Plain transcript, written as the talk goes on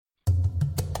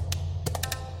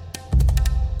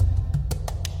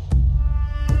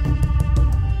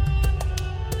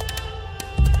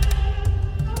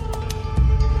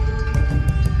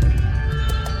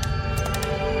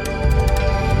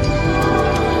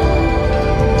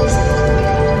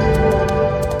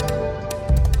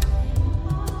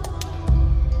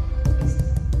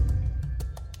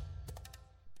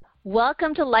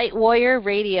welcome to Light Warrior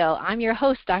Radio. I'm your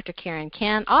host, Dr. Karen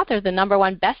Kan, author of the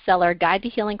 #1 bestseller, Guide to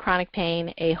Healing Chronic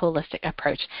Pain, A Holistic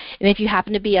Approach. And if you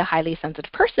happen to be a highly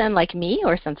sensitive person like me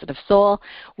or sensitive soul,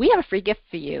 we have a free gift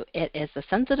for you. It is the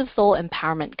Sensitive Soul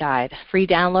Empowerment Guide, free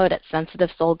download at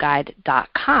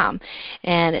sensitivesoulguide.com.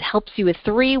 And it helps you with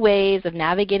 3 ways of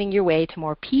navigating your way to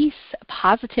more peace,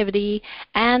 positivity,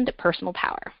 and personal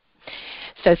power.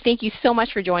 So thank you so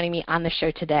much for joining me on the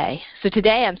show today. So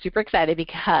today I'm super excited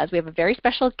because we have a very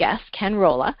special guest, Ken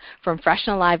Rohla from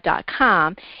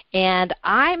freshandalive.com, and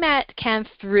I met Ken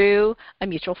through a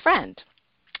mutual friend,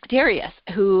 Darius,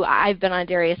 who I've been on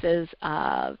Darius's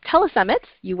telesummits,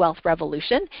 U-Wealth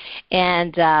Revolution,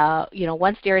 and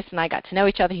once Darius and I got to know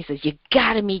each other, he says, "You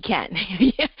got to meet Ken.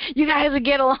 You guys would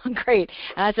get along great."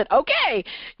 And I said, "Okay."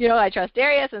 I trust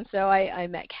Darius, and so I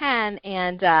met Ken.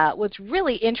 And what's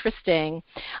really interesting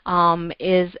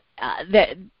is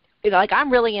that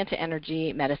I'm really into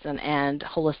energy medicine and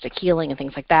holistic healing and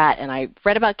things like that. And I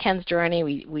read about Ken's journey.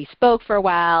 We spoke for a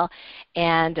while.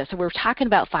 And so we were talking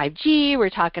about 5G. We're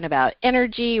talking about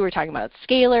energy. We're talking about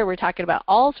scalar. We're talking about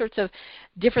all sorts of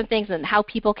different things and how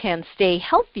people can stay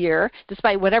healthier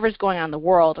despite whatever's going on in the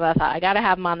world. And I thought, I got to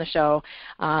have him on the show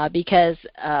because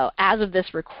as of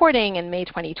this recording in May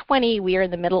 2020, we are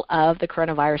in the middle of the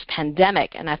coronavirus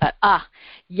pandemic. And I thought,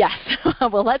 yes,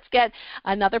 well, let's get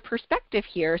another perspective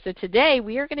here. So today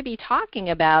we are going to be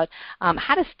talking about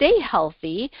how to stay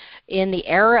healthy in the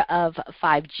era of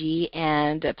 5G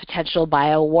and potential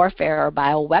biowarfare or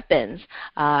bioweapons,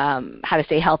 how to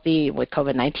stay healthy with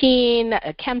COVID-19,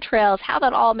 chemtrails, how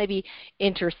that all maybe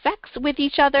intersects with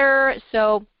each other.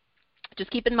 So just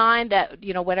keep in mind that,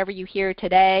 whatever you hear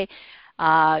today,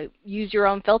 use your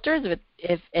own filters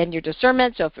and your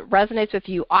discernment. So if it resonates with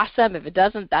you, awesome. If it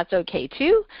doesn't, that's okay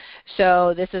too.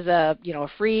 So this is a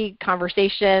free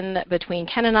conversation between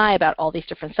Ken and I about all these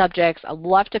different subjects. I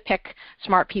love to pick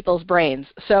smart people's brains.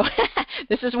 So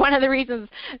this is one of the reasons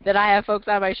that I have folks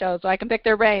on my show, so I can pick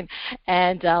their brain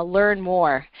and learn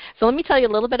more. So let me tell you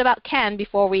a little bit about Ken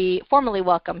before we formally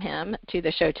welcome him to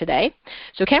the show today.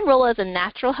 So Ken Rohla is a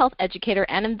natural health educator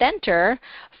and inventor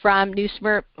from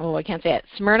Smyrna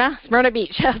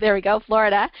Beach. There we go,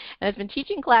 Florida, and has been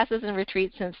teaching classes and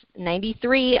retreats since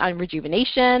 '93 on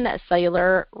rejuvenation,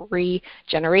 cellular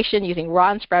regeneration using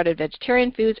raw and sprouted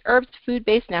vegetarian foods, herbs,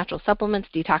 food-based natural supplements,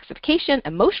 detoxification,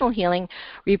 emotional healing,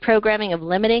 reprogramming of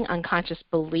limiting unconscious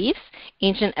beliefs,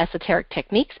 ancient esoteric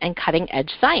techniques, and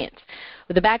cutting-edge science.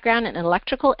 With a background in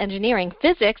electrical engineering,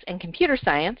 physics, and computer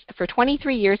science, for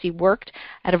 23 years he worked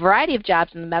at a variety of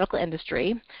jobs in the medical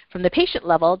industry, from the patient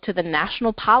level to the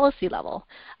national policy level.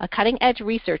 A cutting-edge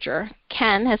researcher,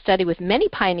 Ken has studied with many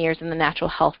pioneers in the natural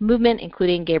health movement,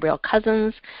 including Gabriel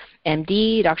Cousens,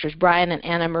 MD, Drs. Brian and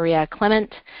Anna Maria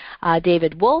Clement,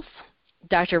 David Wolfe,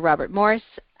 Dr. Robert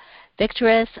Morse,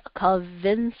 Victoris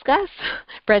Kalvinskas,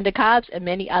 Brenda Cobbs, and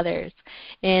many others.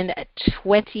 In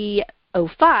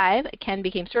 2005, Ken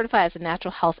became certified as a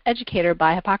natural health educator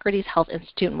by Hippocrates Health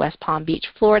Institute in West Palm Beach,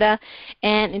 Florida,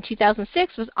 and in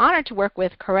 2006 was honored to work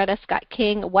with Coretta Scott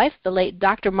King, wife of the late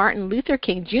Dr. Martin Luther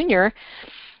King Jr.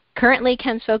 Currently,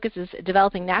 Ken's focus is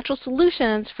developing natural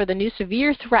solutions for the new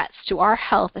severe threats to our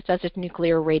health, such as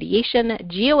nuclear radiation,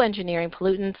 geoengineering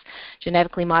pollutants,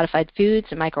 genetically modified foods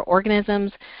and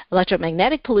microorganisms,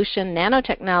 electromagnetic pollution,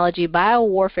 nanotechnology,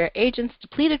 biowarfare agents,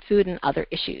 depleted food, and other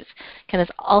issues. Ken is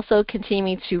also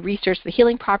continuing to research the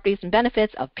healing properties and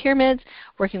benefits of pyramids,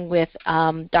 working with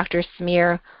Dr.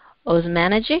 Samir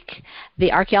Osmanagic,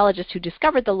 the archaeologist who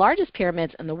discovered the largest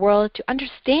pyramids in the world, to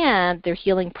understand their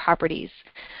healing properties.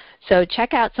 So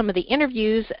check out some of the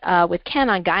interviews with Ken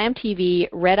on Gaiam TV,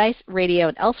 Red Ice Radio,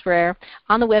 and elsewhere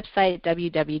on the website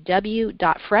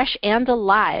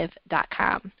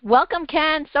www.freshandalive.com. Welcome,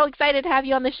 Ken. So excited to have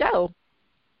you on the show.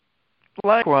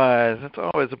 Likewise. It's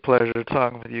always a pleasure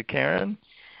talking with you, Karen.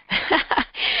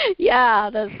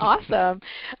 Yeah, that's awesome.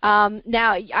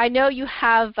 Now, I know you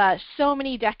have so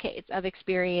many decades of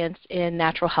experience in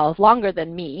natural health, longer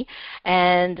than me,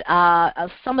 and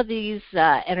some of these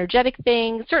energetic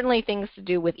things, certainly things to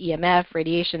do with EMF,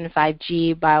 radiation,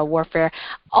 5G, biowarfare,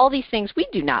 all these things, we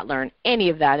do not learn any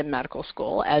of that in medical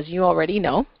school, as you already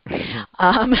know.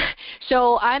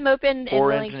 So I'm open and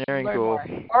willing to learn more.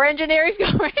 Or engineering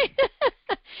school, right?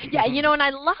 Yeah, and I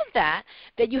love that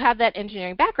you have that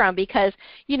engineering background because,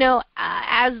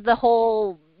 as the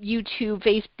whole YouTube,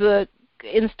 Facebook,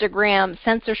 Instagram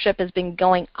censorship has been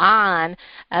going on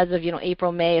as of,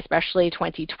 April, May, especially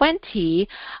 2020,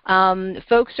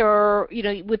 folks are,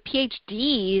 with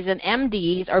PhDs and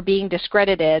MDs are being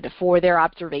discredited for their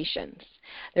observations.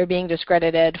 They're being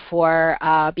discredited for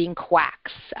being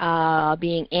quacks,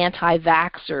 being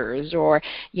anti-vaxxers, or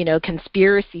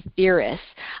conspiracy theorists.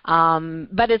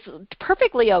 But it's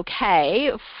perfectly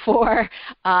okay for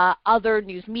other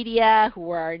news media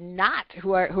who are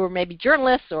maybe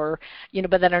journalists, or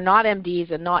but that are not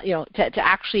MDs, and not to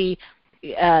actually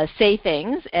say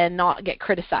things and not get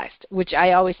criticized, which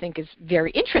I always think is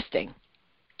very interesting.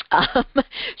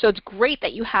 So it's great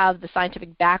that you have the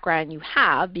scientific background you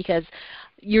have, because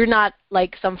you're not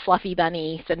like some fluffy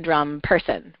bunny syndrome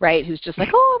person, right, who's just like,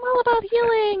 oh, I'm all about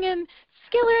healing and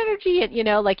scalar energy,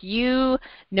 and like you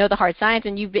know the hard science,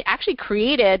 and you've actually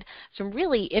created some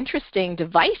really interesting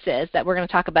devices that we're going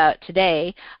to talk about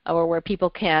today, or where people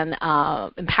can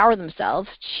empower themselves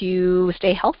to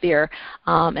stay healthier,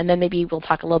 and then maybe we'll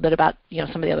talk a little bit about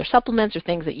some of the other supplements or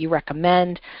things that you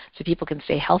recommend so people can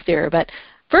stay healthier. But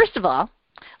first of all,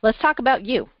 let's talk about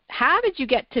you. How did you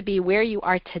get to be where you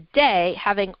are today,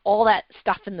 having all that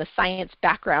stuff in the science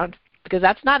background? Because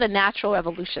that's not a natural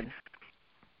evolution.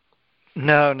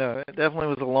 No, it definitely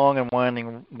was a long and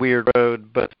winding, weird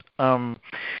road. But my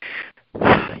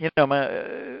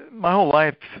whole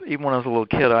life, even when I was a little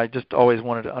kid, I just always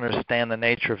wanted to understand the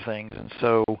nature of things. And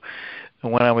so,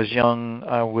 when I was young,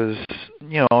 I was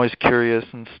always curious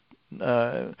and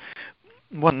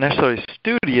wasn't necessarily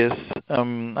studious.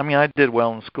 I did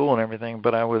well in school and everything,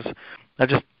 but I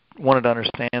just wanted to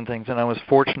understand things. And I was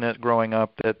fortunate growing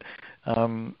up that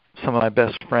some of my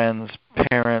best friends'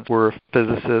 parents were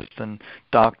physicists and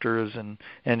doctors and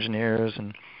engineers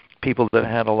and people that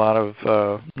had a lot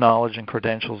of knowledge and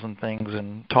credentials and things,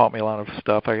 and taught me a lot of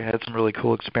stuff. I had some really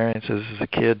cool experiences as a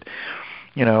kid.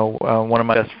 One of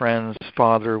my best friends'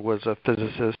 father was a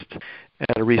physicist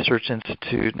at a research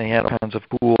institute, and they had all kinds of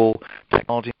cool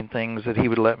technology and things that he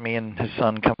would let me and his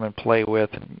son come and play with.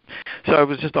 And so I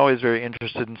was just always very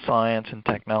interested in science and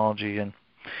technology and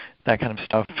that kind of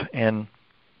stuff. And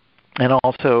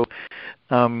also,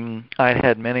 I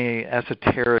had many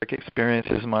esoteric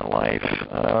experiences in my life,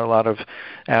 a lot of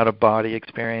out-of-body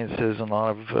experiences, and a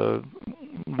lot of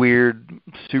weird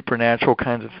supernatural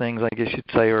kinds of things, I guess you'd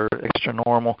say, or extra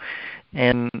normal.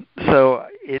 And so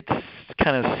it's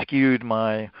kind of skewed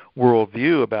my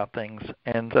worldview about things.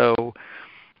 And so,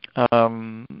 I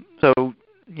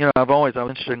was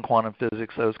interested in quantum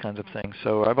physics, those kinds of things.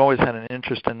 So I've always had an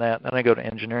interest in that. Then I go to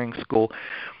engineering school,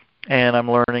 and I'm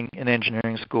learning in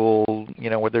engineering school,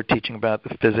 where they're teaching about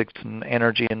the physics and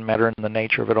energy and matter and the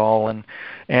nature of it all, and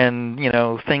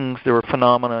things. There were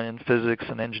phenomena in physics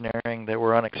and engineering that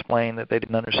were unexplained, that they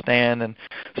didn't understand. And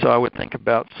so I would think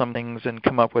about some things and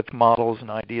come up with models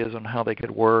and ideas on how they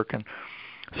could work. And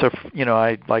so,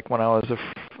 I like when I was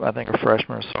I think a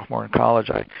freshman or sophomore in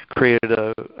college, I created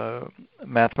a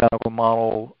mathematical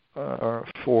model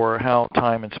for how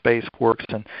time and space works,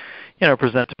 and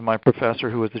presented to my professor,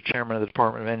 who was the chairman of the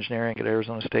Department of Engineering at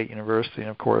Arizona State University.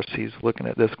 And of course, he's looking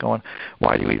at this going,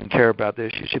 why do you even care about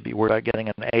this? You should be worried about getting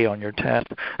an A on your test,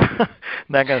 that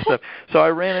kind of stuff. So I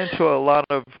ran into a lot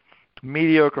of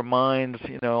mediocre minds,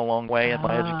 along the way in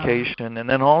my education. And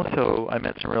then also I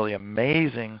met some really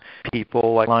amazing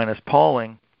people like Linus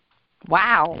Pauling.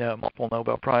 Wow. Multiple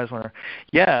Nobel Prize winner.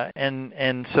 Yeah,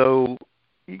 and so,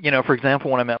 for example,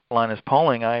 when I met Linus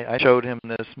Pauling, I showed him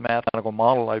this mathematical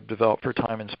model I've developed for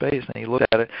time and space, and he looked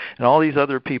at it, and all these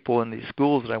other people in these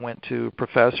schools that I went to,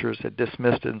 professors, had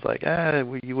dismissed it and was like,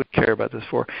 you wouldn't care about this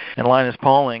for. And Linus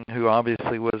Pauling, who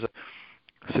obviously was a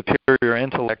superior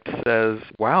intellect, says,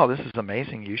 wow, this is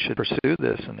amazing, you should pursue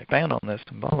this and expand on this,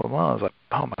 and blah, blah, blah. I was like,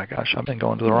 oh my gosh, I've been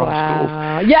going to the wrong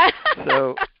schools. Yeah.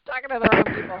 So, talking to the wrong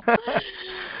people.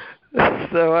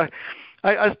 So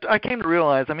I came to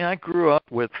realize, I grew up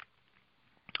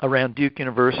around Duke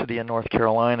University in North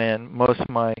Carolina, and most of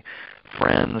my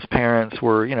friends' parents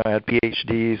were, had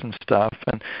PhDs and stuff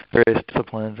and various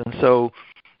disciplines. And so,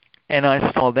 and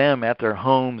I saw them at their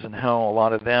homes and how a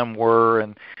lot of them were,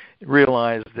 and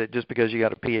realized that just because you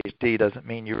got a PhD doesn't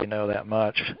mean you really know that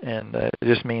much, and it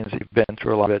just means you've been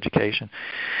through a lot of education.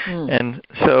 And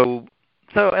so,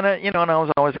 and I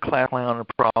was always a class clown and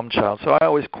a problem child, so I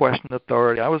always questioned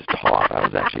authority. I was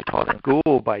actually taught in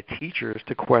school by teachers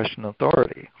to question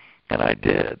authority, and I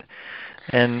did.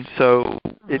 And so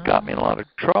it got me in a lot of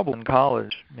trouble in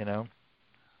college,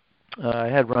 I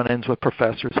had run-ins with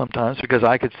professors sometimes because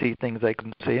I could see things they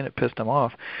couldn't see, and it pissed them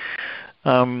off.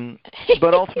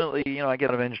 But ultimately, I get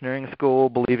out of engineering school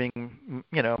believing,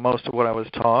 most of what I was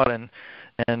taught, and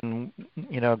then,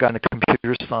 got into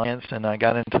computer science, and I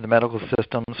got into the medical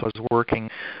system. So I was working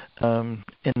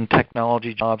in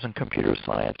technology jobs and computer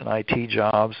science and IT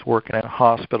jobs, working at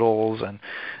hospitals and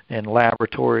in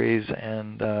laboratories,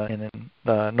 and in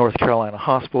the North Carolina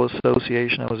Hospital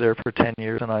Association. I was there for 10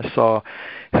 years, and I saw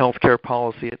healthcare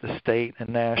policy at the state and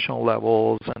national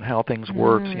levels and how things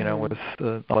worked,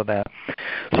 with all of that.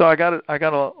 So I got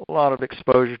a lot of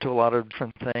exposure to a lot of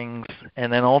different things,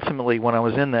 and then ultimately, when I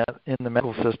was in the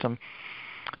medical system,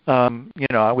 I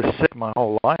was sick my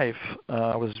whole life.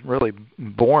 I was really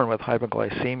born with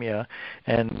hypoglycemia,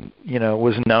 and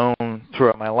was known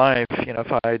throughout my life.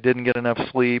 If I didn't get enough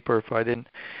sleep or if I didn't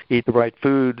eat the right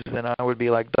foods, then I would be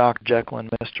like Dr. Jekyll and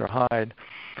Mr. Hyde.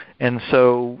 And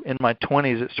so in my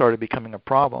 20s, it started becoming a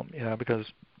problem. Because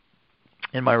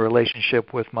in my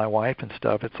relationship with my wife and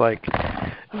stuff, it's like,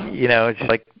 it's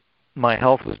like my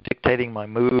health was dictating my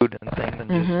mood and things,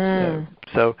 and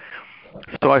just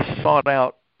so I sought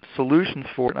out solutions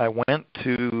for it. I went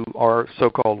to our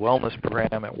so-called wellness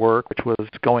program at work, which was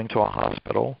going to a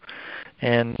hospital,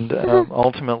 and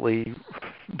ultimately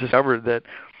discovered that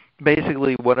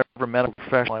basically whatever medical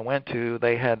professional I went to,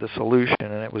 they had the solution,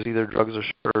 and it was either drugs or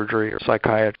surgery or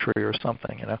psychiatry or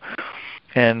something,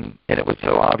 And it was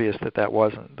so obvious that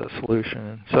wasn't the solution.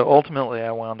 And so ultimately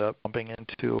I wound up bumping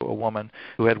into a woman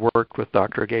who had worked with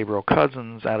Dr. Gabriel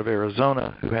Cousins out of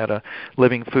Arizona, who had a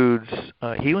Living Foods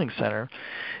healing center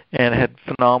and had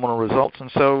phenomenal results.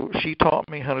 And so she taught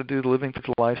me how to do the Living Foods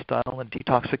lifestyle and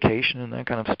detoxification and that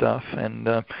kind of stuff, and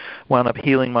wound up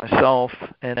healing myself.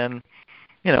 And then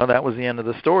that was the end of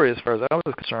the story as far as I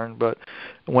was concerned. But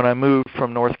when I moved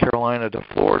from North Carolina to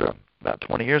Florida about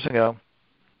 20 years ago,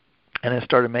 and I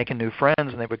started making new friends,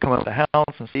 and they would come up to the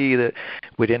house and see that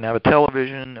we didn't have a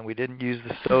television, and we didn't use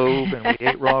the stove, and we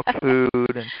ate raw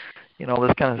food, and all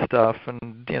this kind of stuff.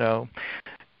 And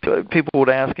so people would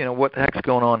ask, what the heck's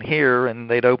going on here? And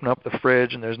they'd open up the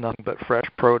fridge, and there's nothing but fresh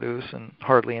produce and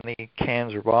hardly any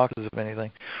cans or boxes of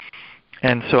anything.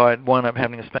 And so I'd wound up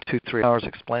having to spend 2-3 hours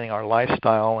explaining our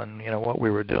lifestyle and what we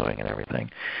were doing and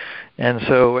everything. And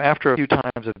so after a few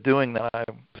times of doing that, I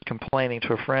was complaining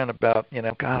to a friend about,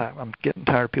 God, I'm getting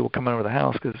tired of people coming over the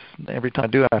house because every time I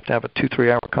do, I have to have a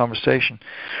 2-3 hour conversation.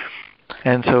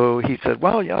 And so he said,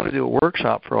 well, you ought to do a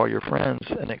workshop for all your friends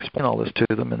and explain all this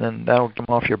to them, and then that'll get them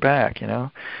off your back, And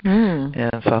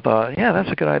so I thought, yeah, that's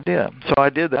a good idea. So I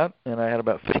did that, and I had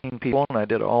about 15 people, and I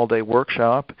did an all-day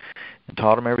workshop and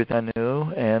taught them everything I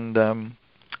knew, and,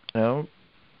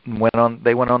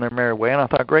 they went on their merry way, and I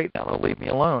thought, great, now they'll leave me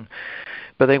alone.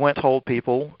 But they went and told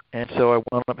people, and so I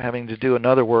wound up having to do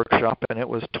another workshop, and it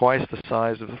was twice the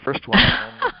size of the first one.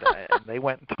 And they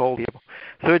went and told people.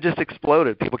 So it just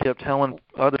exploded. People kept telling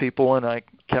other people, and I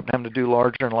kept having to do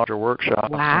larger and larger workshops.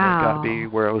 Wow. And it got to be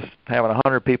where I was having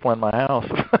 100 people in my house.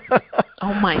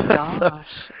 Oh, my gosh.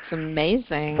 It's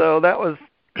amazing. So that was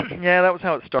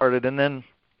how it started. And then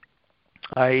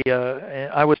I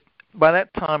was, by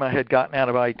that time, I had gotten out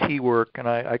of IT work, and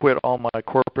I quit all my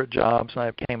corporate jobs, and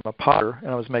I became a potter,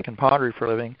 and I was making pottery for a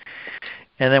living.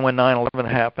 And then when 9/11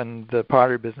 happened, the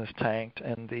pottery business tanked,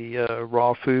 and the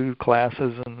raw food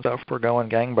classes and stuff were going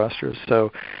gangbusters.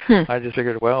 So I just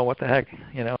figured, well, what the heck,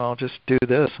 I'll just do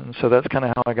this. And so that's kind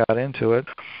of how I got into it.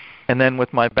 And then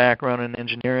with my background in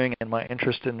engineering and my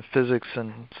interest in physics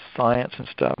and science and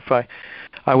stuff,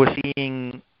 I was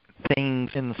seeing things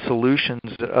in solutions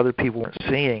that other people weren't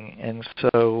seeing, and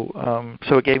so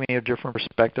it gave me a different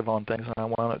perspective on things, and I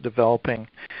wound up developing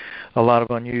a lot of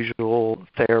unusual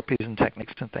therapies and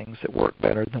techniques and things that work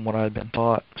better than what I'd been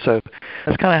taught. So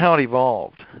that's kind of how it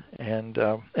evolved, and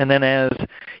then as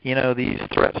these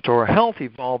threats to our health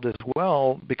evolved as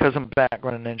well, because of my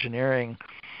background in engineering,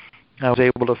 I was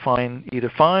able to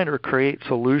either find or create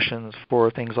solutions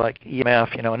for things like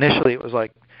EMF. Initially it was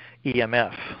like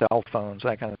EMF, cell phones,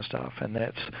 that kind of stuff. And then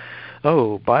it's,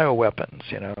 bioweapons,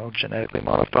 genetically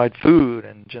modified food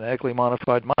and genetically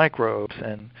modified microbes,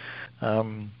 and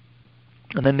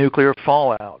then nuclear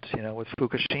fallout, with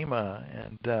Fukushima,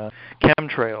 and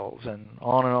chemtrails, and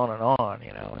on and on and on,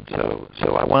 And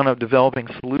so I wound up developing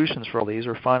solutions for all these,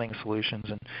 or finding solutions,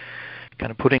 and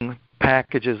kind of putting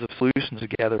packages of solutions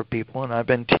together for people. And I've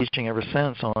been teaching ever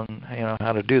since on,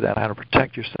 how to do that, how to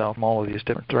protect yourself from all of these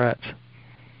different threats.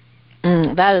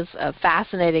 That is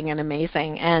fascinating and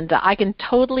amazing, and I can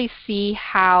totally see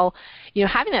how,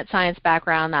 having that science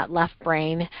background, that left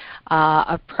brain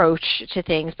approach to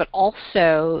things, but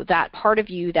also that part of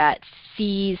you that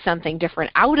sees something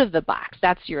different out of the box.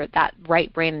 That's that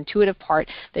right brain intuitive part,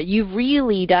 that you've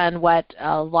really done what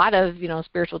a lot of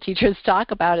spiritual teachers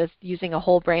talk about, is using a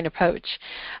whole brain approach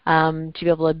to be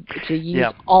able to use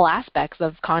all aspects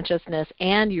of consciousness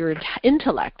and your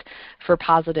intellect for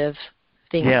positive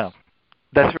things. Yeah.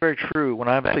 That's very true. When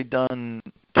I've actually done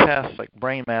tests, like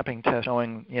brain mapping tests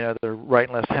showing, the right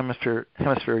and left hemisphere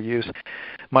use,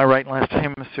 my right and left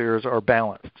hemispheres are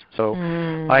balanced. So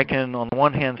I can, on the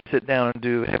one hand, sit down and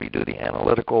do heavy-duty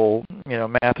analytical,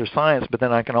 math or science, but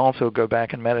then I can also go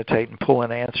back and meditate and pull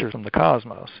in answers from the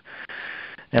cosmos.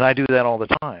 And I do that all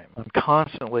the time. I've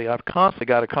constantly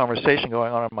got a conversation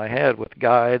going on in my head with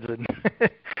guides and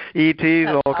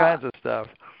ETs, all kinds of stuff.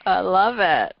 I love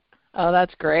it. Oh,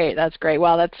 that's great. That's great.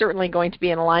 Well, that's certainly going to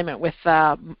be in alignment with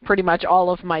pretty much all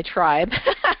of my tribe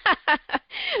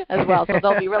as well. So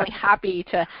they'll be really happy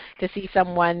to see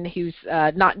someone who's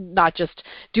not just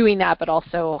doing that, but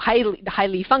also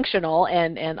highly functional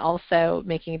and also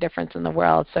making a difference in the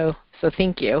world. So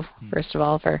thank you, first of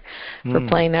all, for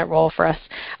playing that role for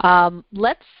us.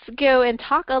 Let's go and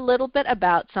talk a little bit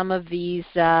about some of these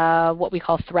what we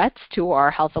call threats to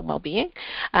our health and well-being.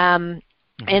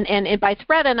 And by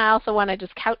threat, and I also want to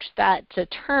just couch that to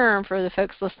term for the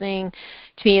folks listening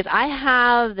to me, is I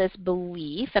have this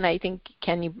belief, and I think,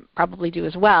 Ken, you probably do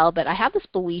as well, but I have this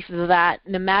belief that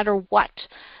no matter what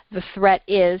the threat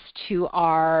is to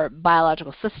our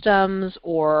biological systems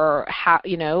or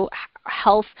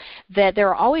health, that there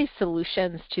are always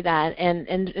solutions to that, and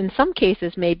in some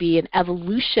cases maybe an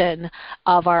evolution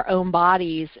of our own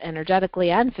bodies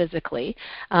energetically and physically.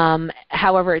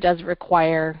 However, it does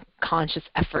require conscious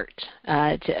effort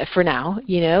for now,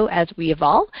 as we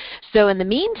evolve. So in the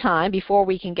meantime, before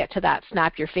we can get to that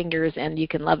snap your fingers and you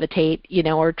can levitate,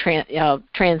 or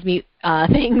transmute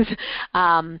things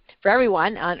for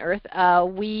everyone on Earth,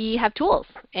 we have tools,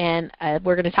 and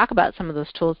we're going to talk about some of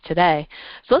those tools today.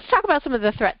 So let's talk about some of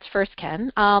the threats first,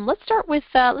 Ken. Let's start with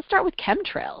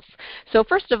chemtrails. So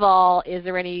first of all, is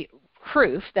there any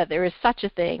proof that there is such a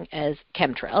thing as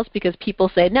chemtrails? Because people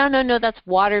say, no, that's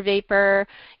water vapor,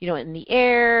 in the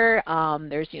air.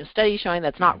 There's, studies showing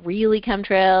that's not really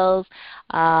chemtrails.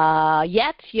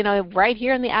 Yet, right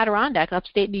here in the Adirondack,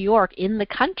 upstate New York, in the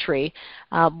country,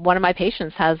 one of my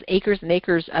patients has acres and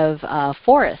acres of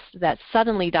forest that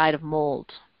suddenly died of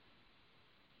mold.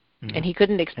 And he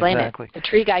couldn't explain it. The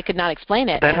tree guy could not explain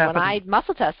it. And when I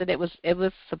muscle tested, it was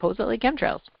supposedly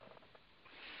chemtrails.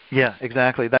 Yeah,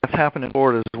 exactly. That's happened in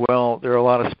Florida as well. There are a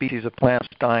lot of species of plants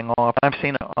dying off. I've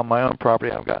seen it on my own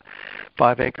property. I've got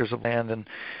 5 acres of land, and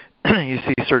you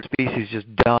see certain species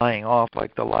just dying off,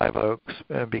 like the live oaks,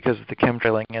 because of the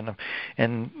chemtrailing.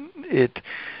 And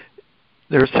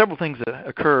there are several things that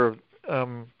occur.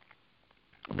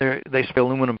 They spray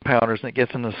aluminum powders, and it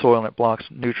gets in the soil, and it blocks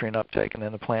nutrient uptake, and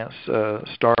then the plants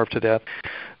starve to death.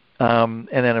 And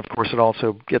then, of course, it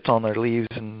also gets on their leaves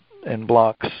and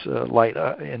blocks light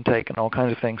intake and all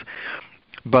kinds of things.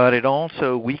 But it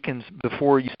also weakens,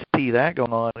 before you see that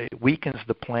going on, it weakens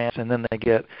the plants, and then they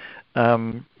get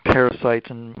parasites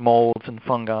and molds and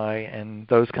fungi and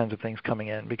those kinds of things coming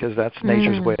in, because that's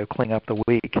nature's way of cleaning up the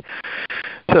weak.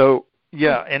 So,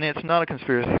 yeah, and it's not a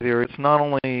conspiracy theory. It's not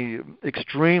only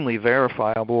extremely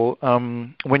verifiable.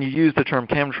 When you use the term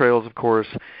chemtrails, of course,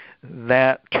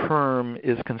 that term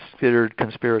is considered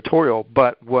conspiratorial,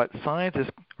 but what scientists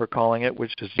are calling it,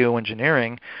 which is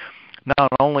geoengineering,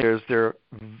 not only is there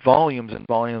volumes and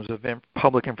volumes of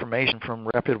public information from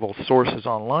reputable sources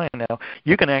online now,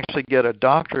 you can actually get a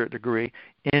doctorate degree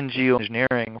in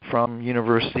geoengineering from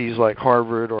universities like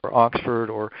Harvard or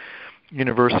Oxford or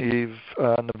University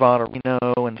of Nevada,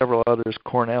 Reno, and several others,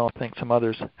 Cornell, I think some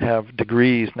others have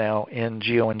degrees now in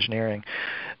geoengineering.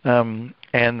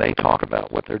 And they talk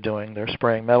about what they're doing. They're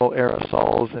spraying metal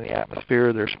aerosols in the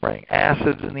atmosphere. They're spraying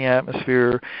acids in the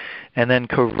atmosphere. And then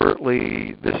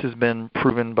covertly, this has been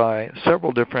proven by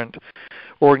several different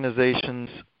organizations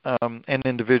and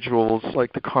individuals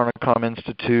like the Carnicom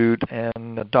Institute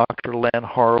and Dr. Len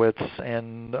Horowitz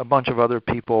and a bunch of other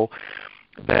people,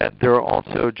 that there are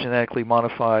also genetically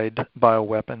modified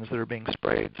bioweapons that are being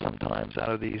sprayed sometimes out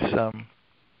of these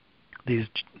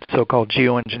so-called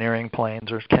geoengineering planes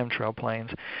or chemtrail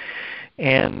planes.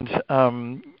 And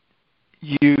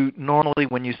you normally,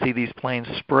 when you see these planes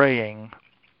spraying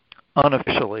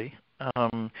unofficially,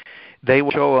 they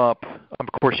will show up. Of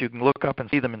course, you can look up and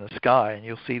see them in the sky, and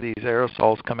you'll see these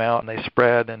aerosols come out, and they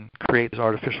spread and create these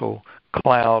artificial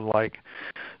cloud-like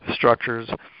structures.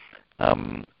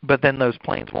 But then those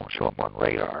planes won't show up on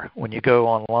radar. When you go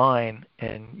online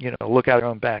and look out your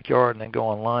own backyard and then go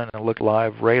online and look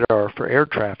live radar for air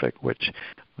traffic, which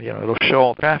it'll show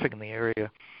all the traffic in the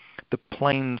area. The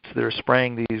planes that are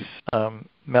spraying these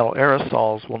metal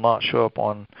aerosols will not show up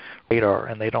on radar,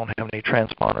 and they don't have any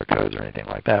transponder codes or anything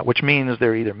like that, which means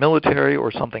they're either military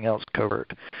or something else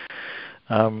covert.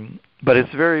 But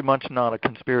it's very much not a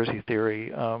conspiracy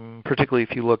theory, particularly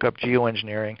if you look up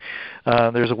geoengineering.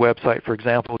 There's a website, for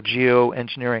example,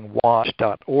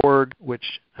 geoengineeringwatch.org,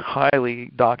 which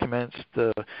highly documents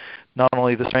not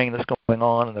only the spraying that's going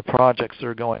on and the projects that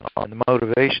are going on, the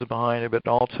motivations behind it, but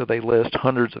also they list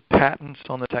hundreds of patents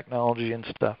on the technology and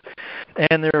stuff.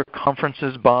 And there are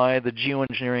conferences by the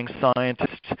geoengineering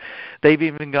scientists. They've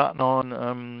even gotten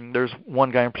on, there's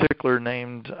one guy in particular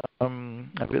named, I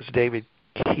think it's David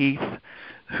Keith,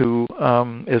 who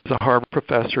is a Harvard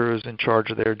professor who's in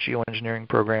charge of their geoengineering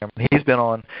program. He's been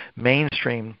on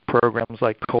mainstream programs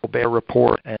like Colbert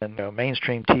Report and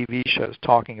mainstream TV shows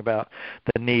talking about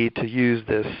the need to use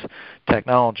this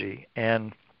technology.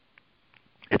 And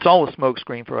it's all a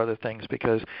smokescreen for other things,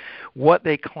 because what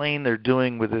they claim they're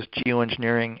doing with this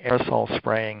geoengineering aerosol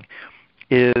spraying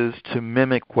is to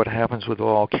mimic what happens with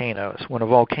volcanoes. When a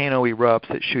volcano erupts,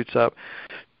 it shoots up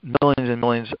millions and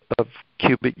millions of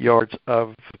cubic yards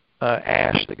of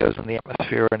ash that goes in the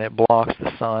atmosphere, and it blocks the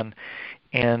sun,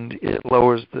 and it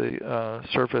lowers the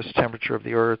surface temperature of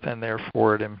the Earth, and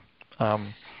therefore it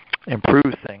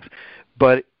improves things.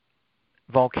 But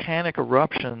volcanic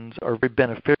eruptions are very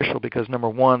beneficial because, number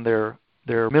one, they're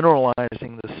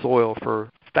mineralizing the soil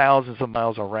for thousands of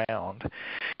miles around,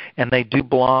 and they do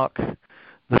block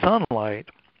the sunlight,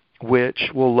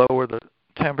 which will lower the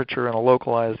temperature in a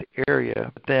localized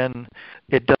area, but then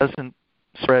it doesn't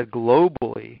spread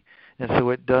globally, and so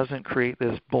it doesn't create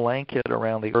this blanket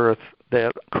around the Earth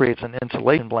that creates an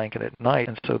insulation blanket at night,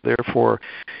 and so therefore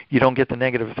you don't get the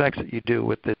negative effects that you do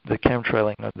with the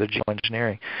chemtrailing of the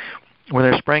geoengineering. When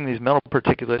they're spraying these metal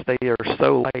particulates, they are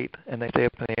so light and they stay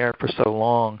up in the air for so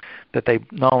long that they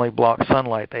not only block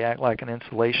sunlight, they act like an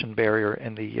insulation barrier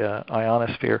in the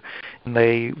ionosphere, and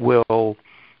they will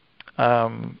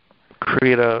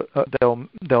create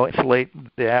they'll insulate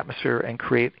the atmosphere and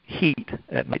create heat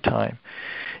at nighttime.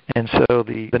 And so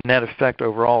the net effect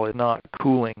overall is not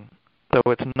cooling. So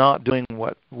it's not doing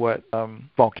what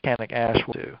volcanic ash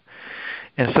will do.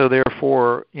 And so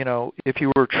therefore, if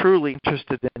you were truly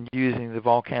interested in using the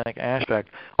volcanic ash effect,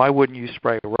 why wouldn't you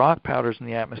spray rock powders in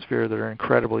the atmosphere that are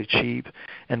incredibly cheap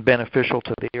and beneficial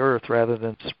to the Earth, rather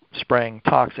than spraying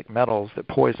toxic metals that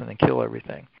poison and kill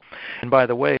everything? And by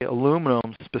the way,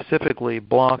 aluminum specifically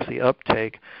blocks the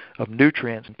uptake of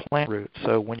nutrients in plant roots.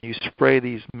 So when you spray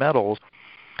these metals,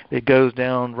 it goes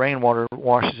down, rainwater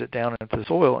washes it down into the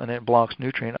soil, and it blocks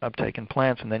nutrient uptake in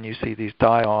plants, and then you see these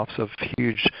die-offs of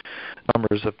huge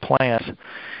numbers of plants.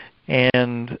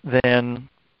 And then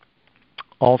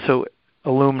also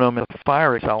aluminum is a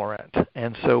fire accelerant,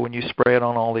 and so when you spray it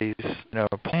on all these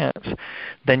plants,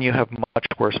 then you have much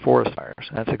worse forest fires.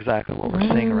 That's exactly what we're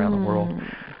seeing around the world.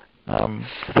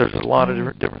 There's a lot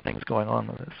of different things going on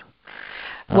with this.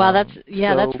 Well, that's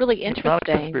really interesting. It's not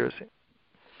a conspiracy.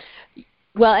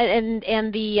 Well, and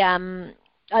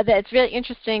that's really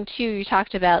interesting too. You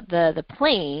talked about the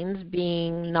planes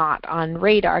being not on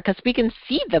radar, because we can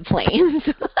see the planes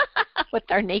with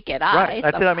our naked eye. Right.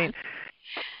 That's it. I mean,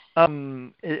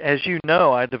 as you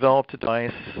know, I developed a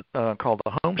device called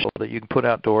the Home Shield that you can put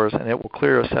outdoors, and it will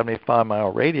clear a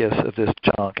 75-mile radius of this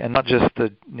junk, and not just the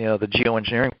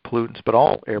geoengineering pollutants, but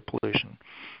all air pollution.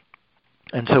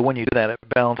 And so when you do that, it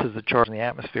balances the charge in the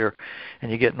atmosphere, and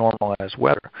you get normalized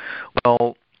weather.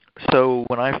 Well, so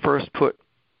when I first put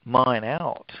mine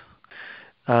out,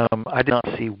 I did not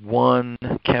see one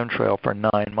chemtrail for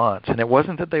 9 months, and it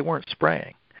wasn't that they weren't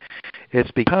spraying.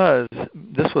 It's because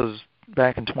this was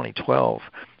back in 2012.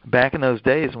 Back in those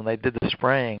days when they did the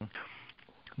spraying,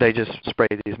 they just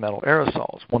sprayed these metal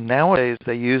aerosols. Well, nowadays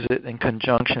they use it in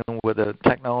conjunction with an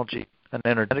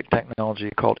energetic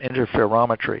technology called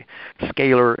interferometry,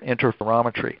 scalar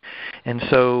interferometry. And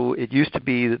so it used to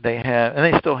be that they had,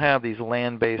 and they still have, these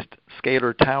land-based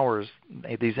scalar towers,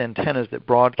 these antennas that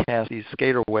broadcast these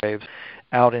scalar waves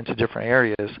out into different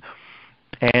areas.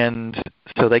 And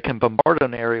so they can bombard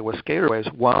an area with scalar waves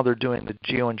while they're doing the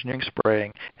geoengineering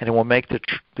spraying, and it will make the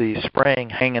spraying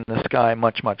hang in the sky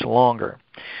much, much longer.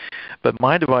 But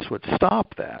my device would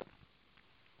stop that.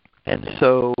 And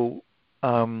so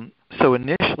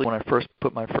initially when I first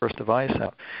put my first device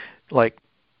out,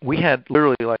 we had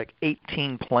literally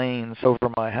 18 planes over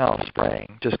my house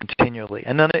spraying just continually.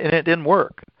 And it didn't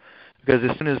work, because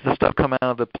as soon as the stuff come out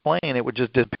of the plane, it would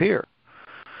just disappear.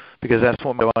 because that's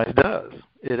what my device does.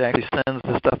 It actually sends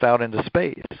the stuff out into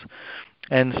space.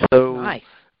 And so, Nice.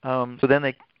 so then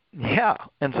they, yeah,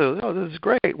 and so, oh, this is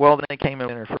great. Well, then they came in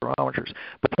interferometers.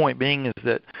 The point being is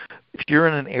that if you're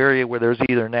in an area where there's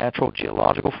either natural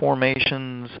geological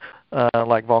formations,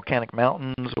 like volcanic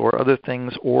mountains or other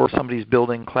things, or somebody's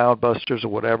building cloud busters or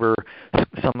whatever,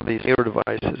 some of these air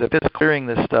devices, if it's clearing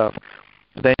this stuff,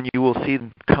 then you will see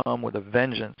them come with a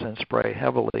vengeance and spray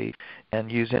heavily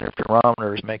and use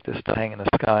interferometers to make this stuff hang in the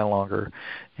sky longer.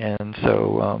 And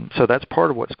so so that's part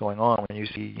of what's going on when you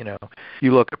see,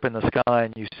 you look up in the sky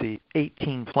and you see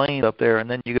 18 planes up there, and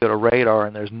then you go to radar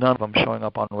and there's none of them showing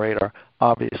up on radar.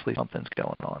 Obviously something's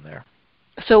going on there.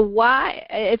 So why,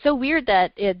 it's so weird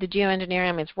that the geoengineering,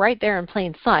 I mean, it's right there in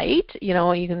plain sight. You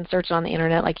can search on the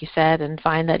internet, like you said, and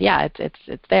find that, yeah,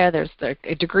 it's there. There's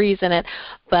degrees in it.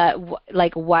 But,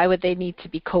 why would they need to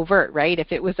be covert, right?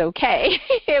 If it was okay,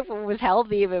 if it was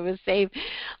healthy, if it was safe.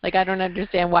 I don't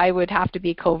understand why it would have to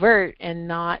be covert and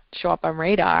not show up on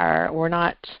radar or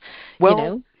not,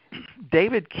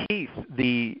 David Keith,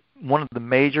 one of the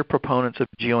major proponents of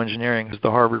geoengineering, who's the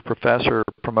Harvard professor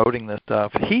promoting this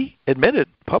stuff, he admitted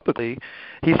publicly,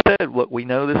 he said, look, we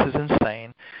know this is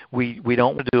insane. We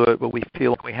don't want to do it, but we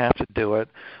feel like we have to do it,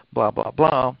 blah, blah,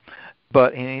 blah.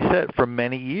 And he said, for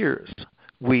many years,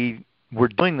 we were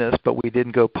doing this, but we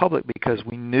didn't go public because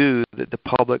we knew that the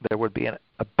public, there would be a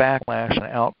backlash and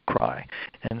outcry.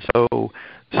 And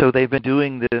so they've been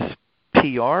doing this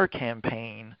PR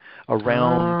campaign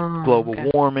around global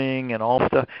warming and all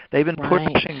stuff. They've been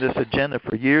pushing this agenda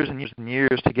for years and years and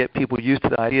years to get people used to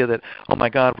the idea that, oh my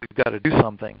God, we've got to do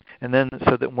something. And then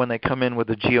so that when they come in with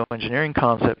the geoengineering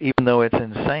concept, even though it's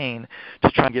insane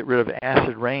to try and get rid of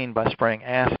acid rain by spraying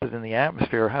acid in the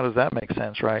atmosphere, how does that make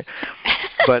sense, right?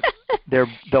 But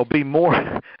there'll be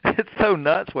more. It's so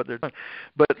nuts what they're doing.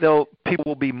 But people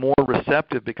will be more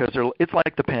receptive because it's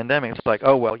like the pandemic. It's like,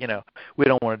 oh well, we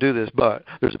don't want to do this, but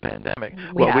there's a pandemic.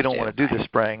 We don't want to do this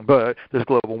spraying, but there's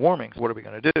global warming. So what are we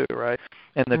going to do, right?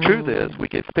 And the truth is, we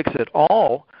could fix it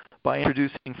all by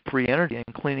introducing free energy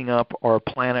and cleaning up our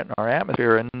planet and our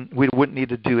atmosphere, and we wouldn't need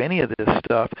to do any of this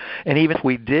stuff. And even if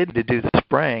we did to do the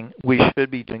spraying, we should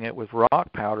be doing it with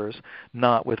rock powders,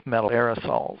 not with metal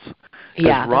aerosols.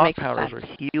 Yeah, rock powders are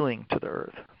healing to the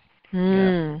earth.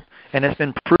 Yeah. And it's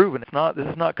been proven. This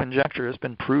is not conjecture. It's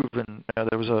been proven.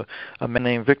 There was a man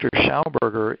named Victor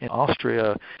Schauberger in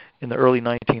Austria in the early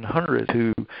 1900s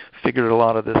who figured a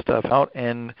lot of this stuff out,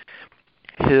 and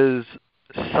his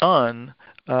son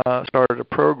started a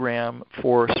program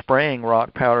for spraying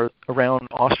rock powder around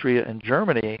Austria and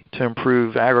Germany to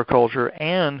improve agriculture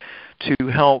and to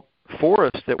help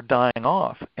forests that were dying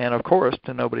off. And of course,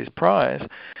 to nobody's surprise,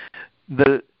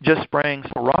 just spraying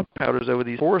some rock powders over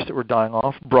these forests that were dying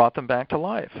off brought them back to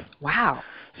life. Wow.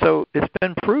 So it's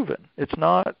been proven. It's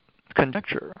not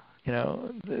conjecture.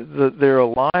 There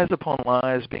are lies upon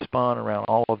lies being spun around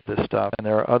all of this stuff, and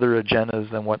there are other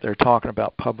agendas than what they're talking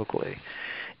about publicly.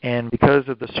 And because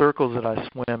of the circles that I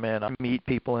swim in, I meet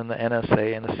people in the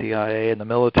NSA and the CIA and the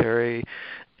military,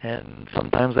 and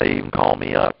sometimes they even call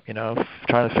me up,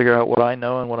 trying to figure out what I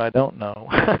know and what I don't know.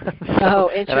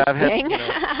 Interesting. And I've had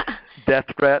death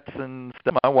threats and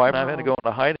stuff. My wife and I have had to go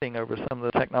into hiding over some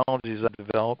of the technologies I've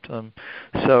developed.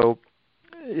 So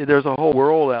there's a whole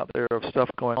world out there of stuff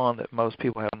going on that most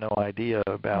people have no idea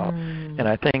about. And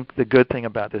I think the good thing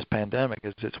about this pandemic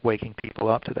is it's waking people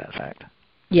up to that fact.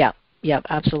 Yeah. Yep,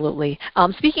 absolutely.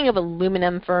 Speaking of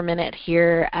aluminum for a minute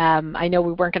here, I know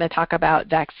we weren't going to talk about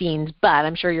vaccines, but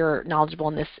I'm sure you're knowledgeable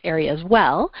in this area as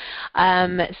well.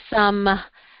 Some,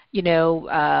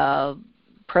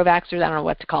 pro-vaxxers, I don't know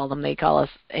what to call them. They call us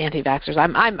anti-vaxxers.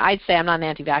 I'd say I'm not an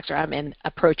anti-vaxxer. I'm a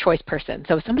pro-choice person.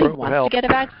 So if somebody wants to get a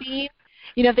vaccine,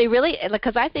 if they really,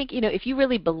 because I think, if you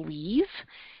really believe,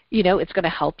 it's going to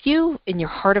help you in your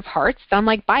heart of hearts, then I'm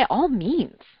like, by all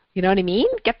means. You know what I mean?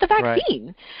 Get the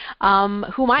vaccine. Right.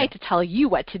 Who am I to tell you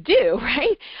what to do,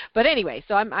 right? But anyway,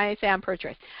 so I say I'm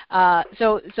pro-choice.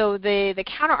 So the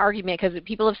counter argument, because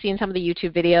people have seen some of the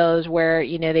YouTube videos where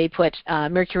they put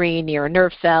mercury near a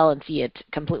nerve cell and see it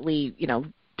completely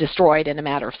destroyed in a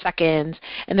matter of seconds,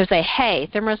 and they say, hey,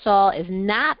 thimerosal is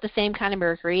not the same kind of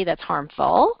mercury that's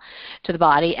harmful to the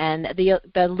body, and the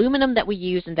aluminum that we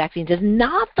use in vaccines is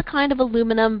not the kind of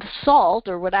aluminum salt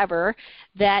or whatever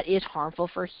that is harmful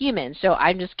for humans. So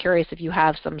I'm just curious if you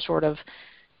have some sort of,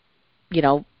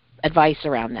 advice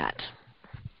around that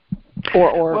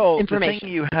or information. The thing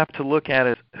you have to look at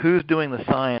is who's doing the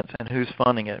science and who's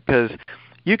funding it, because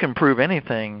you can prove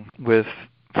anything with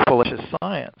fallacious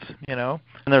science, you know,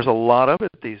 and there's a lot of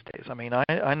it these days. I mean,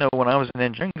 I know when I was in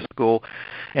engineering school,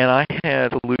 and I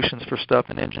had solutions for stuff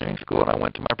in engineering school, and I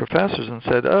went to my professors and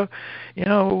said, oh, you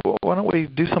know, why don't we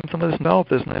do something to develop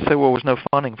this? And they said, well, there's no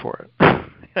funding for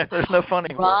it. There's no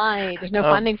funding for it. Right, there's no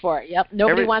funding for it. Yep,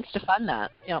 nobody wants to fund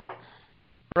that. Yep.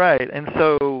 Right, and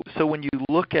so when you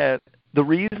look at the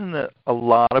reason that a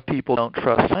lot of people don't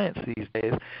trust science these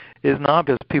days is not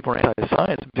because people are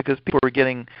anti-science, because people are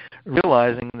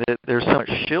realizing that there's so much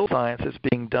shill science that's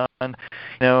being done. You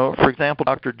know, for example,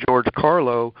 Dr. George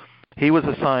Carlo, he was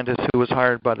a scientist who was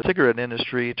hired by the cigarette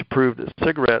industry to prove that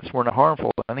cigarettes were not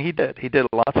harmful, and he did. He did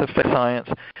lots of fake science,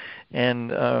 and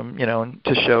you know,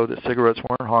 to show that cigarettes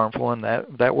weren't harmful, and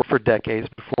that worked for decades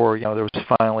before, you know, there was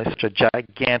finally such a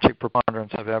gigantic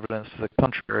preponderance of evidence to the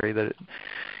contrary that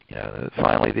you know,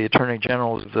 finally the attorney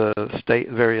generals of the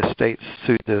various states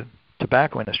sued the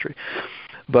tobacco industry.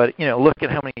 But, you know, look at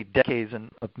how many decades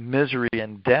of misery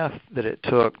and death that it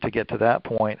took to get to that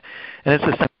point. And it's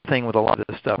the same thing with a lot of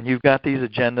this stuff. When you've got these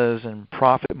agendas and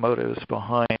profit motives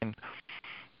behind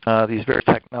these various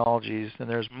technologies, and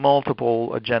there's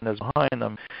multiple agendas behind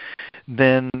them,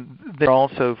 then they're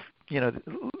also, you know,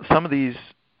 some of these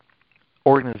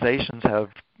organizations have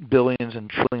billions and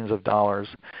trillions of dollars,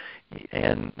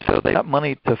 and so they got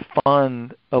money to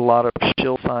fund a lot of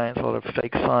shill science, a lot of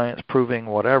fake science, proving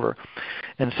whatever.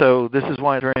 And so this is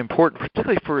why it's very important,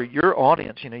 particularly for your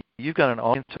audience. You know, you've got an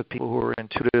audience of people who are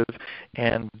intuitive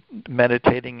and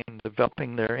meditating and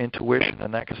developing their intuition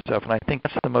and that kind of stuff. And I think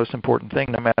that's the most important thing,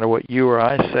 no matter what you or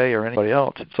I say or anybody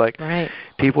else. It's like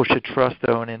people should trust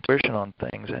their own intuition on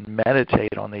things and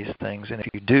meditate on these things. And if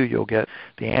you do, you'll get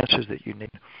the answers that you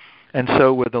need. And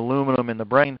so with aluminum in the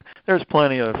brain, there's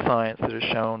plenty of science that has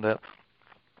shown that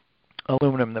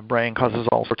aluminum in the brain causes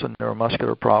all sorts of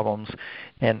neuromuscular problems,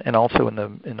 and also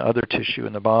in other tissue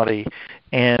in the body.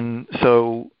 And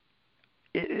so,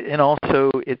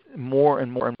 also more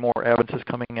and more evidence is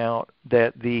coming out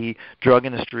that the drug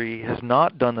industry has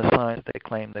not done the science they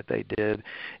claim that they did,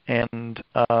 and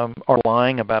are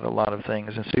lying about a lot of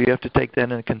things. And so you have to take that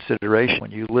into consideration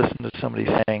when you listen to somebody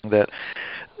saying that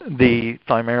the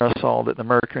thimerosal, that the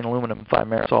mercury and aluminum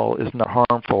thimerosal is not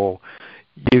harmful.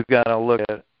 You've got to look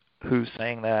at who's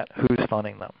saying that, who's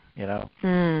funding them, you know.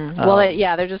 Well,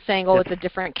 they're just saying, it's a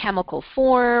different chemical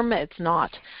form. It's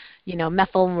not, you know,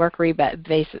 methyl mercury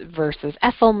versus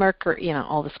ethyl mercury, you know,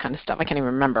 all this kind of stuff. I can't even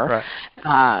remember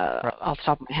off the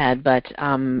top of my head. But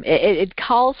it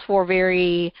calls for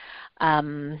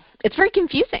it's very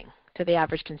confusing to the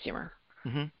average consumer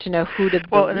to know who to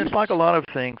believe. Well, and it's like a lot of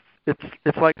things.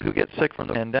 It's like who gets sick from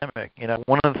the pandemic. You know,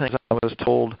 one of the things I was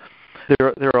told,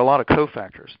 there are a lot of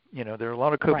cofactors. You know, there are a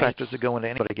lot of cofactors that go into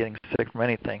anybody getting sick from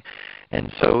anything.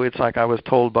 And so it's like I was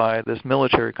told by this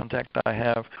military contact I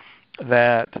have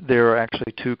that there are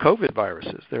actually two COVID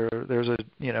viruses. There's a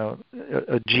GMO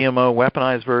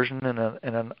weaponized version and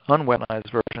an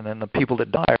unweaponized version, and the people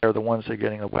that die are the ones that are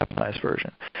getting the weaponized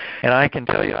version. And I can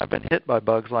tell you, I've been hit by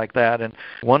bugs like that. And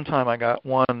one time I got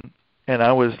one, and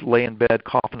I was laying in bed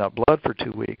coughing up blood for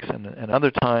 2 weeks. And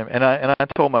another time, and I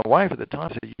told my wife at the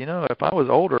time, I said, you know, if I was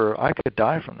older, I could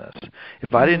die from this.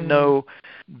 If I didn't know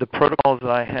the protocols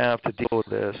that I have to deal with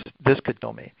this could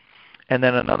kill me. And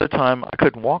then another time, I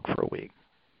couldn't walk for a week,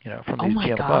 you know, from these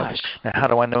GMO bugs. Now, how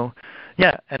do I know?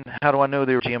 Yeah, and how do I know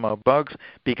they were GMO bugs?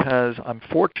 Because I'm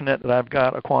fortunate that I've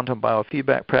got a quantum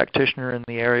biofeedback practitioner in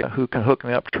the area who can hook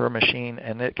me up to her machine,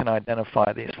 and it can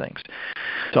identify these things.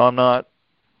 So I'm not,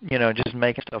 you know, just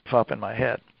making stuff up in my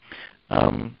head.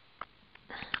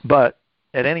 But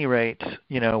at any rate,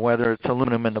 you know, whether it's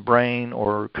aluminum in the brain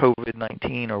or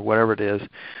COVID-19 or whatever it is,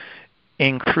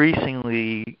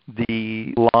 increasingly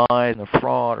the lies and the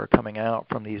fraud are coming out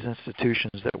from these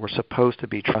institutions that we're supposed to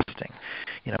be trusting.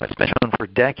 You know, it's been shown for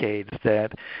decades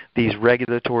that these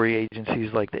regulatory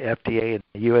agencies like the FDA and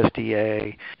the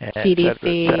USDA and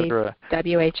CDC, et cetera,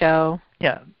 WHO.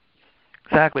 Yeah,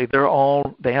 exactly.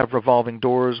 They have revolving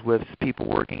doors with people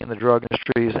working in the drug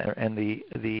industries and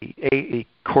the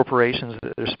corporations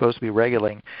that they're supposed to be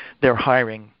regulating. They're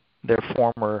hiring their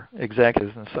former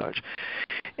executives and such.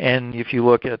 And if you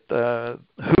look at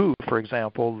WHO, for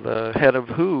example, the head of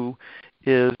WHO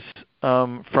is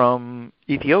from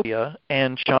Ethiopia,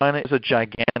 and China is a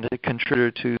gigantic contributor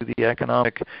to the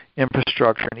economic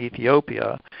infrastructure in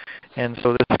Ethiopia. And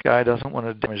so this guy doesn't want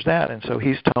to damage that, and so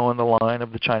he's towing the line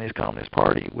of the Chinese Communist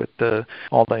Party with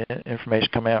all the information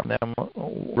coming out from them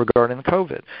regarding the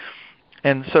COVID.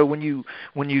 And so when you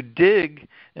dig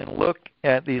and look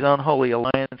at these unholy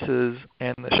alliances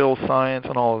and the shill science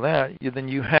and all of that, then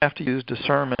you have to use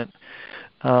discernment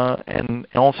and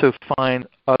also find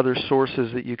other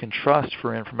sources that you can trust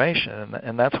for information.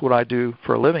 And that's what I do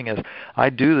for a living. Is I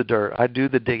do the dirt, I do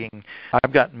the digging.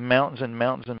 I've got mountains and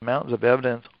mountains and mountains of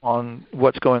evidence on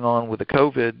what's going on with the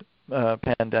COVID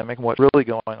pandemic and what's really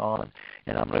going on,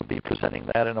 and I'm going to be presenting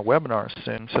that in a webinar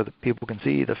soon so that people can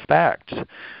see the facts.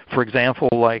 For example,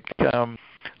 like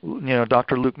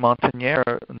Dr. Luc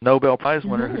Montagnier, Nobel Prize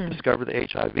winner who discovered the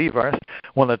HIV virus,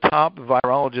 one of the top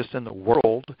virologists in the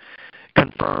world,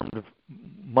 confirmed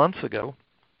months ago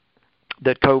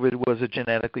that COVID was a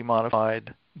genetically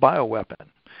modified bioweapon.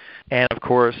 And, of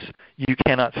course, you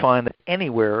cannot find it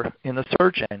anywhere in the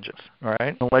search engines, all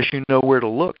right? Unless you know where to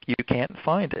look, you can't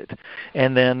find it.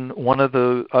 And then one of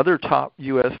the other top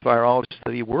U.S. virologists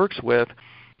that he works with,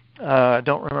 I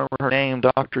don't remember her name,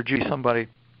 Dr. G somebody,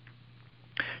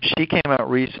 she came out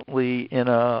recently in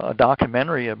a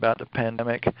documentary about the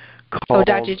pandemic called... Oh,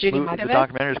 Dr. Judy The Mikovits?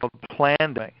 documentary is called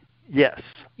Plandemic. Yes.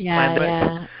 Yeah,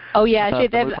 yeah. Oh, yeah.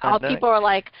 All people are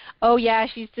like, oh, yeah,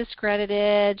 she's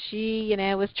discredited. She,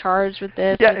 was charged with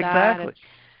this or that. Exactly. And,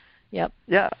 yep.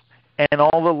 Yeah. And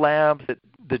all the labs,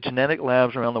 the genetic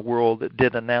labs around the world that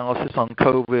did analysis on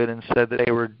COVID and said that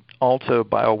they were also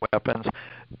bioweapons,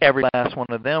 every last one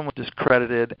of them was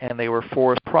discredited, and they were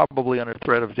forced, probably under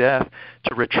threat of death,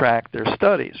 to retract their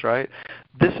studies, right?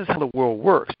 This is how the world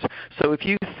works. So if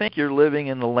you think you're living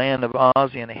in the land of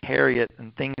Ozzie and Harriet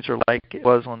and things are like it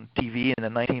was on TV in the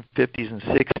 1950s and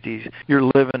 60s, you're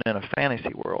living in a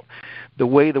fantasy world. The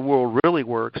way the world really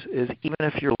works is even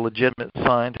if you're a legitimate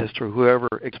scientist or whoever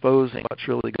exposing what's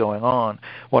really going on,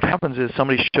 what happens is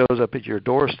somebody shows up at your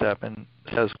doorstep and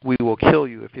says, we will kill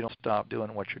you if you don't stop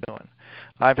doing what you're doing.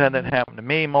 I've had that happen to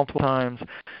me multiple times.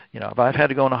 If I've had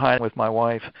to go into hiding with my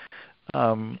wife,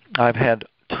 I've had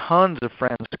tons of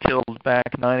friends killed back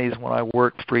in the 90s when I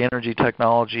worked free energy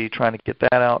technology, trying to get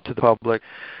that out to the public.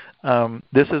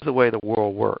 This is the way the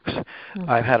world works.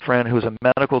 I've had a friend who was a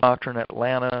medical doctor in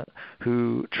Atlanta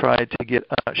who tried to get,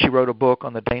 she wrote a book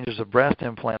on the dangers of breast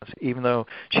implants, even though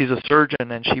she's a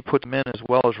surgeon and she put them in as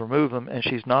well as remove them, and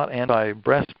she's not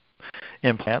anti-breast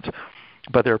implants,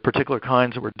 but there are particular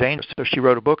kinds that were dangerous. So she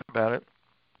wrote a book about it,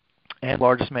 and the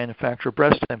largest manufacturer of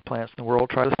breast implants in the world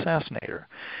tried to assassinate her.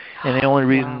 And the only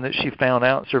reason that she found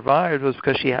out and survived was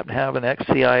because she happened to have an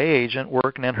ex-CIA agent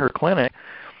working in her clinic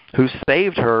who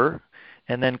saved her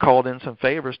and then called in some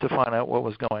favors to find out what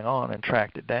was going on and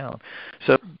tracked it down.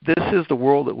 So this is the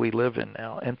world that we live in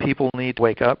now, and people need to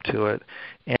wake up to it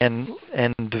and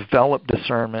develop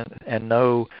discernment and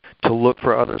know to look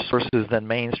for other sources than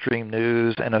mainstream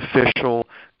news and official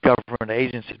government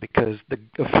agencies, because the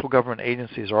official government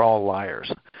agencies are all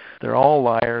liars. They're all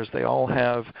liars. They all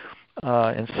have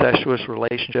incestuous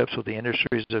relationships with the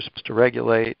industries they're supposed to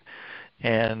regulate,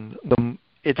 and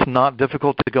it's not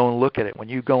difficult to go and look at it. When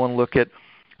you go and look at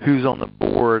who's on the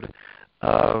board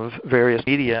of various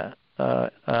media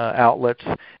outlets,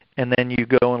 and then you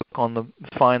go and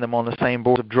find them on the same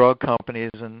board of drug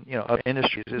companies and other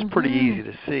industries, it's pretty easy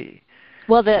to see.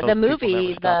 Well, the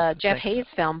movie, the Jeff Hayes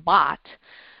film, Bot,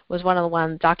 was one of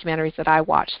the documentaries that I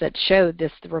watched that showed the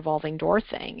revolving door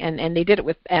thing, and they did it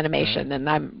with animation, and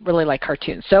I really like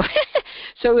cartoons, so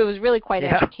so it was really quite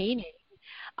entertaining.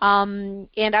 And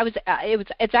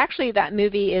it's actually, that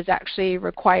movie is actually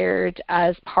required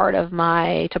as part of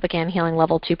my Topeka Healing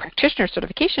Level 2 practitioner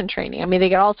certification training. I mean, they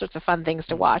get all sorts of fun things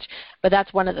to watch, but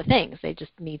that's one of the things. They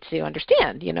just need to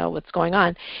understand, what's going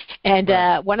on. And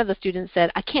one of the students said,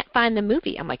 I can't find the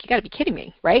movie. I'm like, you got to be kidding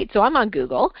me, right? So I'm on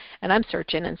Google, and I'm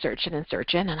searching and searching and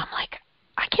searching, and I'm like,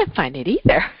 I can't find it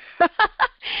either.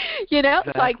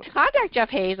 Exactly. So I contact Jeff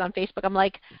Hayes on Facebook. I'm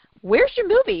like, where's your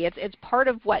movie? It's part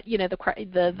of what the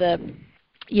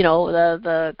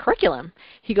curriculum.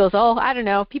 He goes, oh, I don't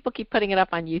know. People keep putting it up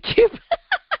on YouTube.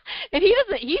 And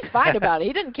he's fine about it.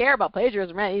 He didn't care about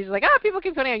plagiarism. Right? He's like, people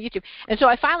keep putting it on YouTube. And so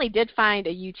I finally did find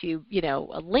a YouTube,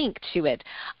 a link to it.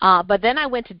 But then I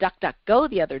went to DuckDuckGo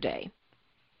the other day,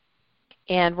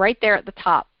 and right there at the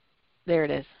top, there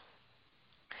it is.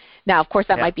 Now, of course,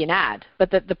 that might be an ad,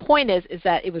 but the point is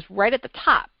that it was right at the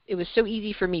top. It was so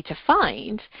easy for me to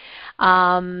find.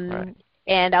 And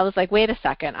I was like, wait a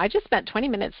second. I just spent 20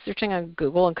 minutes searching on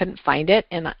Google and couldn't find it,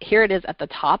 and here it is at the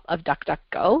top of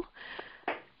DuckDuckGo.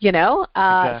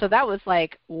 Exactly. So that was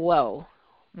like, whoa.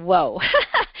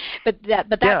 but that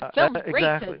film's great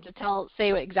to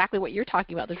say exactly what you're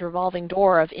talking about, this revolving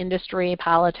door of industry,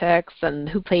 politics, and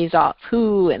who plays off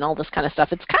who and all this kind of stuff.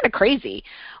 It's kind of crazy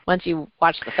once you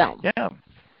watch the film. Yeah.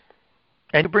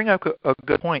 And you bring up a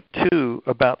good point, too,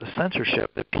 about the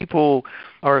censorship, that people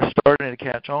are starting to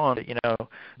catch on that,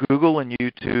 Google and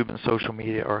YouTube and social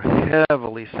media are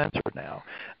heavily censored now.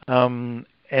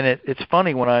 and it's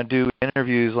funny when I do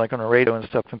interviews like on the radio and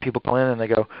stuff, and people call in and they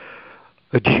go,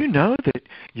 do you know that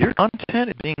your content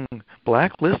is being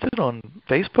blacklisted on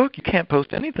Facebook? You can't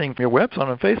post anything from your website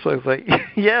on Facebook. It's like,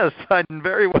 yes, I'm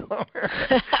very well aware.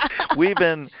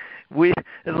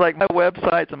 It's like my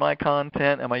websites and my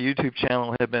content and my YouTube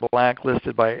channel have been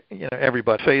blacklisted by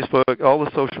everybody, Facebook, all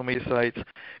the social media sites,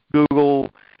 Google.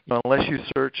 Unless you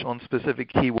search on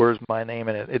specific keywords, my name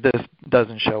in it, it just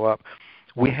doesn't show up.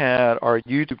 We had our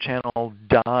YouTube channel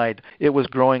died. It was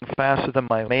growing faster than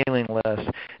my mailing list,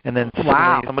 and then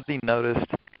suddenly somebody noticed,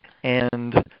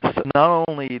 and so not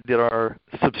only did our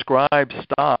subscribes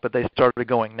stop, but they started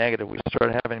going negative. We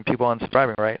started having people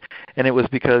unsubscribing, right? And it was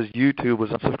because YouTube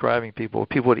was unsubscribing people.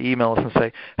 People would email us and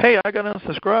say, "Hey, I got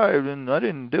unsubscribed and I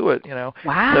didn't do it."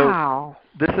 Wow. So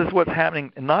this is what's happening,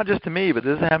 and not just to me, but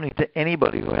this is happening to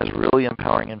anybody who has really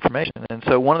empowering information. And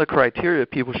so one of the criteria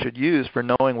people should use for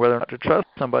knowing whether or not to trust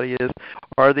somebody is,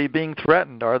 are they being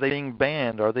threatened? Are they being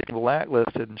banned? Are they being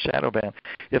blacklisted and shadow banned?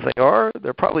 If they are,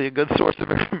 they're probably a good source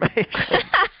of information.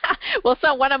 Well,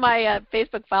 so one of my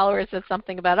Facebook followers said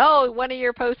something about, one of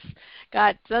your posts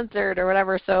got censored or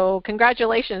whatever, so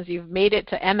congratulations, you've made it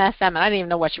to MSM. And I didn't even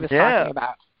know what she was talking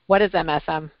about. What is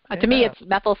MSM? To me, it's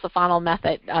methylsulfonyl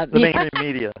method. The mainstream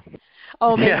media.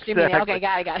 Oh, mainstream media. Okay,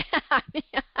 got it.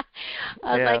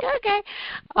 I was like, okay.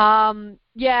 I'm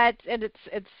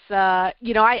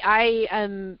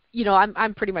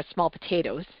pretty much small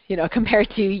potatoes, compared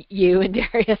to you and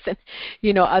Darius and,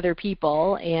 other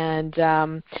people. And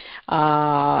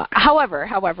however,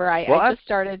 I just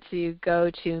started to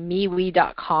go to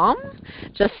MeWe.com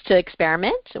just to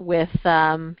experiment with,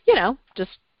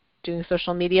 just doing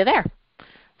social media there.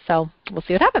 So we'll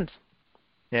see what happens.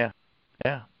 Yeah.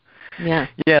 Yeah,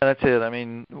 that's it. I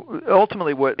mean,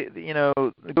 ultimately what,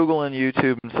 Google and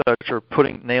YouTube and such are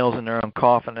putting nails in their own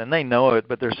coffin, and they know it,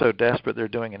 but they're so desperate they're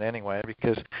doing it anyway,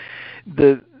 because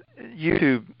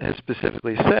YouTube has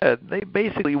specifically said they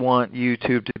basically want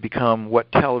YouTube to become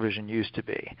what television used to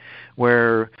be,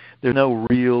 where there's no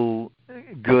real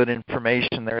good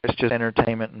information there. It's just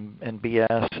entertainment and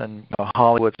BS and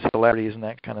Hollywood celebrities and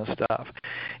that kind of stuff.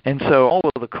 And so all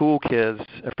of the cool kids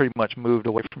have pretty much moved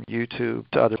away from YouTube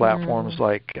to other platforms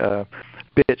like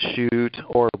BitChute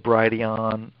or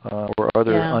Brighteon or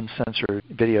other uncensored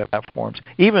video platforms.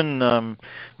 Even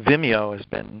Vimeo has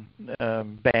been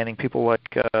banning people, like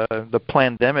the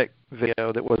pandemic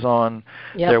video that was on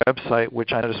their website,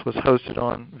 which I noticed was hosted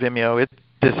on Vimeo. It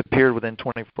disappeared within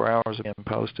 24 hours of being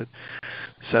posted.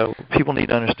 So people need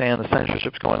to understand the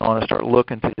censorship's going on and start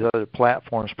looking to these other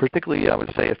platforms. Particularly, I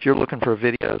would say, if you're looking for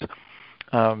videos,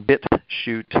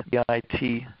 BitChute,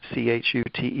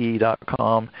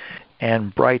 BITCHUTE.com,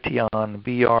 and Brighteon,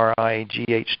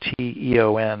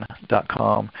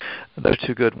 BRIGHTEON.com. Those are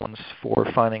two good ones for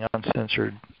finding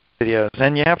uncensored videos.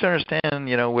 And you have to understand,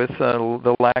 with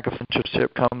the lack of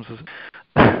censorship comes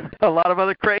a lot of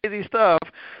other crazy stuff.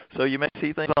 So you may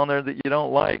see things on there that you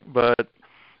don't like, but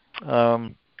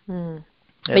but you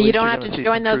don't have to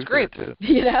join those groups, Right,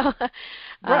 you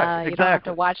exactly. don't have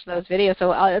to watch those videos.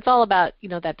 So it's all about,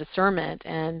 that discernment.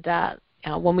 And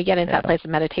when we get into that place of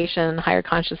meditation, higher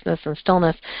consciousness, and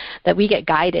stillness, that we get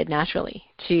guided naturally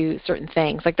to certain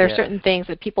things. Like there are certain things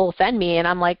that people send me, and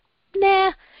I'm like,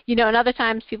 nah. And other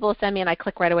times people will send me and I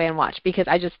click right away and watch, because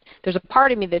there's a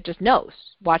part of me that just knows,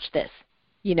 watch this.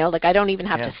 Like I don't even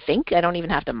have to think. I don't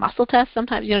even have to muscle test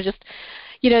sometimes. Just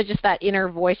that inner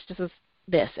voice just is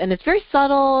this. And it's very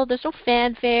subtle. There's no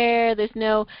fanfare. There's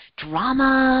no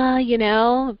drama,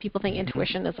 People think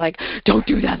intuition is like, don't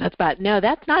do that. That's bad. No,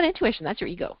 that's not intuition. That's your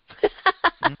ego.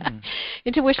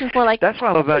 Intuition's more like. That's what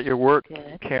I love about your work,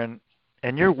 Karen.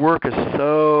 And your work is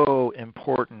so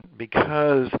important,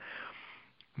 because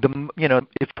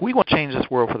if we want to change this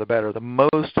world for the better, the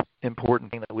most important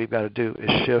thing that we've got to do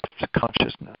is shift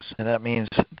consciousness. And that means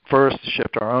first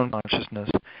shift our own consciousness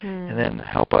and then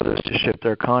help others to shift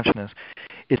their consciousness.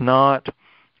 It's not,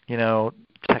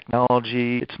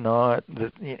 technology. It's not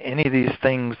any of these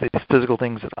things, these physical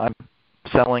things that I'm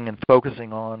selling and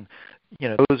focusing on.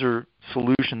 Those are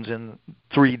solutions in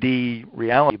 3D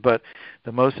reality, but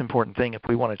the most important thing, if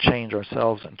we want to change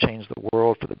ourselves and change the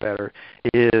world for the better,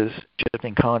 is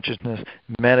shifting consciousness,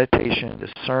 meditation,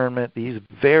 discernment, these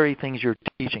very things you're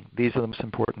teaching. These are the most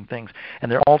important things,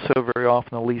 and they're also very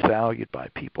often the least valued by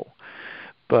people.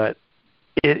 But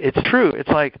it's true. It's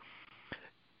like,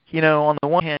 on the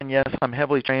one hand, yes, I'm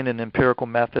heavily trained in empirical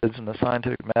methods and the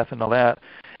scientific method and all that,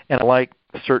 and I like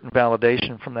certain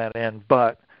validation from that end,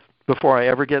 but before I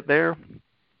ever get there,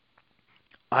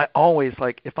 I always,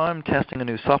 if I'm testing a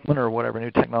new supplement or whatever,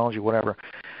 new technology, whatever,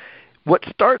 what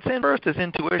starts in first is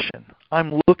intuition.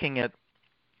 I'm looking at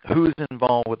who's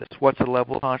involved with this? What's the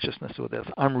level of consciousness with this?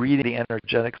 I'm reading the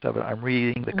energetics of it. I'm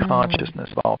reading the consciousness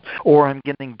involved. Or I'm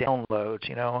getting downloads.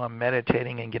 I'm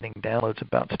meditating and getting downloads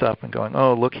about stuff and going,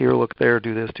 oh, look here, look there,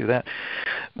 do this, do that.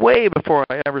 Way before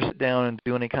I ever sit down and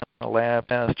do any kind of lab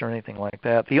test or anything like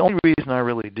that. The only reason I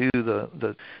really do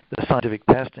the scientific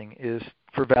testing is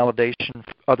for validation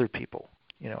for other people.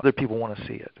 Other people want to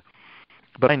see it.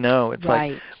 But I know it's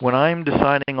right. like when I'm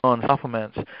deciding on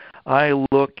supplements, I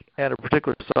look at a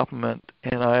particular supplement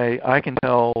and I can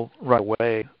tell right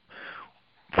away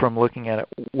from looking at it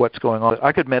what's going on.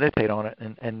 I could meditate on it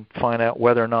and find out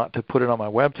whether or not to put it on my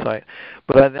website.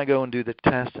 But then I go and do the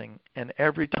testing, and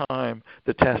every time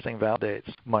the testing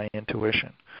validates my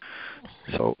intuition.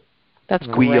 So that's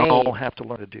we great. all have to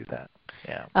learn to do that.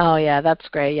 Yeah. Oh, yeah, that's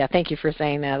great. Yeah, thank you for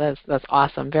saying that. That's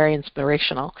awesome. Very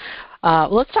inspirational.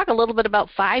 Well, let's talk a little bit about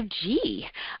 5G.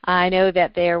 I know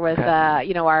that there was,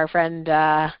 our friend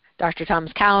Dr.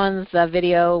 Thomas Cowan's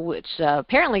video, which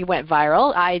apparently went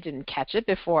viral. I didn't catch it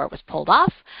before it was pulled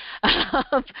off.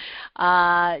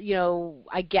 I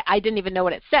didn't even know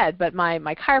what it said, but my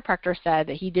chiropractor said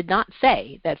that he did not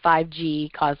say that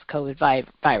 5G caused COVID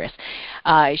virus.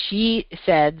 She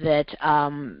said that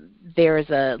there is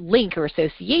a link or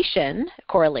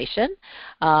correlation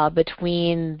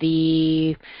between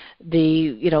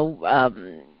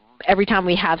every time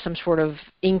we have some sort of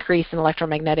increase in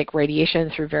electromagnetic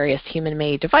radiation through various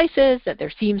human-made devices, that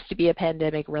there seems to be a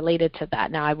pandemic related to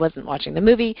that. Now, I wasn't watching the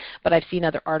movie, but I've seen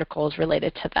other articles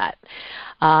related to that.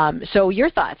 So your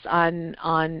thoughts on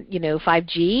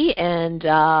 5G and,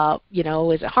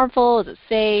 is it harmful? Is it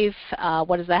safe?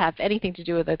 What does that have anything to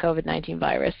do with the COVID-19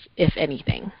 virus, if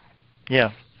anything? Yeah,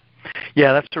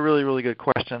 that's a really, really good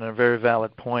question and a very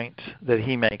valid point that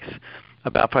he makes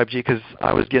about 5G, because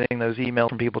I was getting those emails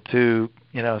from people too,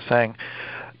 saying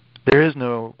there is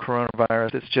no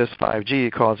coronavirus, it's just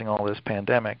 5G causing all this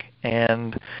pandemic.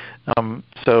 And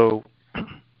so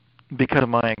because of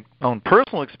my own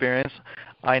personal experience,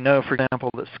 I know, for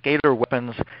example, that scalar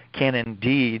weapons can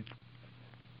indeed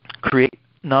create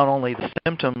not only the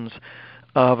symptoms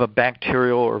of a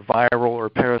bacterial or viral or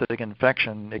parasitic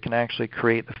infection, it can actually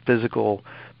create the physical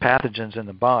pathogens in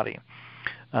the body.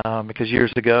 Because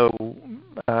years ago,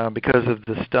 because of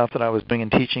the stuff that I was doing in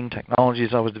teaching, technologies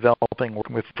I was developing,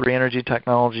 working with free energy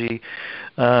technology,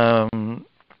 and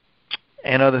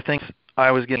other things,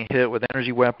 I was getting hit with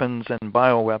energy weapons and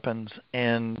bioweapons,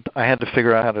 and I had to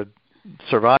figure out how to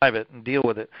survive it and deal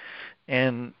with it.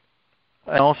 And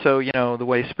also, the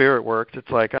way spirit works, it's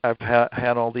like I've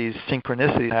had all these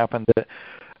synchronicities happen that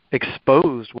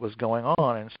exposed what was going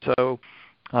on. And so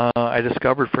I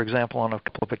discovered, for example, on a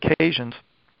couple of occasions,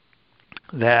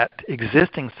 that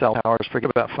existing cell towers, forget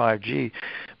about 5G,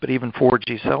 but even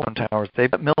 4G cell phone towers, they've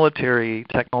got military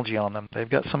technology on them. They've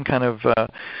got some kind of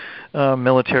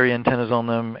military antennas on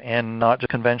them, and not just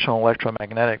conventional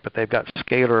electromagnetic, but they've got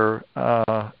scalar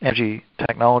energy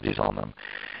technologies on them.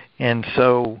 And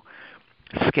so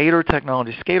scalar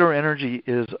technology, scalar energy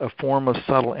is a form of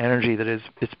subtle energy that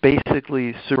it's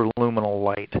basically superluminal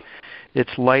light.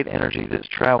 It's light energy that's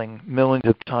traveling millions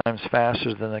of times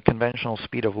faster than the conventional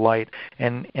speed of light,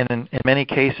 and in many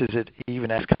cases it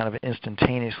even acts kind of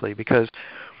instantaneously, because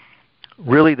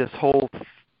really this whole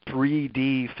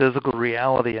 3D physical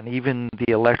reality and even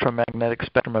the electromagnetic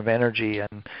spectrum of energy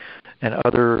and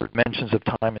other dimensions of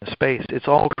time and space, it's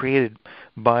all created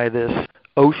by this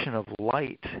ocean of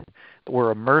light that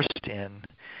we're immersed in,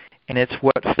 and it's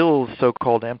what fills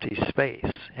so-called empty space.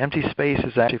 Empty space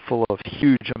is actually full of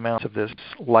huge amounts of this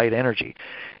light energy,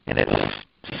 and it's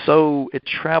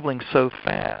traveling so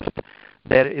fast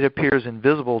that it appears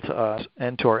invisible to us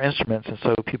and to our instruments, and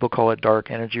so people call it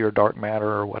dark energy or dark matter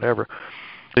or whatever.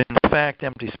 But in fact,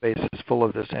 empty space is full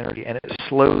of this energy, and it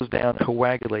slows down,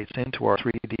 coagulates into our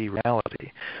 3D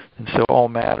reality. And so all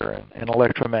matter and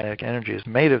electromagnetic energy is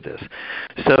made of this.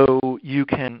 So you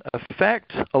can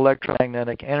affect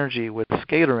electromagnetic energy with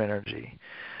scalar energy,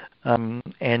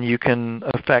 and you can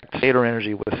affect scalar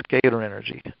energy with scalar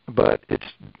energy, but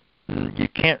you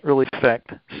can't really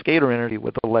affect scalar energy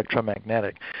with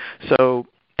electromagnetic. So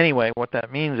anyway, what that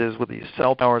means is with these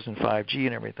cell towers and 5G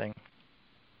and everything,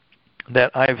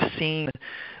 that I've seen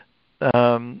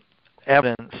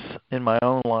evidence in my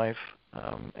own life,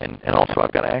 and also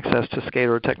I've got access to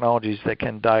scalar technologies that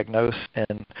can diagnose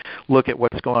and look at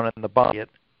what's going on in the body at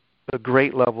a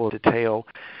great level of detail.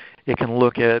 It can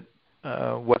look at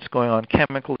what's going on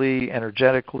chemically,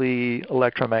 energetically,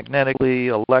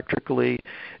 electromagnetically, electrically.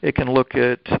 It can look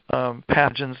at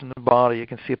pathogens in the body. It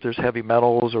can see if there's heavy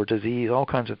metals or disease, all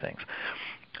kinds of things.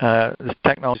 This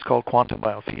technology is called quantum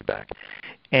biofeedback.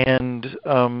 And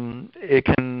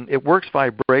it works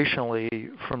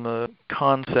vibrationally from the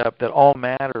concept that all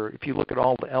matter, if you look at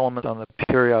all the elements on the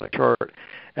periodic chart,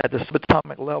 at the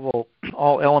subatomic level,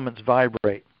 all elements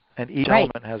vibrate, and each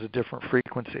element has a different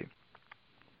frequency.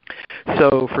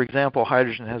 So, for example,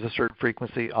 hydrogen has a certain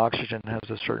frequency, oxygen has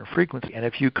a certain frequency, and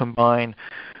if you combine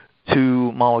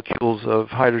two molecules of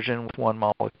hydrogen with one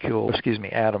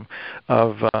atom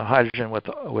of hydrogen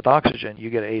with oxygen, you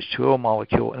get an H2O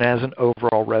molecule, and it has an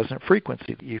overall resonant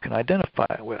frequency that you can identify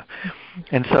it with.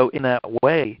 And so in that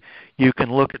way, you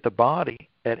can look at the body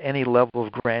at any level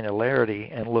of granularity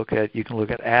and you can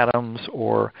look at atoms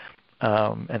or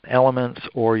and elements,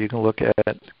 or you can look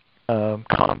at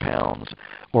compounds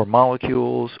or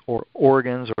molecules or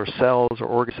organs or cells or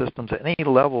organ systems at any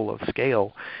level of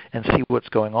scale and see what's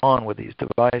going on with these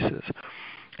devices.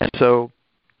 And so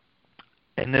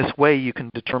in this way you can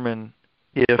determine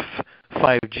if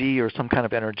 5G or some kind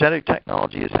of energetic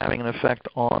technology is having an effect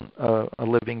on a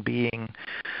living being,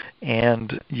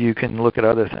 and you can look at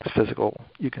other things, physical.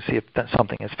 You can see if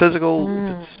something is physical,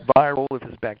 if it's viral, if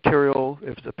it's bacterial,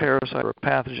 if it's a parasite or a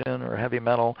pathogen or a heavy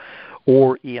metal,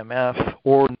 or EMF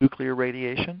or nuclear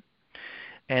radiation.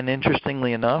 And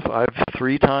interestingly enough,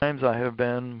 three times I've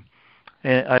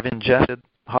ingested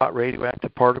hot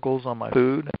radioactive particles on my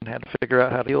food and had to figure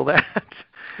out how to deal with that.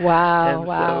 Wow, and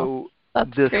so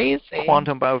that's this crazy.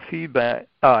 Quantum biofeedback,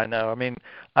 I know. I mean,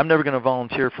 I'm never going to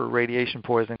volunteer for radiation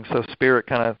poisoning, so Spirit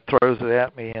kind of throws it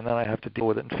at me, and then I have to deal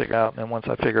with it and figure it out. And then once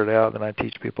I figure it out, then I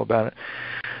teach people about it.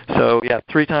 So, yeah,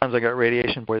 three times I got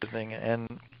radiation poisoning and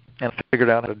figured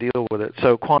out how to deal with it.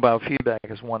 So quantum biofeedback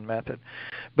is one method.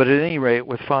 But at any rate,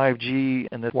 with 5G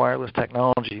and this wireless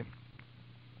technology,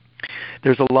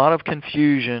 there's a lot of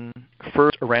confusion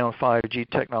first around 5G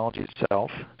technology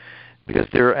itself, because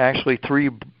there are actually three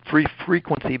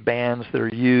frequency bands that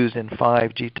are used in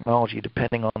 5G technology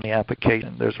depending on the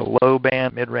application. There's a low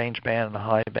band, mid-range band, and a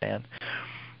high band.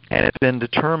 And it's been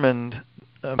determined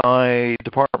by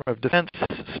Department of Defense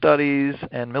studies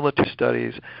and military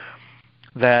studies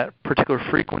that particular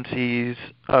frequencies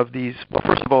of these, well,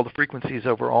 first of all, the frequencies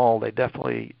overall, they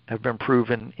definitely have been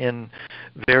proven in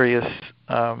various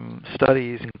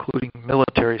studies, including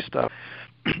military stuff,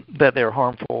 that they're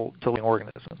harmful to living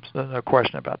organisms. There's no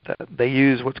question about that. They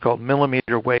use what's called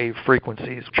millimeter wave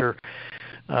frequencies, which are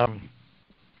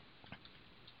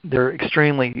they're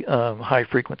extremely high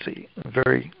frequency,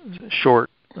 very short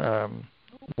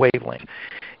wavelengths.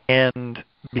 And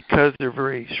because they're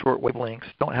very short wavelengths,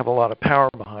 don't have a lot of power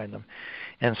behind them.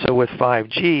 And so with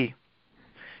 5G,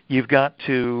 you've got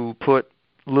to put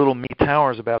little mini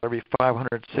towers about every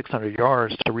 500, 600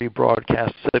 yards to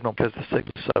rebroadcast the signal because the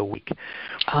signal is so weak.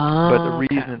 But the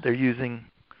reason they're using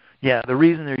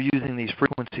these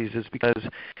frequencies is because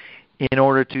in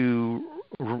order to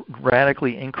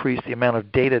radically increase the amount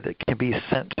of data that can be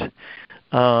sent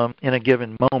in a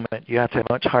given moment, you have to have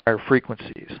much higher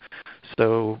frequencies.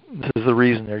 So this is the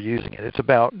reason they're using it. It's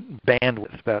about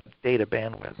bandwidth, about data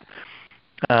bandwidth.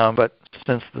 But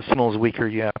since the signal is weaker,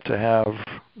 you have to have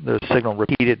the signal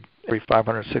repeated every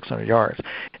 500, 600 yards.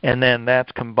 And then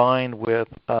that's combined with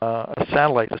a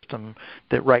satellite system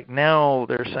that right now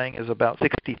they're saying is about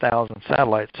 60,000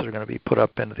 satellites that are going to be put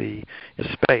up into the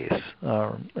space.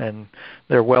 And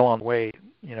they're well on the way,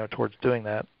 towards doing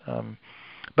that.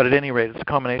 But at any rate, it's a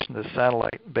combination of the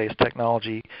satellite-based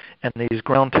technology and these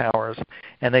ground towers,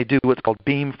 and they do what's called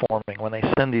beamforming. When they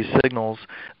send these signals,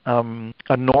 a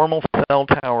normal cell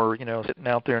tower, sitting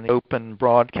out there in the open,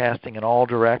 broadcasting in all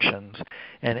directions,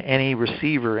 and any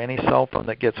receiver, any cell phone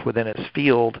that gets within its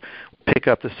field, pick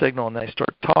up the signal, and they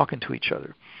start talking to each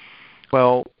other.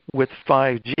 Well, with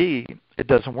 5G, it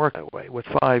doesn't work that way. With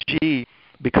 5G,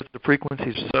 because the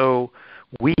frequencies are so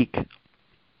weak,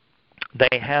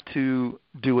 they have to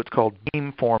do what's called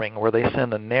beamforming, where they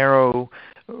send a narrow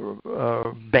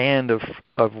band of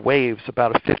waves,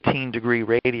 about a 15-degree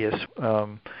radius,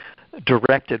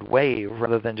 directed wave,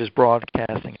 rather than just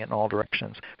broadcasting it in all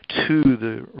directions to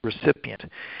the recipient.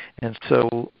 And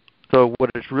so what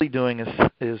it's really doing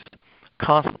is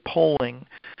constant polling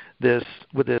this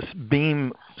with this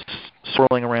beam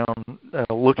swirling around,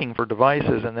 looking for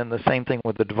devices, and then the same thing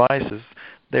with the devices.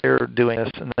 They're doing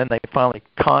this, and then they finally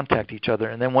contact each other.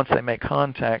 And then once they make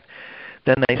contact,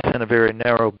 then they send a very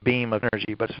narrow beam of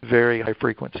energy, but it's very high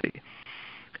frequency.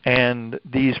 And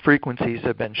these frequencies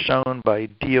have been shown by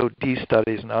DoD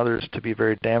studies and others to be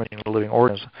very damaging to living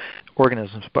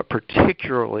organisms, but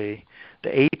particularly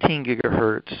the 18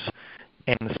 gigahertz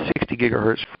and the 60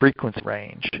 gigahertz frequency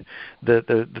range. The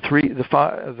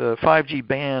 5G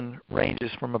band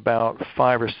ranges from about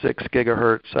 5 or 6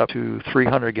 gigahertz up to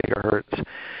 300 gigahertz.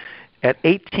 At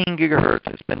 18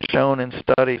 gigahertz, it's been shown in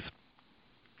studies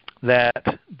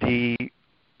that the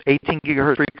 18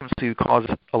 gigahertz frequency causes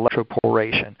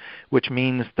electroporation, which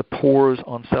means the pores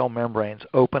on cell membranes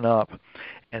open up,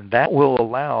 and that will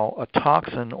allow a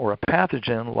toxin or a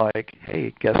pathogen like,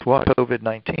 hey, guess what,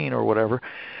 COVID-19 or whatever,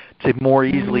 to more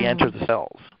easily enter the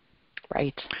cells.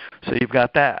 Right. So you've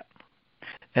got that.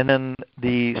 And then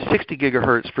the 60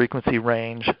 gigahertz frequency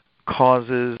range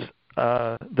causes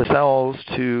the cells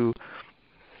to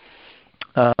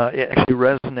it actually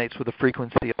resonates with the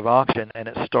frequency of oxygen, and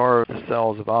it starves the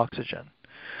cells of oxygen.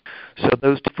 So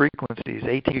those two frequencies,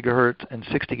 80 gigahertz and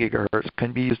 60 gigahertz,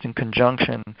 can be used in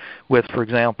conjunction with, for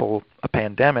example, a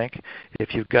pandemic.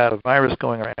 If you've got a virus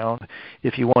going around,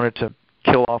 if you wanted to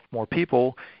kill off more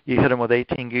people, you hit them with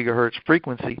 18 gigahertz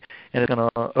frequency, and it's going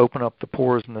to open up the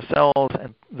pores in the cells,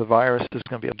 and the virus is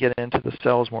going to be able to get into the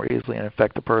cells more easily and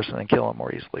infect the person and kill them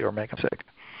more easily or make them sick.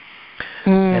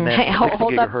 And then 60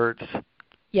 gigahertz. Up.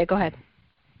 Yeah, go ahead.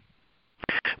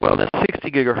 Well, that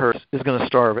 60 gigahertz is going to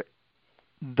starve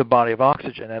the body of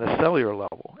oxygen at a cellular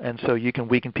level, and so you can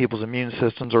weaken people's immune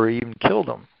systems or even kill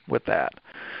them with that.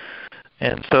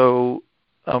 And so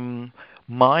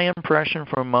my impression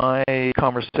from my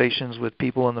conversations with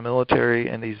people in the military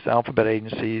and these alphabet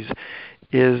agencies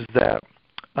is that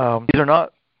these are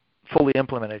not fully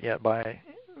implemented yet by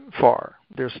far.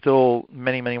 There's still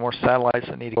many, many more satellites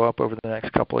that need to go up over the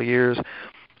next couple of years.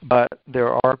 But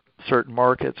there are certain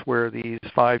markets where these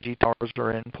 5G towers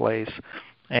are in place,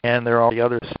 and there are all the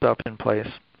other stuff in place.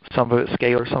 Some of it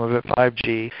scalar, some of it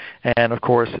 5G, and of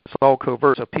course it's all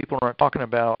covert. So people aren't talking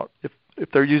about if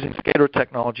they're using scalar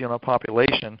technology on a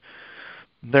population,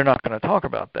 they're not going to talk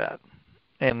about that.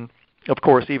 And of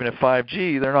course, even at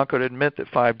 5G, they're not going to admit that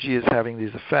 5G is having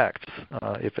these effects,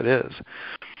 if it is.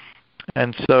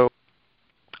 And so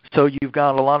you've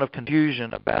got a lot of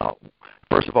confusion about,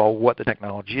 first of all, what the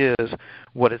technology is,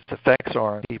 what its effects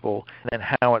are on people, and then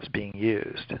how it's being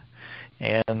used.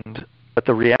 But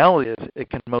the reality is it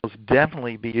can most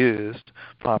definitely be used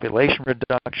for population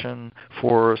reduction,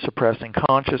 for suppressing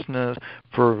consciousness,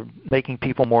 for making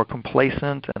people more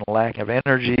complacent and lack of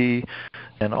energy,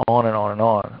 and on and on and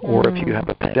on. Or if you have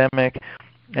a pandemic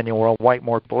and you want to wipe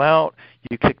more people out,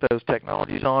 you kick those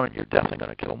technologies on and you're definitely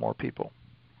going to kill more people.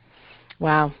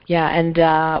 Wow. Yeah, and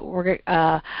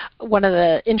one of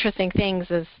the interesting things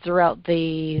is throughout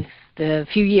the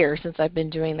few years since I've been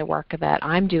doing the work that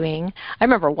I'm doing, I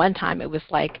remember one time it was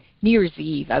like New Year's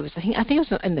Eve. I think it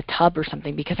was in the tub or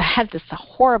something because I had this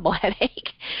horrible headache.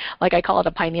 Like I call it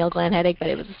a pineal gland headache, but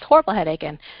it was this horrible headache,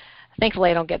 and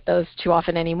thankfully I don't get those too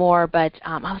often anymore. But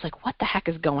I was like, what the heck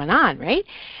is going on, right?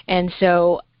 And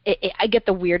so I get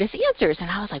the weirdest answers, and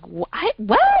I was like, what?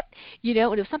 And it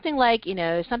was something like,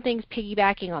 something's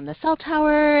piggybacking on the cell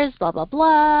towers, blah, blah,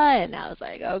 blah, and I was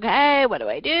like, okay, what do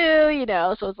I do?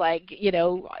 So it's like,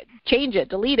 change it,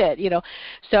 delete it,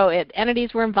 So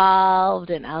entities were involved,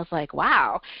 and I was like,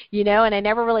 wow, and I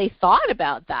never really thought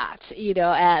about that,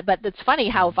 but it's funny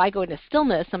how if I go into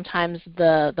stillness, sometimes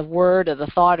the word or the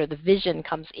thought or the vision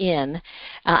comes in,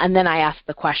 and then I ask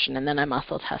the question, and then I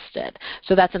muscle test it.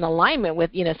 So that's in alignment with,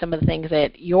 some of the things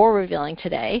that you're revealing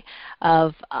today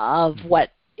of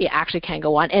what it actually can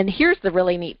go on. And here's the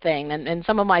really neat thing, and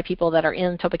some of my people that are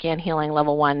in Topican Healing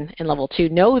Level 1 and Level 2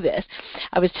 know this.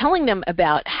 I was telling them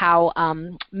about how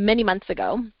many months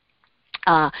ago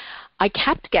I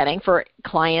kept getting, for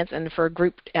clients and for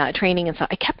group training and stuff,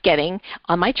 I kept getting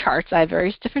on my charts. I have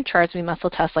various different charts. We muscle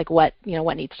test like what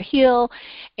needs to heal,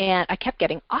 and I kept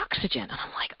getting oxygen. And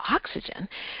I'm like, oxygen?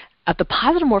 The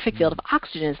positive morphic field of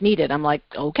oxygen is needed. I'm like,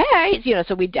 okay,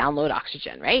 so we download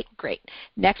oxygen, right? Great.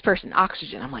 Next person,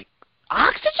 oxygen. I'm like,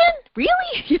 oxygen?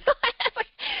 Really?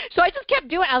 So I just kept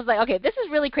doing it. I was like, okay, this is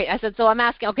really great. I said, so I'm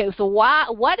asking, okay, so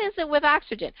what is it with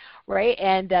oxygen, right?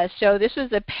 And so this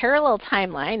was a parallel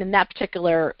timeline. In that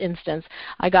particular instance,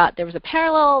 there was a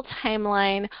parallel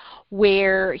timeline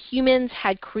where humans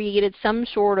had created some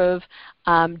sort of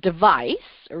device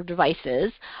or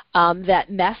devices that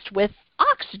messed with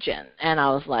oxygen. And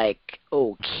I was like,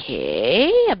 okay,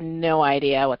 I have no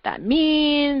idea what that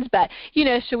means, but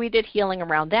so we did healing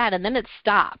around that, and then it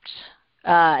stopped.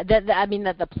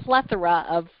 The plethora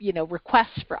of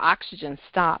requests for oxygen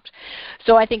stopped.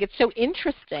 So I think it's so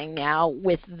interesting now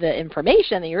with the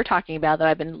information that you're talking about that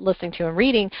I've been listening to and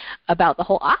reading about the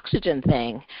whole oxygen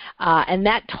thing, and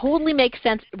that totally makes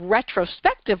sense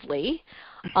retrospectively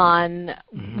on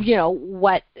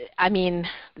what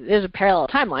there's a parallel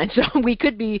timeline, so we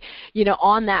could be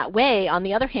on that way. On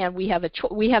the other hand, we have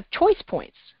choice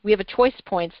points. We have a choice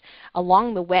points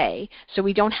along the way, so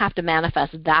we don't have to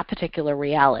manifest that particular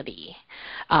reality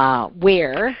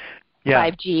where Yeah,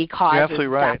 5G you're causes absolutely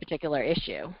right. that particular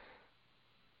issue.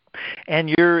 And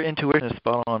your intuition is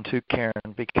spot on too, Karen,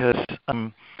 because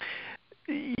I'm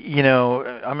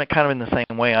kind of in the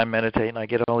same way. I meditate and I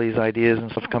get all these ideas and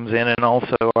stuff comes in, and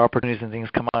also opportunities and things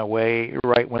come my way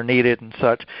right when needed and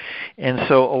such. And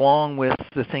so along with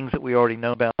the things that we already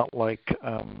know about, like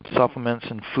supplements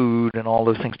and food and all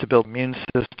those things to build the immune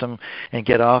system and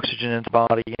get oxygen into the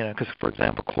body, because, for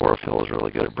example, chlorophyll is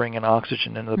really good at bringing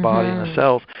oxygen into the body and the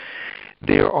cells.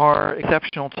 There are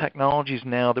exceptional technologies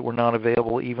now that were not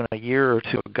available even a year or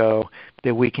two ago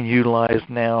that we can utilize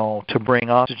now to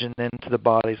bring oxygen into the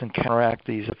bodies and counteract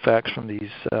these effects from these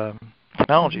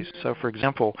technologies. So, for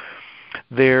example,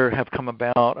 there have come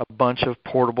about a bunch of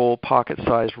portable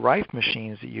pocket-sized Rife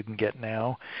machines that you can get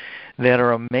now that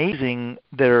are amazing.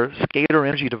 They're scalar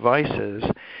energy devices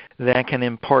that can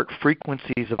impart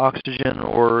frequencies of oxygen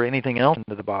or anything else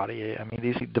into the body. I mean,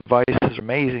 these devices are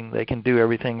amazing. They can do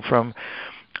everything from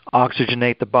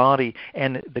oxygenate the body.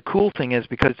 And the cool thing is,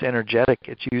 because it's energetic,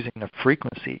 it's using a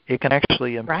frequency. It can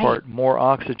actually impart more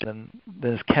oxygen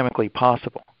than is chemically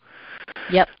possible.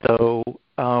 Yep. So,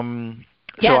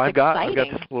 yeah, I've got this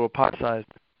little pot-sized.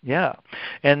 Yeah,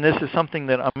 and this is something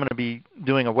that I'm going to be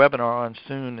doing a webinar on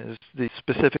soon, is the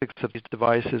specifics of these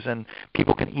devices, and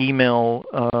people can email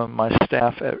my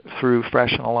staff through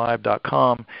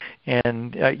freshandalive.com,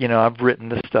 and I've written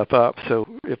this stuff up, so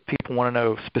if people want to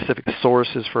know specific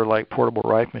sources for like portable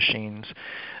Rife machines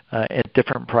at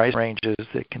different price ranges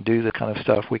that can do the kind of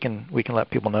stuff, we can let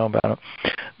people know about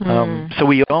it. So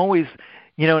we always,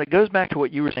 it goes back to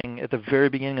what you were saying at the very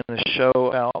beginning of the show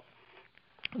about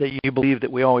that you believe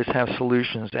that we always have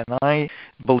solutions, and I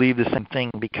believe the same thing,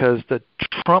 because the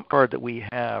trump card that we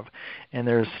have, and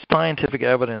there's scientific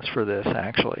evidence for this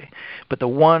actually, but the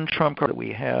one trump card that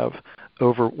we have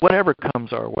over whatever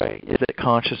comes our way is that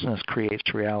consciousness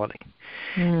creates reality.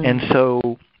 And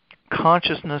so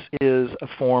consciousness is a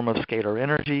form of scalar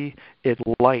energy. It's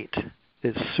light.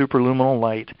 It's superluminal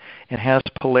light and has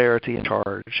polarity and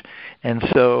charge. And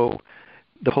so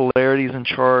the polarities and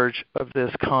charge of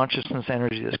this consciousness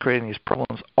energy that's creating these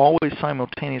problems always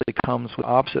simultaneously comes with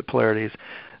opposite polarities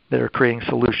that are creating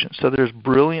solutions. So there's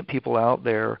brilliant people out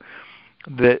there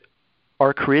that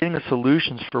are creating the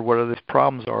solutions for what these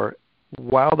problems are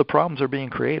while the problems are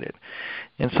being created.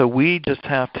 And so we just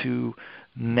have to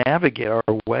navigate our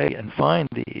way and find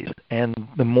these. And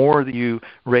the more that you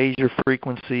raise your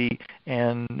frequency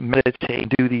and meditate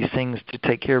and do these things to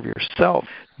take care of yourself,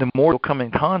 the more you'll come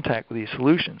in contact with these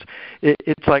solutions.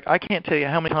 It's like, I can't tell you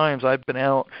how many times I've been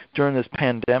out during this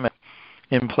pandemic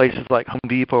in places like Home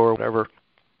Depot or whatever,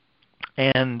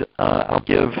 and I'll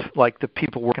give, like, the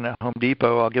people working at Home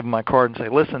Depot, I'll give them my card and say,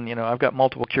 listen, I've got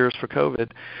multiple cures for COVID.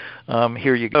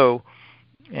 Here you go.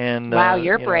 And wow,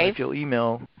 you're brave. If you'll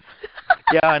email.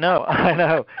 Yeah, I know. I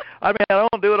mean, I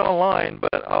don't do it online,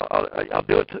 but I'll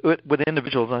do it with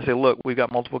individuals. And I say, look, we've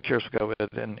got multiple cures for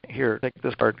COVID, and here, take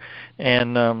this card,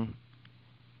 and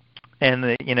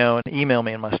email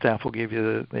me, and my staff will give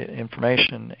you the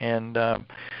information. And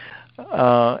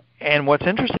what's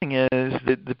interesting is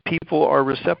that the people are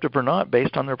receptive or not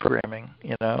based on their programming,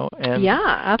 And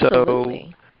yeah, absolutely.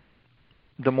 So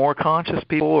the more conscious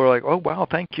people are like, oh wow,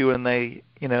 thank you, and they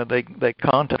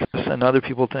contact us, and other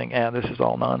people think, this is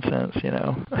all nonsense,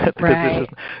 because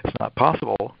it's not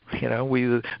possible.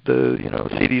 The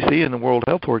CDC and the World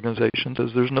Health Organization says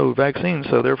there's no vaccine,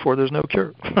 so therefore there's no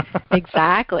cure.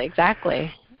 Exactly.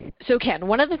 So Ken,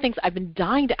 one of the things I've been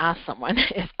dying to ask someone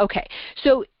is, okay,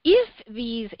 so if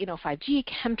these, 5G,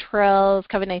 chemtrails,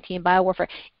 COVID-19, biowarfare,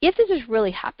 if this is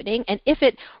really happening, and if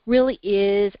it really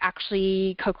is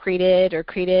actually co-created or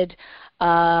created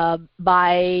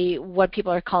by what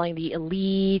people are calling the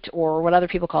elite, or what other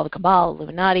people call the cabal,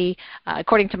 Illuminati,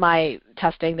 according to my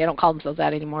testing, they don't call themselves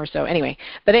that anymore, so anyway,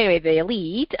 the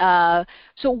elite,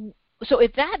 So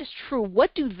if that is true,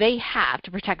 what do they have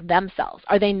to protect themselves?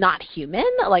 Are they not human?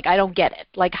 Like, I don't get it.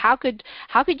 Like, how could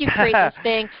you create this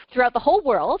thing throughout the whole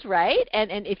world, right? And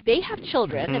if they have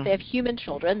children, if they have human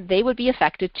children, they would be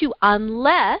affected too,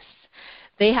 unless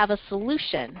they have a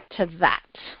solution to that.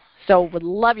 So would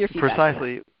love your feedback.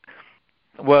 Precisely.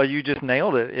 Well, you just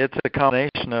nailed it. It's a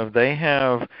combination of they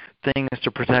have things to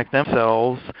protect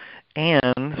themselves, and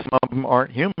some of them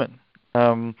aren't human.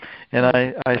 And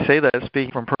I say that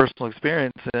speaking from personal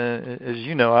experience. As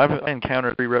you know, I've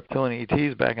encountered 3 reptilian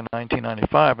ETs back in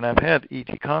 1995, and I've had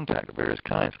ET contact of various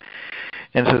kinds.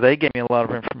 And so they gave me a lot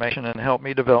of information and helped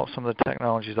me develop some of the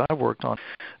technologies I've worked on.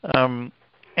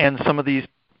 And some of these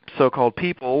so-called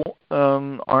people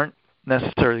aren't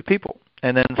necessarily people.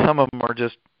 And then some of them are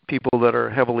just people that are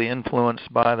heavily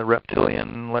influenced by the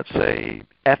reptilian, let's say,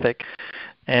 ethic,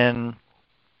 and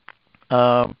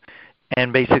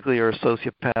and basically are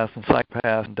sociopaths and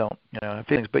psychopaths and don't have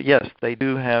feelings. But yes, they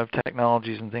do have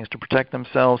technologies and things to protect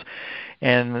themselves,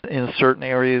 and in certain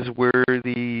areas where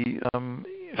the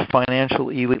financial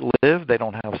elite live, they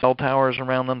don't have cell towers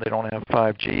around them, they don't have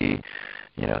 5G.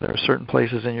 There are certain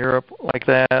places in Europe like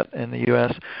that, in the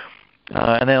U.S.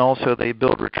 And then also they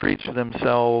build retreats for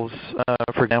themselves.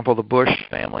 For example, the Bush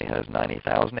family has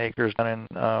 90,000 acres down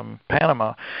in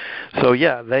Panama. So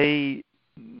yeah, it's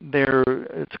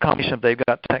a combination of they've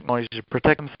got technologies to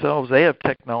protect themselves. They have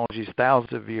technologies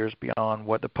thousands of years beyond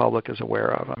what the public is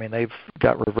aware of. I mean, they've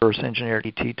got reverse engineered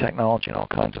ET technology and all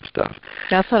kinds of stuff.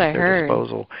 That's what I at their heard.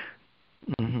 Disposal.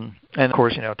 Mm-hmm. And of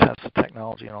course, Tesla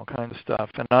technology and all kinds of stuff.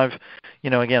 And I've,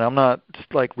 again, I'm not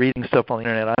just like reading stuff on the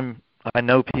internet. I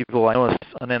know people. I know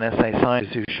an NSA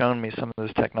scientist who's shown me some of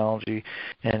this technology,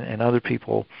 and other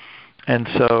people. And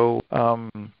so,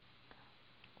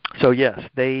 so yes,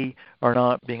 they are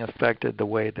not being affected the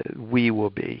way that we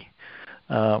will be,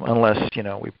 unless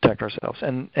we protect ourselves.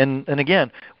 And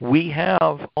again, we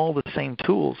have all the same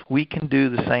tools. We can do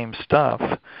the same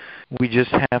stuff. We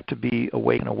just have to be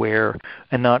awake and aware,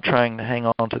 and not trying to hang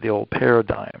on to the old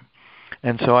paradigm.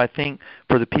 And so I think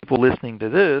for the people listening to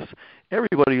this,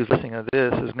 everybody who's listening to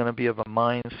this is going to be of a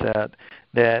mindset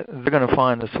that they're going to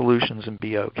find the solutions and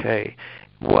be okay.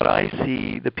 What I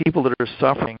see, the people that are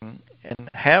suffering and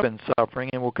have been suffering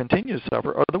and will continue to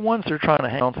suffer are the ones that are trying to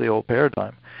hang on to the old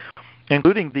paradigm,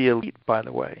 including the elite, by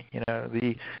the way.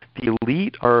 The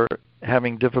elite are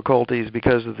having difficulties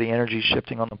because of the energy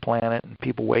shifting on the planet and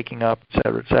people waking up, et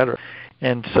cetera, et cetera.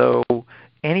 And so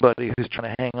anybody who's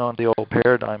trying to hang on to the old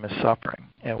paradigm is suffering,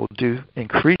 and will do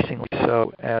increasingly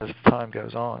so as time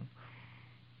goes on.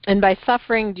 And by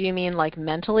suffering, do you mean like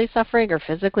mentally suffering or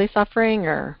physically suffering,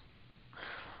 or?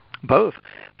 Both.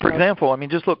 For example,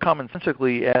 just look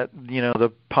commonsensically at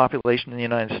the population in the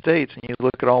United States, and you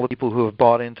look at all the people who have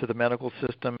bought into the medical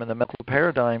system and the medical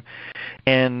paradigm,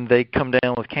 and they come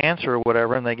down with cancer or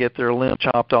whatever, and they get their limb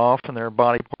chopped off and their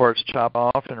body parts chopped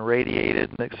off and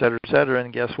irradiated, and et cetera,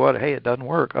 and guess what? Hey, it doesn't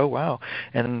work. Oh, wow.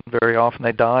 And very often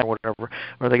they die or whatever,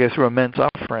 or they go through immense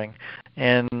suffering.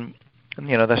 And,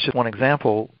 that's just one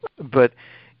example. But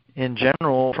in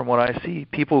general, from what I see,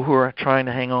 people who are trying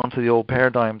to hang on to the old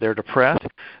paradigm, they're depressed,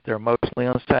 they're emotionally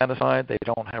unsatisfied, they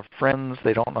don't have friends,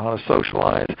 they don't know how to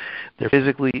socialize, they're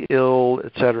physically ill,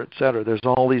 et cetera, et cetera. There's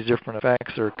all these different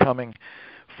effects that are coming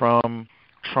from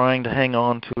trying to hang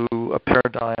on to a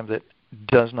paradigm that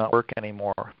does not work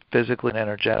anymore, physically and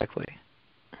energetically,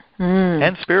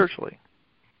 and spiritually.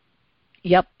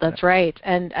 Yep, that's right.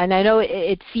 And I know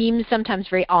it seems sometimes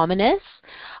very ominous,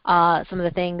 some of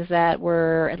the things that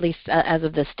were, at least as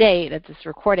of this date, at this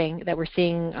recording, that we're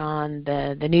seeing on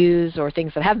the news, or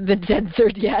things that haven't been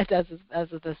censored yet as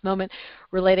of this moment,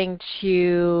 relating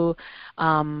to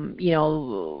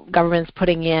governments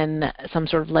putting in some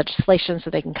sort of legislation so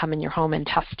they can come in your home and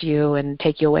test you and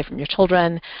take you away from your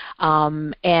children.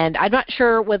 And I'm not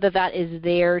sure whether that is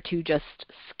there to just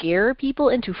scare people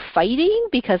into fighting,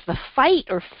 because the fight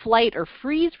or flight or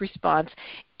freeze response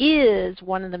is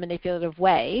one of the manipulative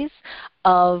ways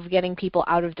of getting people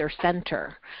out of their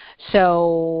center.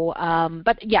 So,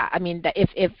 but yeah,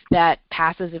 if that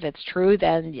passes, if it's true,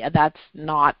 then that's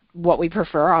not what we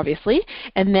prefer, obviously.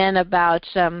 And then about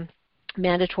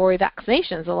mandatory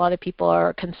vaccinations, a lot of people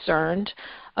are concerned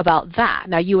about that.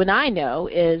 Now, you and I know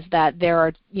is that there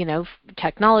are,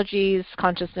 technologies,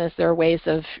 consciousness, there are ways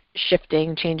of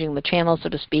shifting, changing the channel, so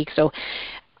to speak. So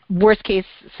worst case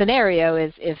scenario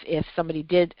is if somebody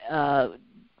did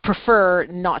prefer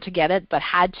not to get it, but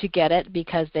had to get it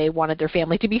because they wanted their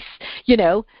family to be,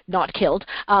 not killed,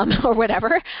 or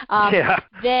whatever.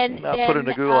 Then put in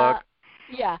a gulag.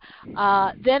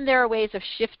 Then there are ways of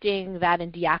shifting that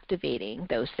and deactivating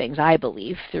those things, I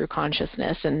believe, through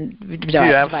consciousness and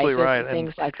devices right. and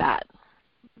things like that.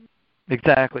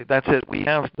 Exactly. That's it. We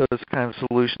have those kind of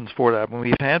solutions for that. When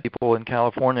we've had people in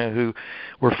California who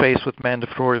were faced with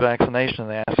mandatory vaccination,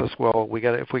 they asked us, well,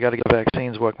 if we got to get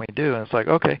vaccines, what can we do? And it's like,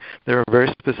 okay, there are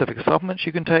very specific supplements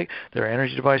you can take, there are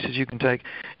energy devices you can take,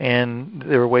 and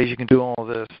there are ways you can do all of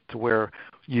this to where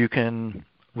you can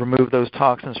remove those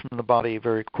toxins from the body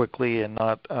very quickly and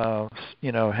not,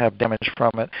 have damage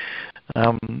from it.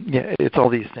 It's all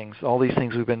these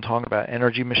things we've been talking about: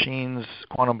 energy machines,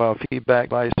 quantum biofeedback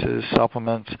devices,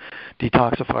 supplements,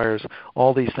 detoxifiers,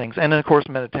 all these things, and then of course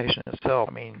meditation itself.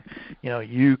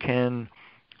 You can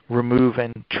remove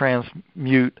and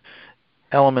transmute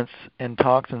elements and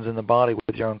toxins in the body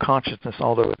with your own consciousness,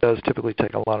 although it does typically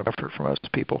take a lot of effort for most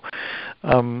people.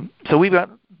 So we've got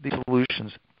these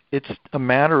solutions. It's a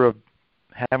matter of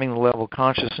having the level of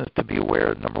consciousness to be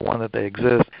aware, number one, that they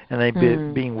exist,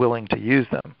 and being willing to use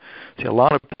them. See, a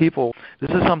lot of people, this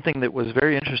is something that was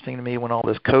very interesting to me when all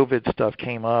this COVID stuff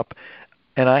came up,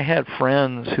 and I had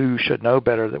friends who should know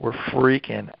better that were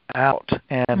freaking out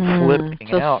and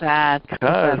flipping out sad.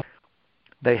 because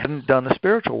they hadn't done the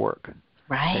spiritual work.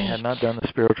 Right. They had not done the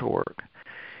spiritual work.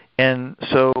 And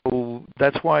so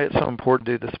that's why it's so important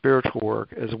to do the spiritual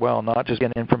work as well, not just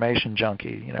get an information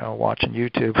junkie, watching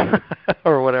YouTube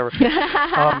or whatever.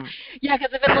 Yeah,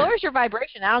 because if it lowers your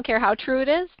vibration, I don't care how true it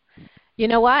is, you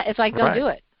know what? It's like, don't do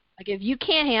it. Like, if you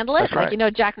can't handle it,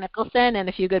 Jack Nicholson and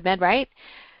A Few Good Men, right?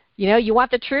 You want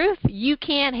the truth? You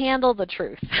can't handle the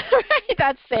truth. Right?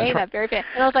 That's saying that very fast.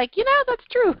 And I was like, that's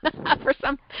true for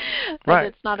some. Right.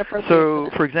 It's not appropriate. So,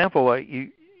 for example,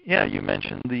 you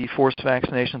mentioned the forced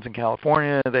vaccinations in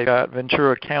California. They got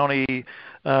Ventura County.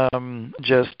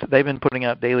 They've been putting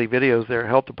out daily videos. Their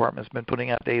health department's been putting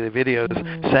out daily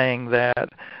videos saying that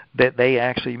they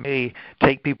actually may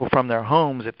take people from their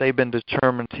homes if they've been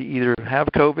determined to either have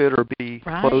COVID or be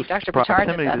close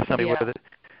proximity to somebody with it.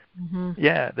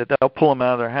 Yeah, that they'll pull them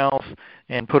out of their house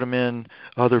and put them in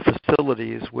other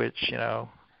facilities, which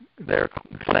they're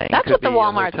saying that's could what be the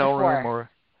Walmart's a hotel room or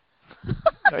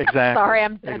exactly. Sorry,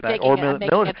 I'm making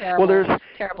a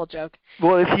terrible joke.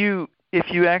 Well, if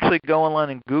you actually go online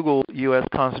and Google U.S.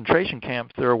 concentration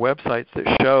camps, there are websites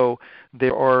that show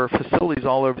there are facilities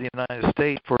all over the United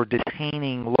States for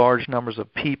detaining large numbers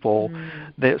of people.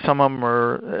 Some of them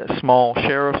are small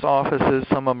sheriff's offices,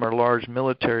 some of them are large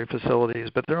military facilities,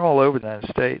 but they're all over the United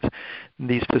States.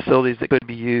 These facilities that could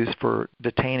be used for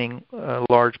detaining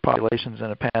large populations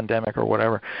in a pandemic or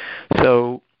whatever.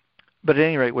 So, but at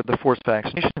any rate, with the forced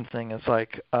vaccination thing, it's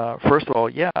like, first of all,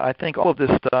 I think all of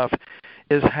this stuff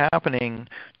is happening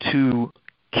to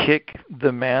kick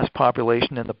the mass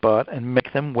population in the butt and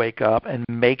make them wake up and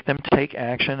make them take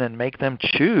action and make them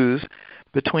choose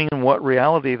between what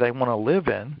reality they want to live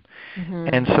in.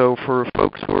 And so for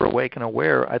folks who are awake and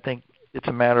aware, I think it's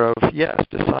a matter of,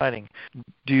 deciding.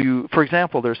 For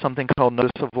example, there's something called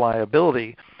notice of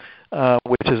liability,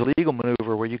 which is a legal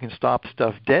maneuver where you can stop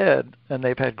stuff dead, and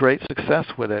they've had great success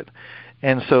with it.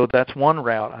 And so that's one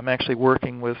route. I'm actually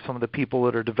working with some of the people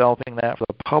that are developing that for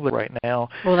the public right now.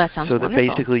 Well, that sounds wonderful. So that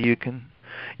basically you can,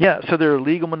 so there are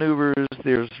legal maneuvers,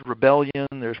 there's rebellion,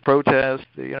 there's protest.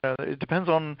 It depends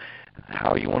on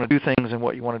how you want to do things and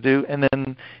what you want to do. And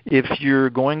then if you're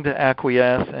going to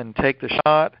acquiesce and take the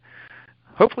shot,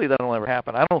 hopefully that'll never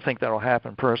happen. I don't think that'll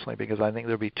happen personally because I think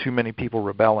there'll be too many people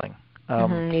rebelling.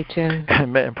 Me too.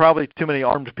 And probably too many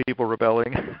armed people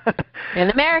rebelling. In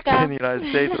America. In the United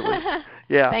States, at least.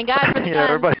 Yeah. Thank God for the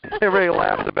guns. Everybody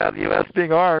laughs about the U.S.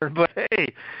 being armed, but hey,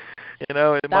 it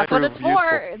might That's what it's useful.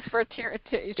 for. It's for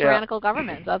tyrannical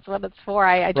governments. That's what it's for.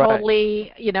 I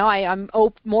totally, I'm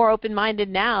more open-minded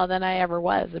now than I ever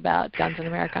was about guns in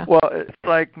America. Well, it's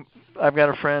like I've got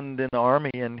a friend in the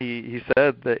Army, and he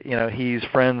said that, he's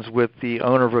friends with the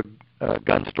owner of a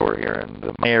gun store here in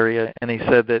the area, and he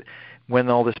said that when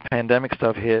all this pandemic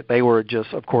stuff hit, they were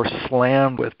just, of course,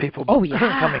 slammed with people coming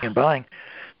and buying.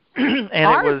 And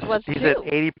Ours he said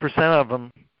 80% of them,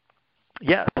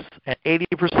 and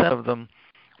 80% of them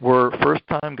were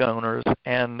first-time gun owners,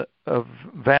 and a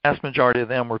vast majority of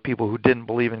them were people who didn't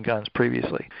believe in guns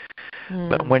previously.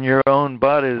 But when your own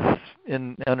butt is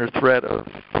under threat of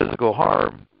physical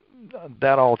harm,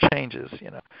 that all changes,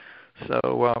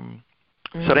 So,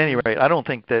 so at any rate, I don't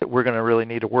think that we're going to really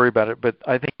need to worry about it, but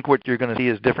I think what you're going to see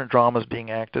is different dramas being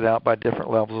acted out by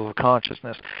different levels of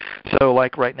consciousness. So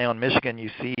like right now in Michigan, you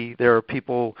see there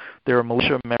are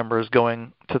militia members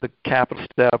going to the Capitol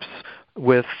steps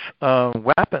with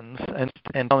weapons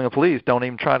and telling the police, don't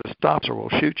even try to stop us or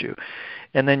we'll shoot you.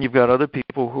 And then you've got other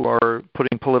people who are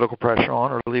putting political pressure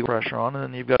on or legal pressure on, and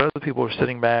then you've got other people who are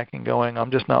sitting back and going, I'm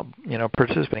just not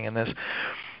participating in this.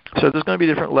 So there's going to be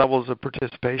different levels of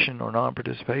participation or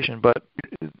non-participation, but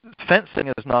fencing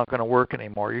is not going to work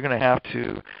anymore. You're going to have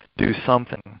to do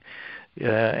something.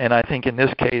 And I think in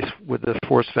this case with the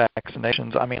forced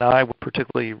vaccinations, I would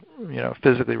particularly,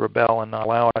 physically rebel and not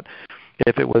allow it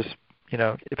if it was,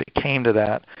 if it came to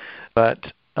that. But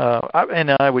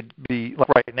I would be, like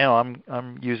right now,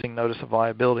 I'm using notice of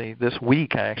liability. This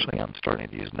week, actually, I'm starting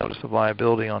to use notice of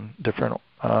liability on different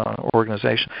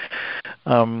organizations.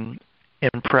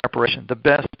 In preparation. The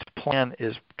best plan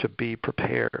is to be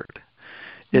prepared.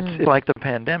 It's like the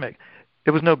pandemic. It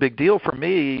was no big deal for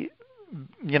me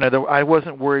I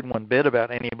wasn't worried one bit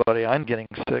about anybody I'm getting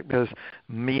sick because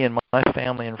me and my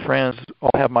family and friends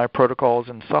all have my protocols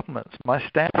and supplements. My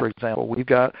staff, for example, we've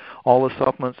got all the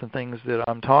supplements and things that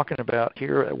I'm talking about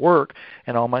here at work,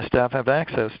 and all my staff have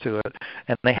access to it,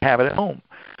 and they have it at home.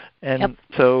 And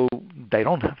so they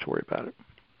don't have to worry about it.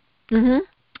 Mm-hmm.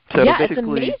 So yeah, it's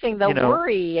amazing, the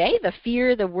worry, the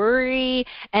fear, the worry.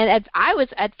 And I was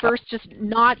at first just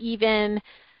not even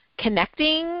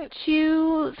connecting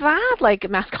to that, like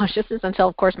mass consciousness, until,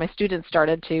 of course, my students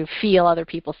started to feel other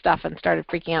people's stuff and started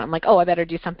freaking out. I'm like, oh, I better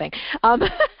do something.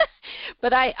 But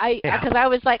because I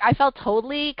was like, I felt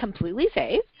completely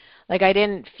safe. Like I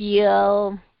didn't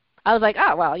feel... I was like,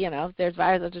 oh, well, there's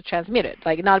viruses to transmit it.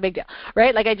 Like, not a big deal,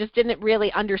 right? Like, I just didn't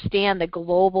really understand the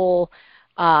global,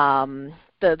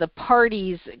 the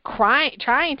parties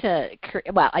trying to,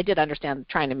 well, I did understand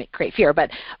trying to create fear, but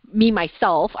me,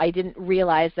 myself, I didn't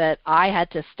realize that I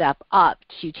had to step up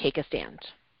to take a stand.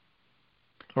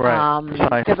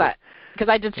 Right. Because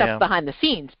I did stuff behind the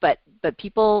scenes, but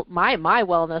people, my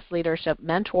wellness leadership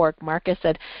mentor, Marcus,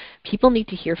 said, people need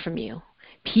to hear from you.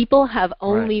 People have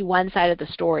only one side of the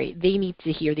story. They need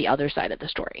to hear the other side of the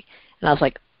story. And I was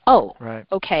like, oh,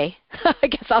 okay. I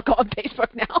guess I'll go on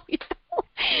Facebook now.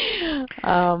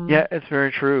 Yeah, it's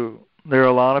very true. There are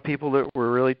a lot of people that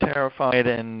were really terrified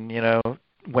and,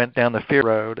 went down the fear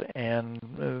road, and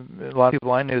a lot of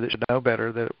people I knew that should know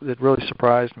better that really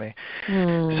surprised me.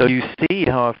 So you see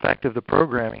how effective the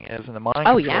programming is and the mind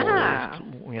control is,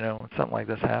 when something like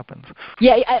this happens.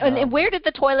 Yeah, and where did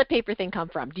the toilet paper thing come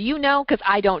from? Do you know? Because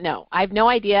I don't know. I have no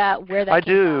idea where that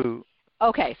came from.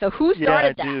 Okay, so who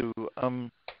started that? Yeah, I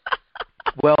do.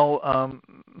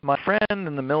 My friend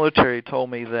in the military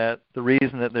told me that the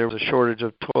reason that there was a shortage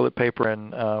of toilet paper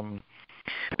and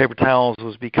paper towels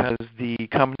was because the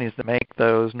companies that make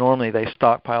those, normally they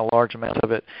stockpile large amounts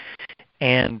of it.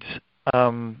 And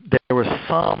there was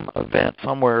some event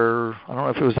somewhere, I don't know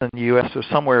if it was in the U.S. or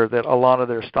somewhere, that a lot of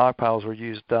their stockpiles were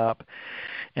used up.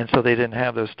 And so they didn't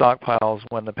have those stockpiles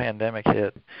when the pandemic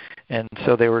hit. And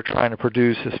so they were trying to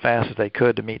produce as fast as they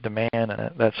could to meet demand,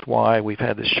 and that's why we've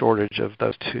had this shortage of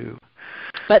those two.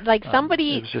 But like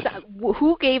somebody,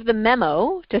 who gave the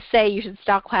memo to say you should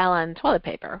stockpile on toilet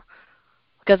paper?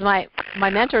 Because my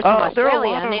mentors from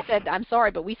Australia, and they said, I'm sorry,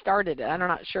 but we started it. I'm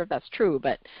not sure if that's true,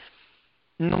 but...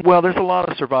 Well, there's a lot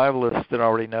of survivalists that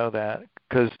already know that.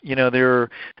 Because,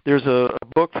 there's a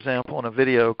book, for example, and a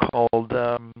video called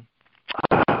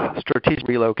Strategic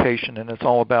Relocation, and it's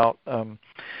all about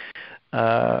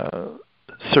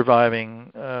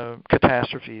surviving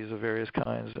catastrophes of various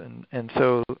kinds. And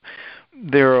so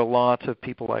there are lots of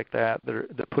people like that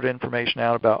put information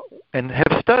out about and have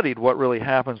studied what really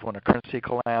happens when a currency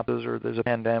collapses or there's a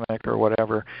pandemic or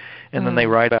whatever, and then they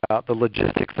write about the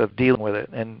logistics of dealing with it.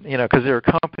 And, because there are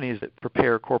companies that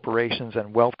prepare corporations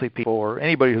and wealthy people or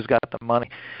anybody who's got the money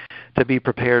to be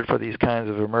prepared for these kinds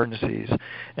of emergencies.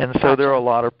 And so there are a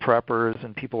lot of preppers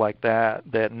and people like that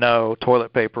know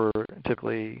toilet paper,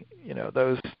 typically,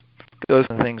 those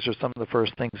things are some of the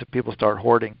first things that people start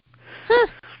hoarding.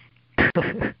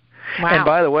 Wow. And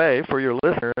by the way, for your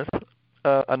listeners,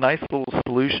 a nice little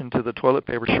solution to the toilet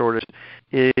paper shortage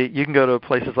is you can go to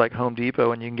places like Home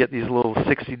Depot and you can get these little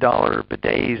 $60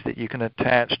 bidets that you can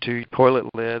attach to your toilet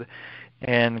lid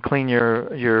and clean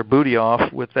your booty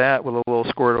off with that with a little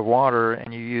squirt of water,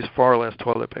 and you use far less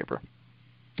toilet paper.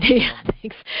 Yeah,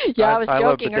 thanks. Yeah, I was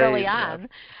joking early on.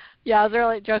 Yeah, I was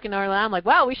really joking early on. I'm like,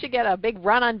 wow, we should get a big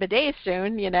run on bidets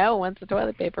soon, once the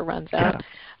toilet paper runs out.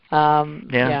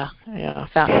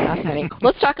 Fascinating.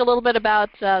 Let's talk a little bit about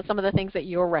some of the things that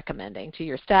you're recommending to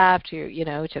your staff,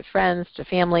 to friends, to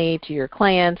family, to your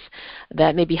clients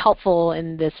that may be helpful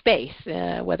in this space,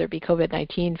 whether it be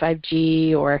COVID-19,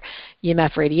 5G, or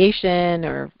EMF radiation,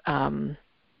 or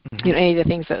any of the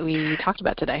things that we talked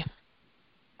about today.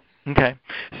 Okay.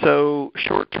 So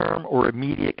short-term or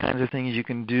immediate kinds of things you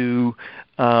can do,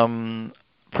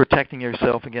 protecting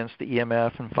yourself against the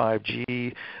EMF and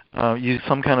 5G, use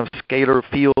some kind of scalar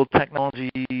field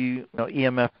technology,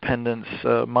 EMF pendants.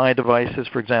 My devices,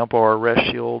 for example, are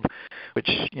Rest Shield, which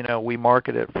we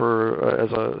market it for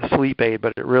as a sleep aid,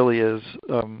 but it really is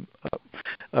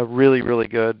a really, really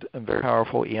good and very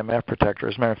powerful EMF protector.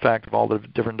 As a matter of fact, of all the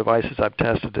different devices I've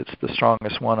tested, it's the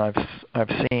strongest one I've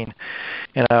seen.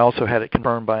 And I also had it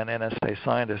confirmed by an NSA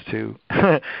scientist who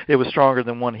it was stronger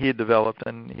than one he had developed,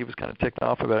 and he was kind of ticked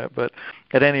off about it. But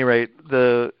at any rate,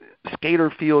 the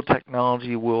scalar field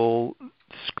technology will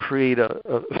create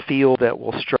a field that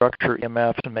will structure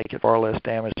EMF and make it far less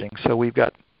damaging. So we've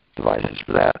got devices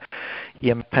for that.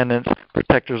 EMF pendants,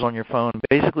 protectors on your phone.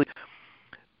 Basically,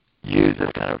 use this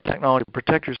kind of technology to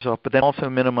protect yourself, but then also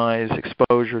minimize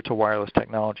exposure to wireless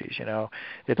technologies.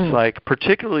 It's like,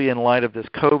 particularly in light of this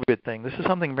COVID thing, this is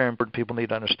something very important people need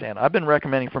to understand. I've been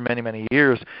recommending for many, many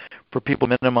years for people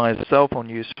to minimize cell phone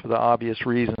use for the obvious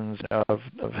reasons of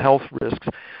health risks,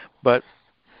 but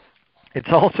it's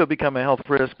also become a health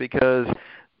risk because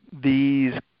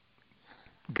these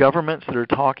governments that are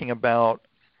talking about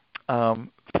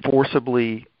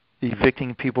forcibly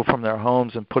evicting people from their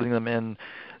homes and putting them in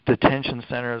detention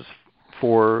centers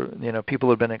for people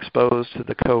who have been exposed to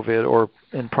the COVID or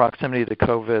in proximity to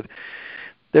COVID,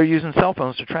 they're using cell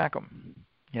phones to track them.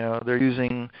 They're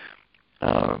using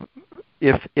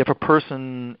if a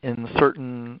person in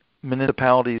certain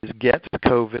municipalities gets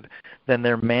COVID, then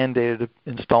they're mandated to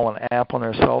install an app on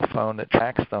their cell phone that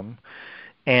tracks them.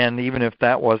 And even if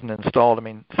that wasn't installed,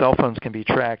 cell phones can be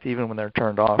tracked even when they're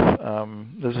turned off.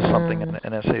 This is something an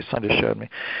NSA scientist showed me.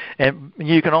 And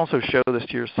you can also show this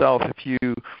to yourself if you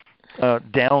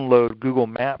download Google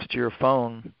Maps to your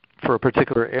phone for a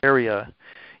particular area.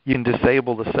 You can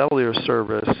disable the cellular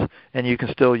service, and you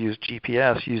can still use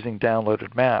GPS using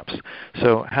downloaded maps.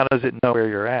 So how does it know where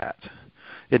you're at?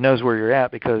 It knows where you're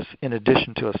at because in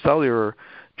addition to a cellular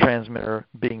transmitter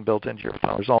being built into your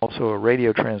phone, there's also a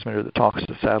radio transmitter that talks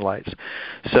to satellites.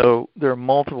 So there are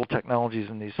multiple technologies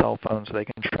in these cell phones that they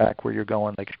can track where you're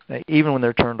going, even when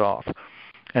they're turned off.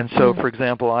 And so, for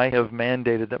example, I have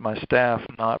mandated that my staff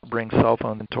not bring cell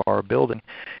phones into our building,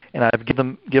 and I've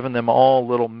given them all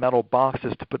little metal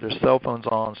boxes to put their cell phones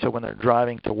on, so when they're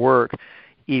driving to work,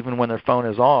 even when their phone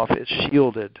is off, it's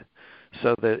shielded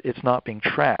so that it's not being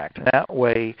tracked. That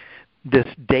way, this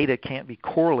data can't be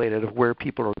correlated of where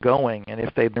people are going and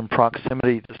if they've been in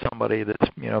proximity to somebody that's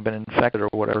been infected or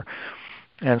whatever.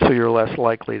 And so you're less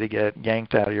likely to get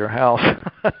yanked out of your house.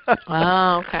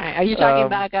 Oh, okay. Are you talking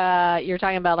about you're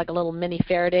talking about like a little mini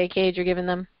Faraday cage you're giving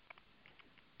them?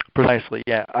 Precisely,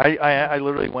 yeah. I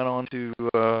literally went on to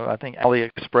I think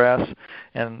AliExpress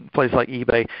and places like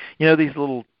eBay. These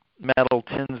little metal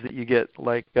tins that you get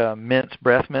like mints,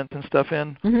 breath mints and stuff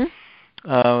in.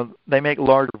 Mm-hmm. They make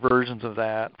larger versions of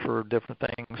that for different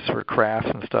things, for crafts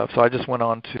and stuff. So I just went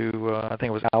on to I think it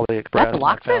was AliExpress. That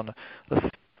blocks and I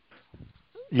found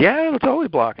yeah, it'll totally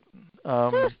block it.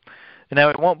 And now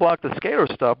it won't block the scalar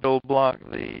stuff, but it'll block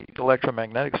the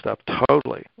electromagnetic stuff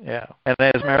totally. Yeah. And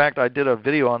as a matter of fact, I did a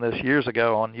video on this years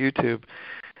ago on YouTube.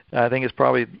 I think it's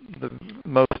probably the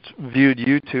most viewed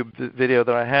YouTube video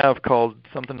that I have, called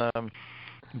something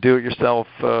do-it-yourself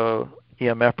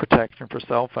EMF protection for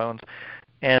cell phones.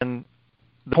 And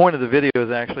the point of the video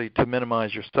is actually to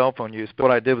minimize your cell phone use. But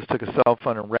what I did was took a cell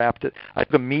phone and wrapped it. I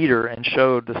took a meter and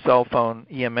showed the cell phone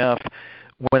EMF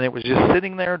when it was just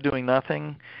sitting there doing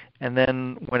nothing, and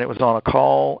then when it was on a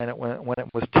call, and when it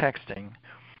was texting,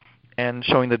 and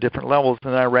showing the different levels.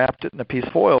 And then I wrapped it in a piece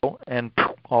of foil, and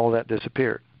all of that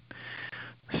disappeared.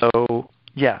 So,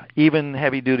 yeah, even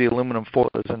heavy-duty aluminum foil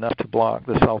is enough to block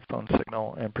the cell phone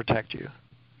signal and protect you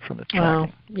from the tracking. Wow.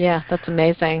 Yeah, that's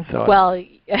amazing. So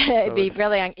it'd be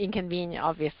really inconvenient,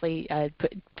 obviously,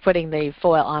 putting the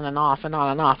foil on and off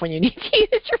when you need to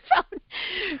use your phone.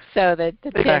 So the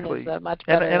tin is a much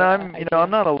better And I'm, idea.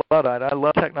 I'm not a Luddite. I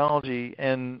love technology,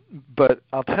 but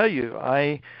I'll tell you,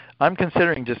 I'm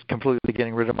considering just completely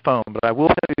getting rid of my phone. But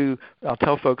I'll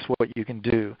tell folks what you can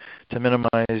do to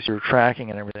minimize your tracking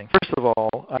and everything. First of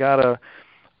all, I got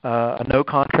a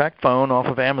no-contract phone off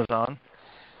of Amazon.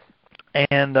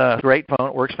 And great phone.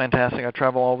 It works fantastic. I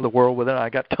travel all over the world with it. I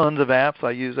got tons of apps.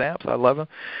 I use apps. I love them.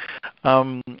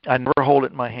 I never hold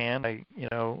it in my hand. I,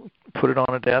 put it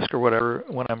on a desk or whatever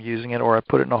when I'm using it, or I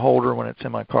put it in a holder when it's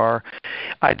in my car.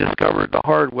 I discovered the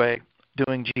hard way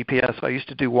doing GPS. I used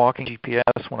to do walking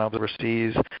GPS when I was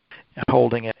overseas,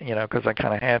 holding it, because I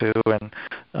kind of had to,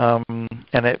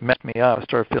 and it messed me up. I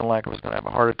started feeling like I was going to have a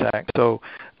heart attack. So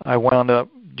I wound up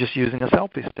just using a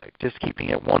selfie stick. Just keeping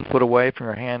it 1 foot away from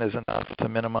your hand is enough to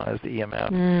minimize the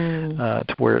EMF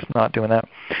to where it's not doing that.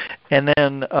 And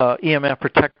then EMF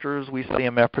protectors. We sell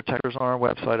EMF protectors on our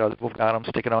website. We've got them.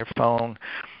 Stick it on your phone.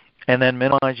 And then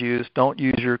minimize use. Don't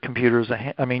use your computer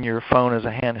your phone as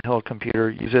a handheld computer.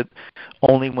 Use it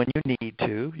only when you need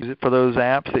to. Use it for those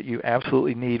apps that you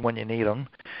absolutely need when you need them.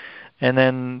 And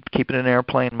then keep it in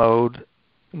airplane mode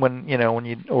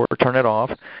or turn it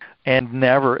off. And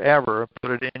never, ever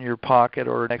put it in your pocket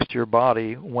or next to your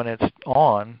body when it's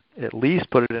on. At least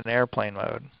put it in airplane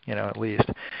mode, at least.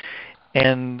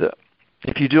 And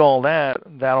if you do all that,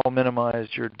 that'll minimize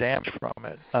your damage from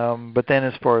it. But then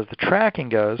as far as the tracking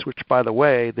goes, which, by the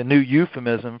way, the new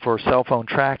euphemism for cell phone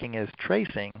tracking is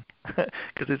tracing,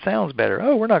 because it sounds better.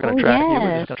 Oh, we're not going to track you.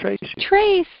 We're just going to trace you.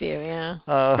 Trace you,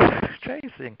 yeah.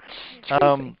 Tracing.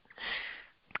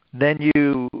 then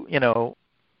you know,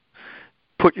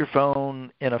 put your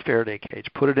phone in a Faraday cage,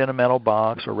 put it in a metal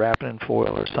box or wrap it in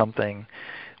foil or something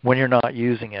when you're not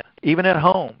using it. Even at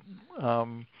home.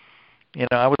 You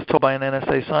know, I was told by an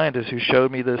NSA scientist who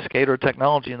showed me the SCADR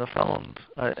technology in the phones.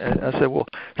 I said, well,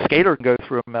 SCADR can go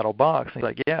through a metal box. And he's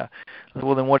like, yeah. I said,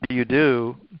 well, then what do you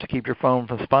do to keep your phone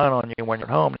from spying on you when you're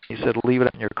home? And he said, leave it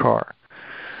in your car,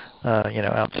 you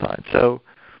know, outside. So,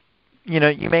 you know,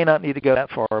 you may not need to go that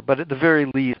far, but at the very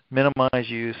least, minimize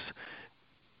use.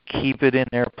 Keep it in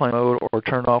airplane mode or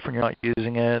turn it off when you're not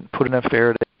using it. Put it in a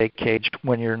Faraday cage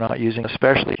when you're not using it,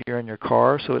 especially if you're in your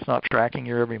car so it's not tracking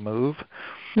your every move.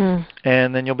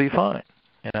 And then you'll be fine,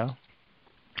 you know.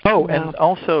 Oh, Wow. and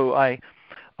also I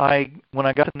when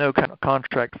I got the no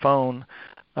contract phone,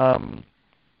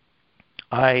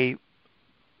 I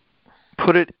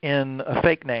put it in a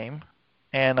fake name,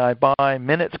 and I buy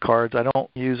minutes cards. I don't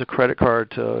use a credit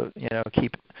card to, you know,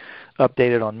 keep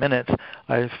updated on minutes.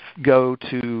 I go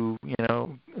to, you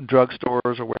know,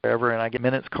 drugstores or wherever, and I get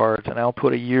minutes cards, and I'll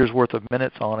put a year's worth of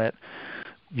minutes on it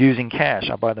using cash.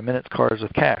 I buy the minutes cards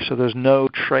with cash, so there's no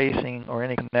tracing or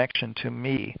any connection to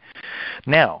me.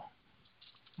 Now,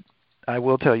 I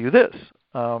will tell you this.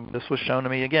 This was shown to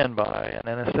me again by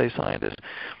an NSA scientist.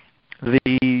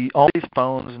 All these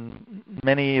phones and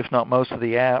many, if not most of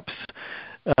the apps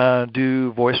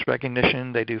do voice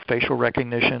recognition, they do facial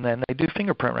recognition, and they do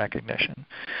fingerprint recognition.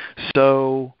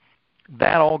 So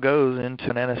that all goes into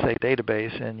an NSA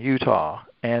database in Utah.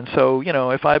 And so, you know,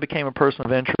 if I became a person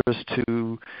of interest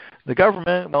to the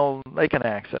government, well, they can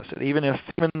access it, even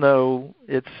though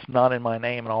it's not in my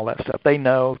name and all that stuff. They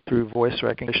know through voice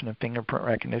recognition and fingerprint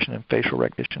recognition and facial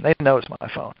recognition. They know it's my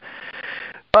phone.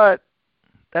 But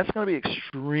that's going to be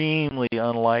extremely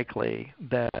unlikely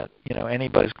that, you know,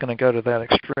 anybody's going to go to that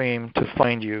extreme to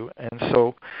find you. And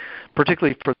so,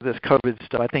 particularly for this COVID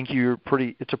stuff, I think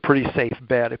it's a pretty safe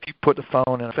bet. If you put the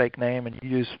phone in a fake name and you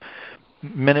use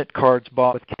minute cards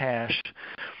bought with cash,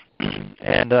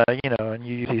 and you know, and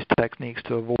you use these techniques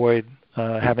to avoid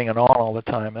having it on all the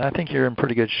time, and I think you're in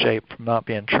pretty good shape from not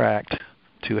being tracked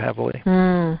too heavily.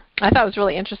 I thought it was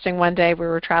really interesting. One day we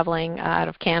were traveling out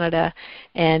of Canada,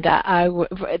 and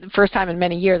the first time in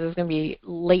many years I was going to be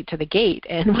late to the gate.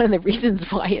 And one of the reasons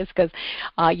why is because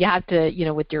you have to, you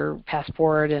know, with your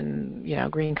passport and, you know,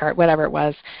 green card, whatever it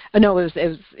was. No, it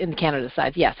was in Canada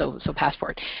side. Yeah, so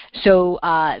passport. So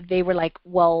they were like,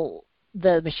 well,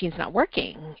 the machine's not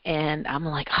working, and I'm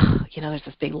like, oh, you know, there's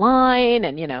this big line,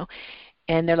 and you know,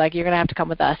 and they're like, you're going to have to come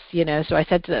with us, you know. So I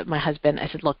said to my husband, I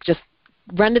said, look, just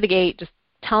run to the gate, just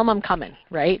tell him I'm coming,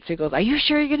 right? So he goes, are you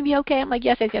sure you're going to be okay? I'm like,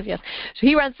 yes. So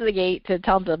he runs to the gate to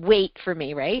tell him to wait for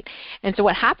me, right? And so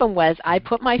what happened was I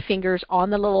put my fingers on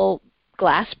the little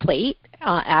glass plate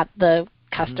at the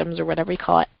customs or whatever you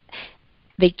call it.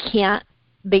 They can't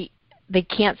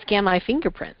scan my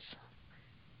fingerprints.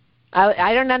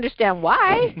 I don't understand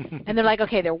why. And they're like,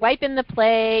 okay, they're wiping the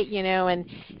plate, you know, and,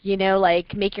 you know,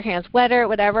 like make your hands wetter,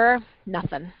 whatever.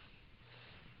 Nothing.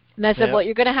 And I said, well,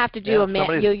 you're going to have to do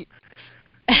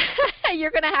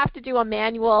you're going to have to do a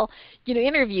manual, you know,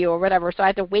 interview or whatever. So I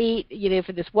had to wait, you know,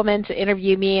 for this woman to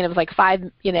interview me, and it was like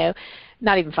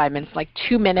not even 5 minutes, like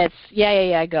 2 minutes.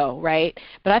 Yeah, go, right?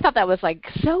 But I thought that was like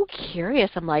so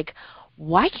curious. I'm like,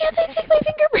 why can't they take my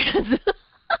fingerprints?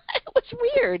 It was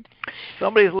weird.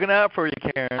 Somebody's looking out for you,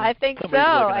 Karen. I think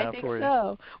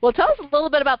so. Well, tell us a little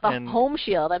bit about the Home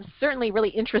Shield. I'm certainly really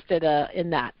interested in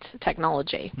that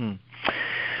technology.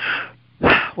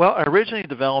 Well, I originally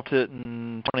developed it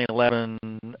in 2011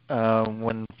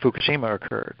 when Fukushima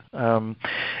occurred.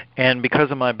 And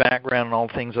because of my background and all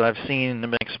the things that I've seen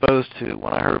and been exposed to,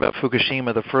 when I heard about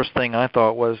Fukushima, the first thing I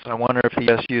thought was, I wonder if the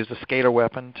U.S. used a SCADR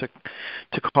weapon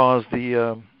to cause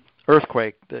the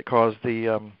earthquake that caused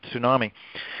the tsunami.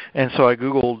 And so I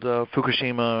Googled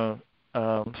Fukushima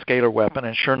SCADR weapon,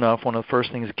 and sure enough, one of the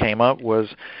first things that came up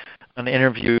was an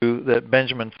interview that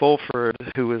Benjamin Fulford,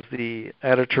 who was the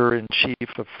editor-in-chief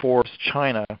of Forbes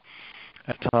China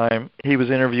at the time, he was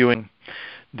interviewing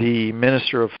the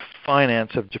Minister of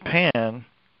Finance of Japan,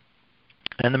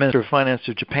 and the Minister of Finance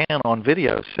of Japan on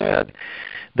video said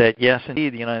that, yes,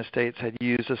 indeed, the United States had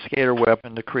used a SCADR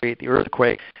weapon to create the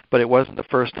earthquake, but it wasn't the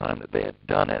first time that they had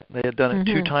done it. They had done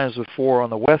it 2 times before on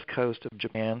the west coast of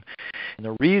Japan, and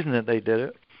the reason that they did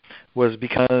it was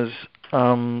because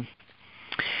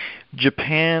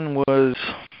Japan was,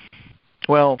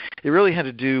 well, it really had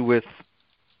to do with,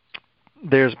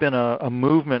 there's been a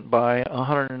movement by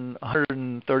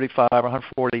 135 or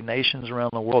 140 nations around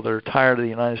the world that are tired of the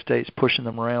United States pushing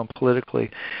them around politically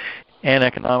and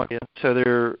economically. So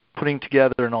they're putting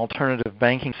together an alternative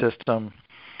banking system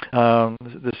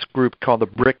this group called the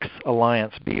BRICS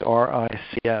Alliance,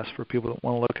 BRICS, for people that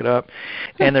want to look it up.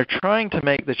 And they're trying to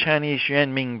make the Chinese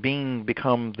yuanmingbing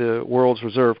become the world's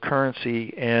reserve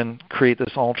currency and create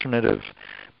this alternative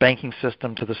banking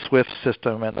system to the SWIFT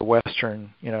system and the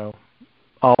Western,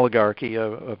 oligarchy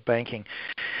of banking.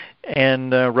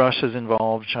 And Russia's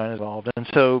involved, China's involved. And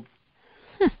so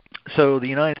the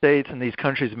United States and these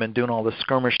countries have been doing all this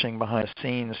skirmishing behind the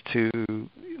scenes to,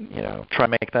 try to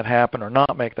make that happen or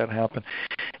not make that happen.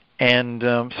 And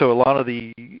so a lot of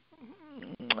the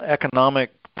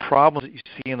economic problems that you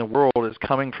see in the world is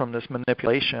coming from this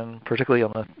manipulation, particularly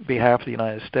on the behalf of the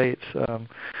United States.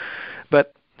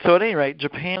 So at any rate,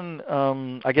 Japan,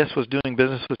 I guess, was doing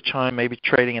business with China, maybe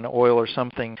trading in oil or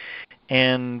something,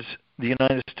 and the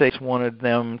United States wanted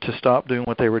them to stop doing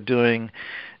what they were doing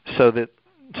so that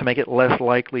to make it less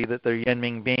likely that their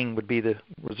yuanmingbing would be the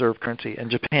reserve currency. And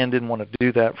Japan didn't want to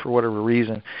do that for whatever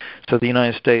reason. So the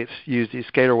United States used these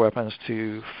Skater weapons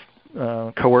to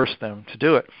coerce them to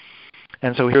do it.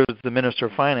 And so here's the Minister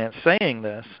of Finance saying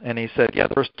this, and he said, the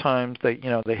first times they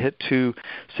hit 2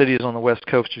 cities on the west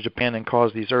coast of Japan and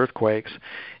caused these earthquakes,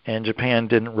 and Japan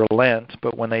didn't relent,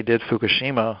 but when they did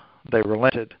Fukushima, they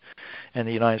relented, and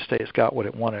the United States got what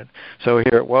it wanted. So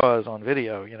here it was on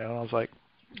video, and I was like,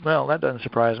 well, that doesn't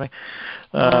surprise me,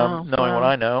 knowing what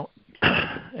I know.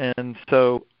 And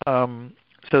so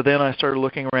then I started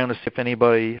looking around to see if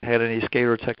anybody had any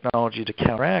Skater technology to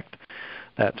counteract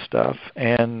that stuff,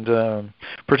 and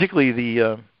particularly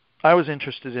I was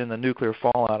interested in the nuclear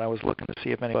fallout. I was looking to see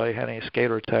if anybody had any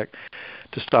Skater tech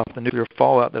to stop the nuclear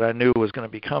fallout that I knew was going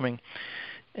to be coming.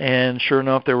 And sure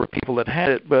enough, there were people that had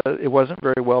it, but it wasn't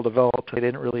very well developed. They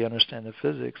didn't really understand the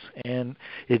physics. And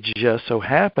it just so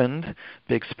happened,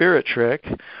 big spirit trick,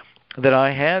 that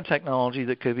I had technology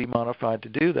that could be modified to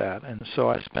do that. And so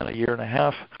I spent a year and a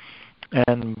half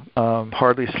and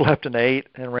hardly slept and ate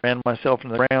and ran myself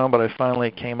into the ground, but I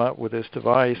finally came up with this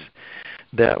device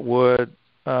that would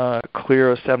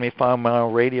clear a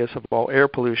 75-mile radius of all air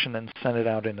pollution and send it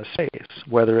out into space,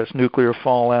 whether it's nuclear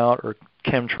fallout or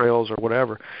chemtrails or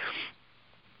whatever.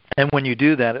 And when you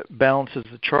do that, it balances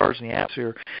the charge in the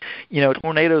atmosphere.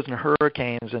 Tornadoes and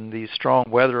hurricanes and these strong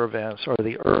weather events are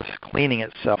the Earth cleaning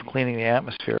itself, cleaning the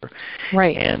atmosphere.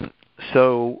 Right. And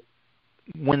so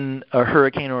when a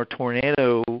hurricane or a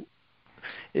tornado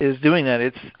is doing that,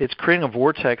 it's creating a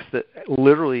vortex that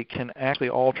literally can actually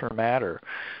alter matter.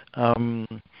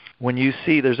 When you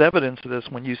see, there's evidence of this,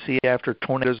 when you see after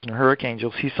tornadoes and hurricanes,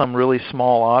 you'll see some really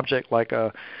small object like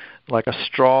a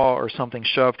straw or something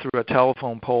shoved through a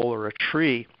telephone pole or a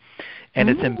tree, and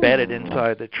it's embedded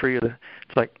inside the tree.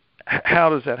 It's like, how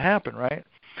does that happen, right?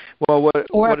 Well, what has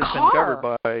been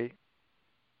discovered by...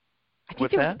 I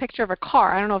think there was a picture of a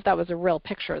car. I don't know if that was a real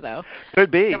picture, though.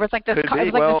 Could be. There was like this.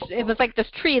 It was like this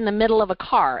tree in the middle of a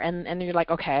car, and you're like,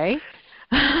 okay,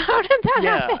 how did that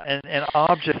happen? Yeah, and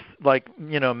objects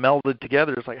melded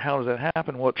together. It's like, how does that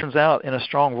happen? Well, it turns out in a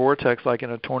strong vortex, like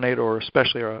in a tornado, or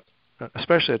especially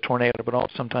a tornado, but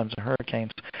also sometimes in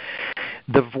hurricanes,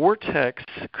 the vortex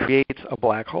creates a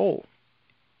black hole.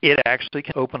 It actually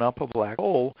can open up a black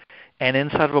hole, and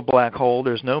inside of a black hole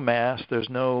there's no mass, there's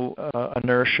no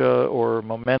inertia or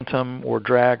momentum or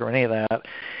drag or any of that,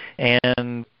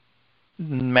 and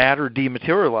matter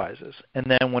dematerializes. And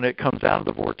then when it comes out of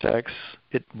the vortex,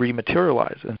 it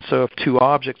rematerializes. And so if 2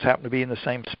 objects happen to be in the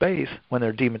same space, when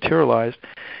they're dematerialized,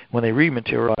 when they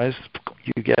rematerialize,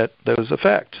 you get those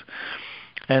effects.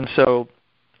 And so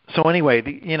anyway,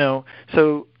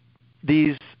 so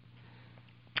these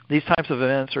types of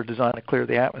events are designed to clear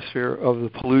the atmosphere of the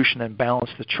pollution and balance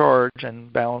the charge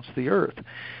and balance the Earth.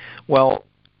 Well,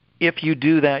 if you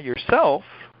do that yourself,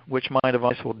 which my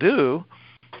device will do,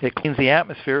 it cleans the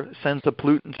atmosphere, sends the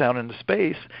pollutants out into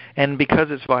space, and because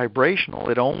it's vibrational,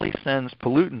 it only sends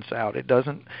pollutants out. It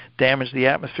doesn't damage the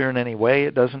atmosphere in any way.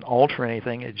 It doesn't alter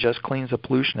anything. It just cleans the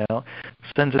pollution out,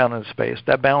 sends it out into space.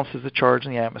 That balances the charge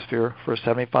in the atmosphere for a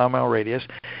 75-mile radius,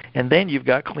 and then you've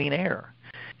got clean air.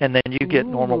 And then you get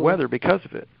normal weather because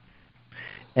of it.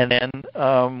 And then,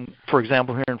 for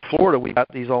example, here in Florida, we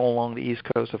got these all along the east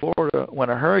coast of Florida. When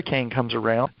a hurricane comes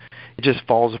around, it just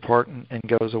falls apart and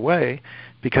goes away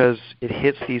because it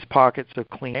hits these pockets of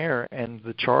clean air, and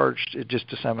the charge, it just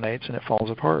disseminates and it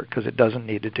falls apart because it doesn't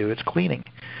need to do its cleaning.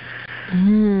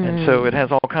 And so it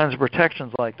has all kinds of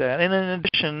protections like that. And in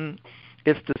addition,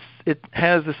 it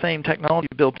has the same technology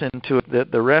built into it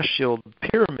that the rest shield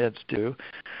pyramids do.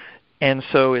 And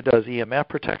so it does EMF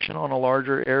protection on a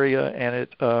larger area, and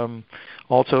it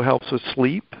also helps with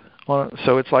sleep.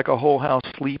 So it's like a whole house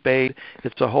sleep aid.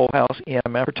 It's a whole house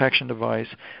EMF protection device,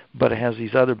 but it has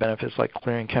these other benefits like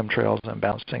clearing chemtrails and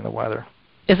balancing the weather.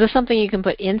 Is this something you can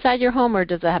put inside your home, or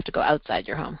does it have to go outside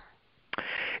your home?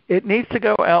 It needs to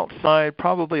go outside,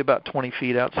 probably about 20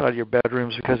 feet outside your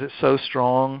bedrooms because it's so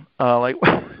strong. Like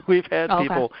we've had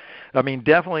people, I mean,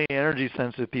 definitely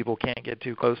energy-sensitive people can't get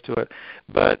too close to it.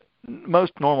 But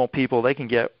most normal people, they can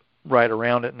get right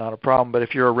around it, not a problem. But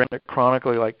if you're around it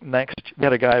chronically, like we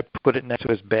had a guy put it next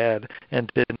to his bed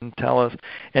and didn't tell us.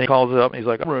 And he calls it up and he's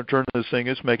like, I'm going to turn this thing.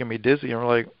 It's making me dizzy. And we're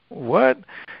like, what?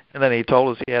 And then he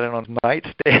told us he had it on his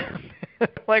nightstand.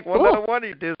 Like, well, no wonder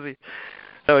you're dizzy.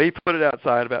 So he put it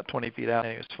outside about 20 feet out,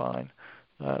 and he was fine.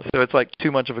 So it's like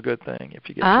too much of a good thing if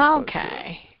you get too close to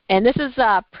it. And this is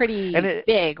pretty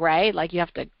big, right? Like you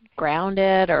have to ground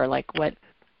it, or like what?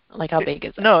 Like how big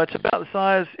is it? No, it's about the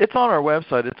size. It's on our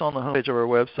website. It's on the homepage of our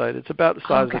website. It's about the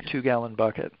size of a 2-gallon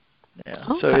bucket. Yeah.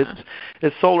 So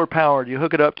it's solar powered. You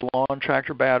hook it up to a lawn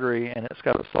tractor battery, and it's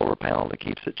got a solar panel that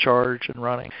keeps it charged and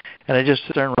running. And it just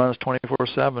sits there and runs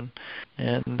 24/7.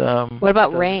 And what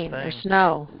about rain or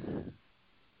snow?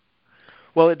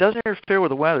 Well, it doesn't interfere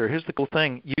with the weather. Here's the cool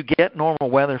thing. You get normal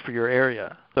weather for your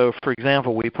area. So, for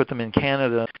example, we put them in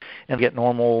Canada and get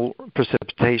normal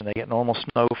precipitation. They get normal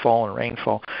snowfall and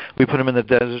rainfall. We put them in the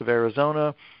desert of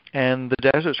Arizona, and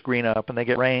the deserts green up, and they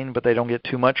get rain, but they don't get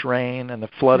too much rain, and the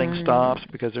flooding stops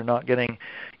because they're not getting,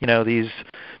 these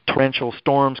torrential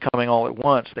storms coming all at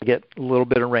once. They get a little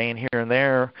bit of rain here and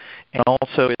there, and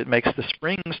also it makes the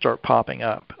springs start popping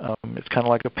up. It's kind of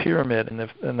like a pyramid in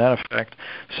that effect.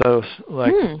 So,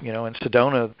 like, in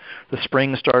Sedona, the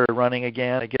springs started running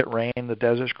again. They get rain, the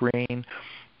desert's green,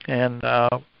 and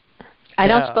I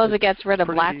don't suppose it gets rid of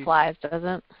black flies, does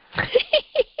it?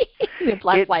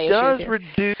 It does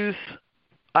reduce,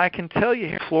 I can tell you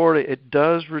here in Florida, it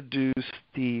does reduce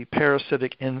the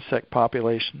parasitic insect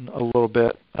population a little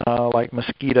bit, like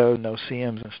mosquito,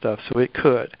 no-see-ums and stuff. So it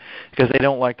could, because they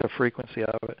don't like the frequency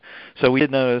of it. So we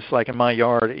did notice, like in my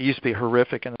yard, it used to be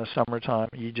horrific in the summertime.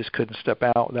 You just couldn't step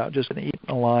out without just being eaten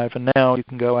alive. And now you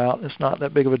can go out, and it's not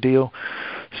that big of a deal.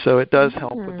 So it does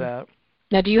help with that.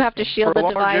 Now, do you have to shield the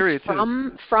device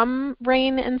from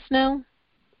rain and snow?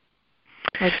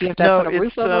 Like, do you have to put a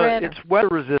roof over it? It's weather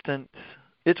resistant.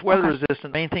 It's weather resistant. The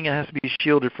main thing it has to be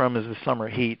shielded from is the summer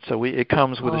heat. So it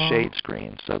comes with a shade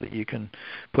screen so that you can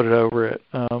put it over it.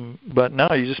 But no,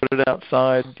 you just put it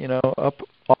outside, up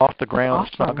off the ground.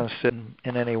 It's not going to sit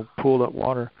in any pooled up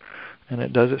water, and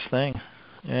it does its thing.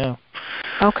 Yeah.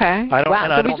 Okay. I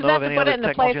don't so we just know have of to any put other it in a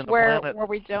technology place on the where planet.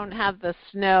 we don't have the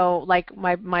snow, like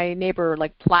my neighbor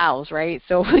plows, right?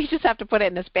 So we just have to put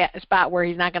it in a spot where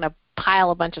he's not going to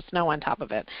pile a bunch of snow on top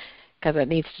of it because it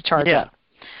needs to charge up.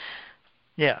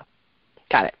 Yeah.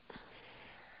 Got it.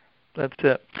 That's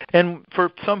it. And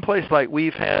for some place like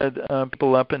we've had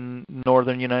people up in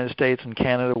northern United States and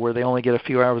Canada where they only get a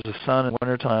few hours of sun in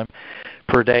wintertime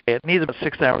per day. It needs about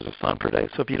 6 hours of sun per day.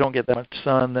 So if you don't get that much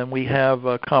sun, then we have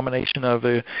a combination of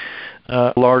a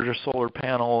larger solar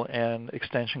panel and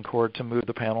extension cord to move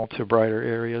the panel to brighter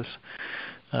areas.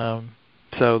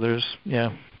 So there's,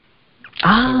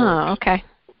 okay.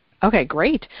 Okay,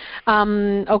 great.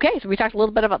 Okay, so we talked a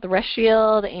little bit about the Rest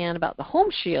Shield and about the Home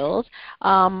Shield.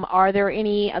 Are there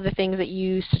any other things that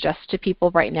you suggest to people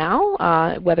right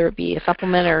now, whether it be a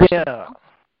supplement or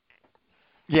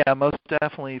Yeah, most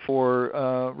definitely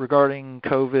for regarding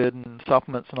COVID and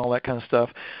supplements and all that kind of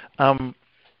stuff.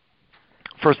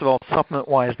 First of all,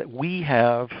 supplement-wise that we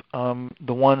have,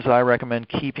 the ones that I recommend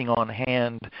keeping on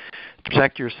hand to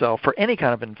protect yourself for any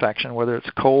kind of infection, whether it's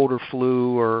cold or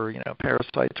flu or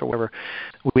parasites or whatever.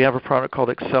 We have a product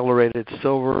called Accelerated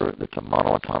Silver. It's a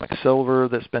monoatomic silver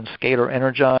that's been scalar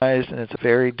energized, and it's a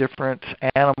very different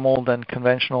animal than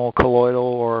conventional colloidal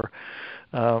or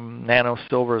nano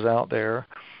silvers out there.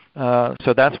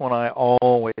 So that's one I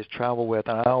always travel with,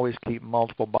 and I always keep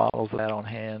multiple bottles of that on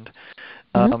hand.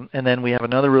 And then we have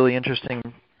another really interesting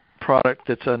product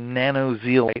that's a nano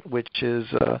zeolite, which is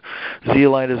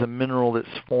zeolite is a mineral that's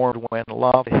formed when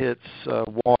lava hits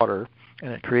water,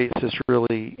 and it creates this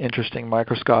really interesting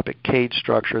microscopic cage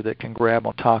structure that can grab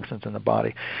on toxins in the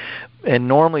body. And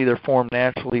normally they're formed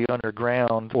naturally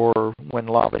underground or when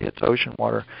lava hits ocean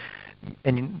water.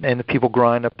 And the people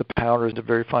grind up the powders into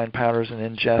very fine powders and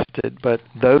ingest it, but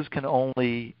those can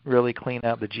only really clean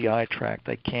out the GI tract.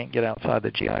 They can't get outside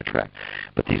the GI tract.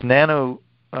 But these nano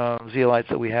zeolites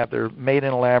that we have, they're made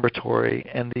in a laboratory,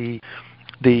 and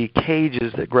the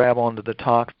cages that grab onto the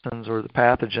toxins or the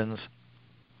pathogens,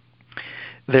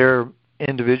 they're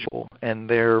individual, and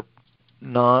they're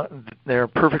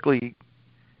perfectly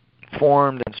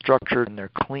formed and structured, and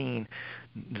they're clean.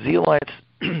 Zeolites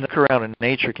that occur out in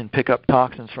nature can pick up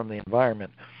toxins from the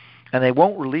environment, and they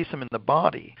won't release them in the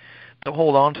body. They'll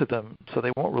hold on to them, so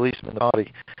they won't release them in the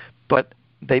body. But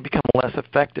they become less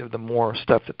effective the more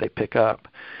stuff that they pick up.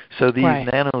 So these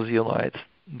nanozeolites,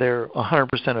 they're 100%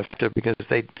 effective because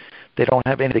they don't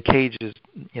have any of the cages,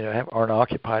 aren't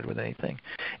occupied with anything.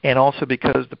 And also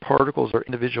because the particles are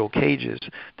individual cages,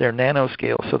 they're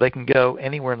nanoscale, so they can go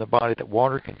anywhere in the body that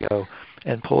water can go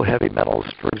and pull heavy metals,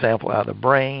 for example, out of the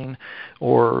brain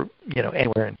or,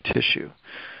 anywhere in tissue.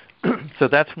 So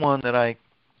that's one that I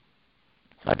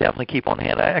definitely keep on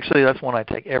hand. Actually, that's one I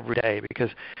take every day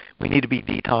because we need to be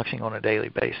detoxing on a daily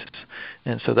basis.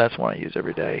 And so that's one I use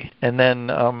every day. And then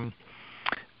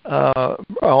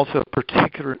also a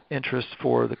particular interest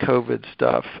for the COVID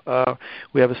stuff.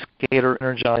 We have a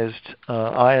scalar-energized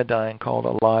iodine called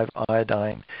Alive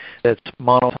Iodine. It's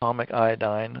monatomic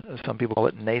iodine. Some people call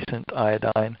it nascent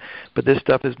iodine. But this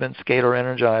stuff has been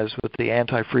scalar-energized with the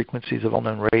anti-frequencies of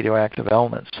unknown radioactive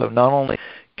elements. So not only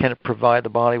can it provide the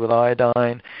body with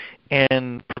iodine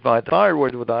and provide the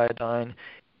thyroid with iodine,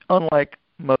 unlike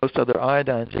most other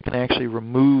iodines, it can actually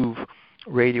remove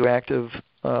radioactive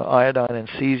iodine and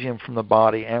cesium from the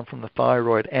body and from the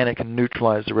thyroid, and it can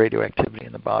neutralize the radioactivity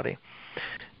in the body.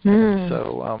 And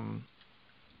so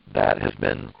that has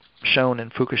been shown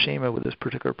in Fukushima with this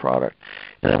particular product.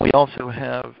 And then we also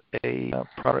have a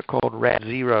product called Rad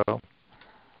Zero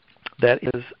that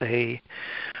is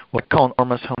what we call an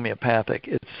enormous homeopathic.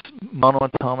 It's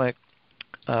monoatomic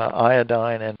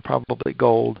iodine and probably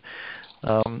gold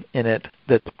in it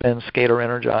that's been scalar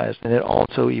energized, and it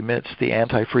also emits the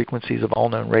anti-frequencies of all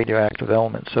known radioactive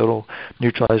elements, so it'll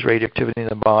neutralize radioactivity in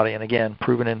the body, and again,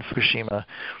 proven in Fukushima.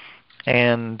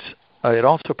 And it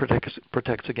also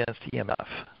protects against EMF,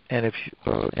 and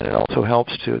it also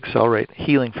helps to accelerate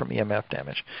healing from EMF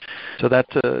damage. So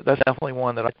that's definitely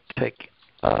one that I take.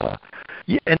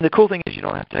 And the cool thing is you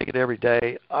don't have to take it every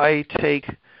day. I take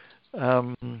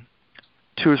 2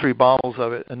 or 3 bottles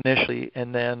of it initially,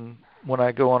 and then when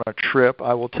I go on a trip,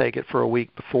 I will take it for a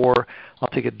week before. I'll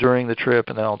take it during the trip,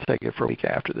 and then I'll take it for a week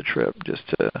after the trip just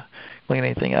to clean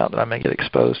anything out that I may get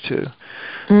exposed to.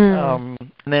 And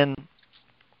then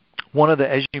one of the,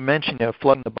 as you mentioned,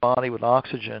 flooding the body with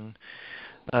oxygen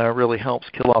really helps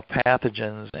kill off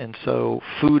pathogens. And so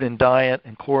food and diet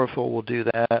and chlorophyll will do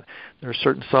that. There are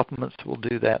certain supplements that will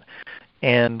do that.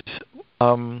 And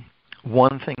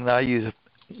one thing that I use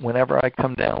whenever I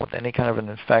come down with any kind of an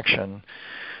infection,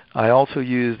 I also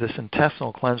use this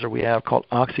intestinal cleanser we have called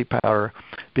Oxy Powder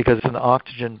because it's an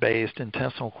oxygen-based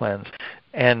intestinal cleanse.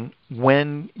 And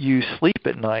when you sleep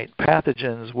at night,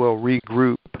 pathogens will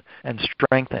regroup and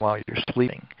strengthen while you're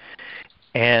sleeping.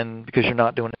 And because you're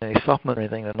not doing any supplement or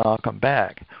anything to knock them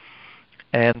back.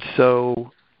 And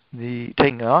so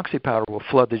taking an Oxy Powder will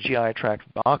flood the GI tract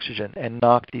with oxygen and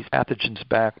knock these pathogens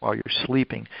back while you're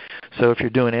sleeping. So if you're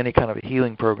doing any kind of a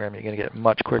healing program, you're going to get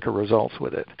much quicker results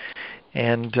with it.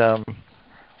 And I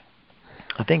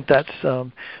think that's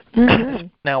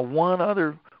now one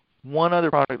other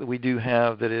product that we do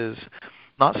have that is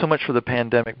not so much for the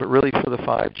pandemic, but really for the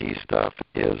 5G stuff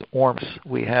is Ormus.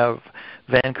 We have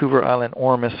Vancouver Island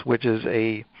Ormus, which is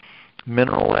a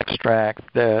mineral extract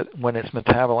that when it's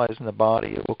metabolized in the body,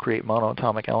 it will create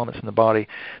monoatomic elements in the body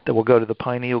that will go to the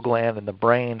pineal gland and the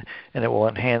brain, and it will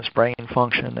enhance brain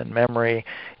function and memory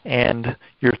and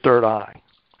your third eye.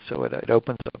 So it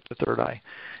opens up the third eye.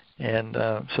 And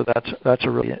so that's a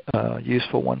really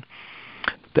useful one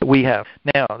that we have.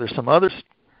 Now, there's some others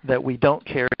that we don't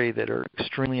carry that are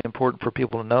extremely important for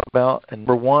people to know about. And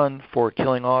number one, for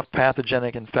killing off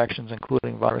pathogenic infections,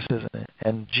 including viruses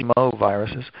and GMO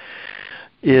viruses,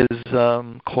 is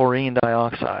chlorine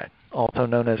dioxide, also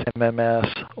known as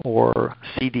MMS or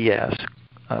CDS.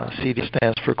 CD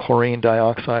stands for chlorine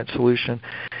dioxide solution.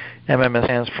 MMS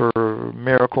stands for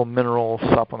Miracle Mineral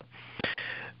Supplement.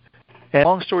 And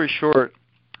long story short,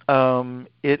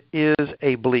 it is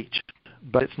a bleach,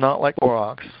 but it's not like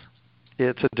Clorox.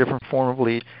 It's a different form of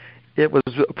bleach. It was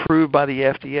approved by the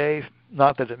FDA,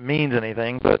 not that it means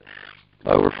anything, but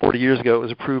over 40 years ago it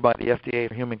was approved by the FDA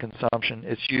for human consumption.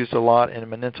 It's used a lot in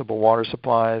municipal water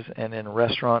supplies and in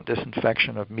restaurant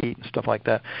disinfection of meat and stuff like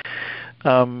that.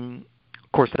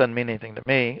 Of course, it doesn't mean anything to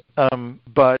me,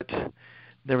 but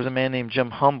there was a man named Jim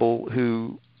Humble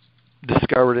who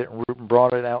discovered it and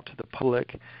brought it out to the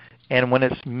public. And when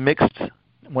it's mixed,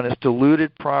 when it's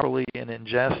diluted properly and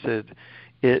ingested,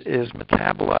 it is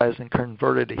metabolized and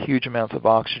converted to huge amounts of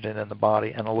oxygen in the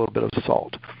body and a little bit of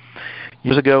salt.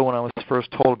 Years ago when I was first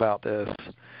told about this,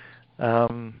 I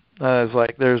was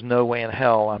like, there's no way in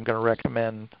hell I'm going to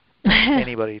recommend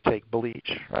anybody take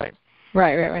bleach, right?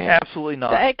 Right. Absolutely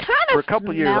not. It kind of For a couple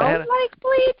of years, smells like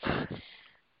bleach.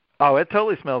 Oh, it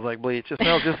totally smells like bleach. It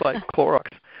smells just like Clorox.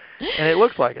 And it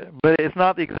looks like it, but it's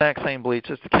not the exact same bleach.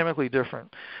 It's chemically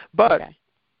different. But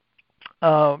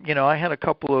I had a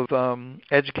couple of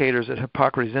educators at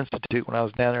Hippocrates Institute when I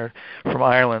was down there from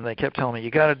Ireland. They kept telling me,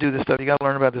 you got to do this stuff, you got to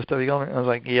learn about this stuff. I was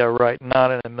like, yeah, right,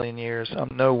 not in a million years.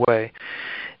 No way.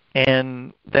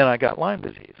 And then I got Lyme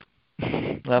disease.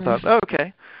 And I thought,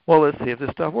 okay, well, let's see if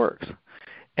this stuff works.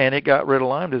 And it got rid of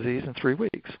Lyme disease in 3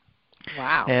 weeks.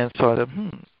 Wow. And so I said,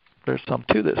 there's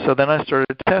something to this. So then I started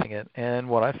testing it, and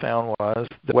what I found was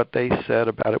that what they said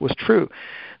about it was true,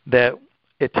 that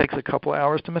it takes a couple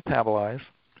hours to metabolize.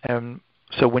 And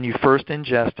so when you first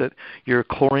ingest it, your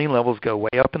chlorine levels go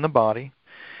way up in the body,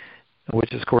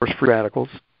 which is, of course, free radicals.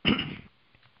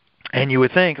 And you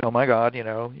would think, oh, my God, you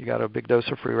got a big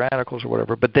dose of free radicals or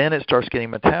whatever. But then it starts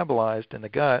getting metabolized in the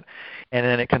gut, and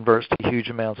then it converts to huge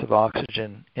amounts of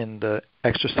oxygen in the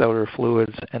extracellular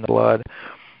fluids and the blood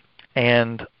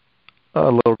and a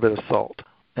little bit of salt.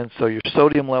 And so your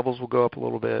sodium levels will go up a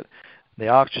little bit. The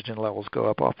oxygen levels go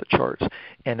up off the charts,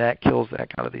 and that kills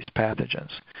that kind of these pathogens.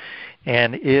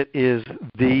 And it is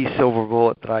the silver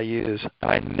bullet that I use.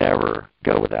 I never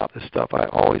go without this stuff. I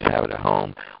always have it at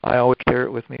home. I always carry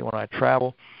it with me when I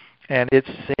travel. And it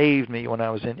saved me when I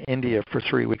was in India for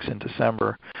 3 weeks in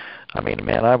December. I mean,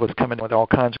 man, I was coming with all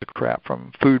kinds of crap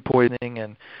from food poisoning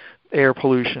and air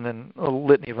pollution and a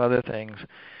litany of other things.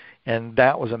 And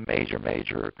that was a major,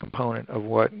 major component of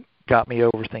what got me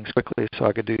over things quickly so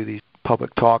I could do these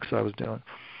public talks I was doing.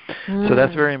 So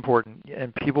that's very important,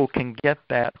 and people can get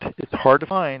that. It's hard to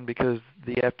find because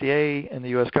the FDA and the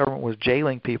U.S. government was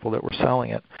jailing people that were selling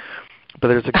it. But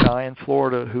there's a guy in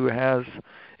Florida who has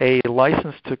a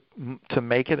license to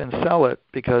make it and sell it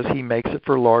because he makes it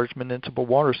for large municipal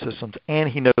water systems, and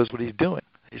he knows what he's doing.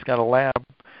 He's got a lab,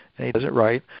 and he does it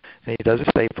right, and he does it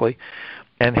safely.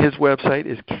 And his website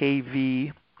is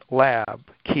KVLab,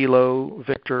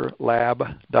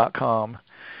 KiloVictorLab.com.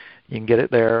 You can get it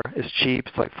there. It's cheap.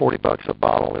 It's like $40 a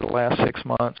bottle. It'll last 6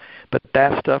 months. But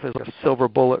that stuff is like a silver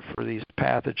bullet for these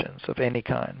pathogens of any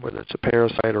kind, whether it's a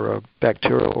parasite or a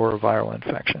bacterial or a viral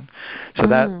infection. So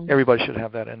that everybody should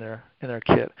have that in their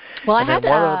kit. Well, and I had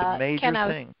one other major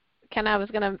thing. Ken, I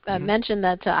was going to mention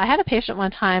that I had a patient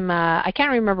one time. I can't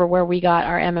remember where we got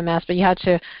our MMS, but you had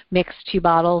to mix 2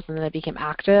 bottles, and then it became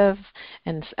active,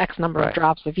 and X number of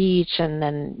drops of each, and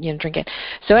then drink it.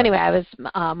 So anyway, I was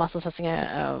muscle testing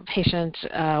a patient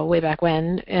way back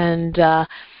when, and got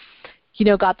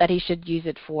that he should use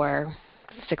it for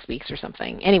 6 weeks or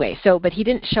something. Anyway, but he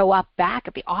didn't show up back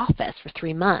at the office for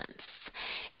 3 months.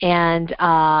 And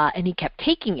he kept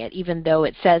taking it, even though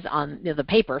it says on the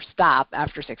paper, stop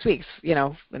after 6 weeks,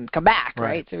 and come back,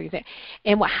 right? So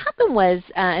and what happened was,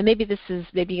 and maybe you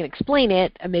can explain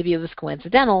it, and maybe it was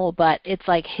coincidental, but it's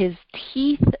like his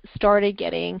teeth started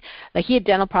getting, like he had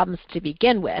dental problems to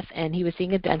begin with, and he was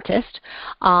seeing a dentist,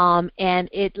 and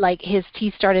his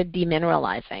teeth started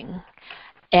demineralizing.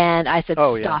 And I said,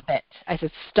 stop it. I said,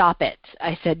 stop it.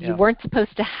 I said, you weren't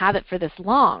supposed to have it for this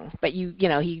long. But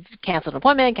he canceled an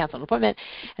appointment,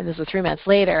 and this was 3 months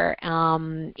later.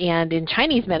 And in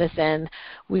Chinese medicine,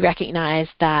 we recognize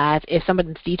that if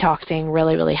someone's detoxing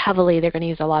really, really heavily, they're going to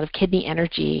use a lot of kidney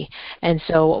energy. And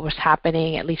so what was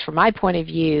happening, at least from my point of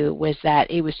view, was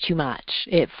that it was too much.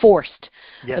 It forced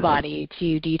the body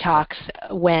to detox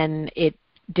when it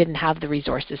didn't have the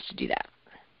resources to do that.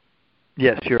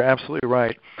 Yes, you're absolutely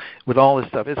right. With all this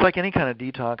stuff, it's like any kind of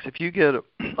detox. If you get a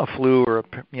flu or a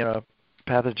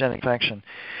pathogenic infection,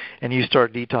 and you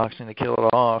start detoxing to kill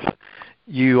it off,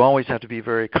 you always have to be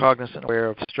very cognizant, aware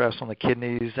of stress on the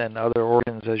kidneys and other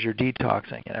organs as you're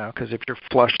detoxing. Because if you're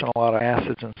flushing a lot of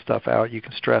acids and stuff out, you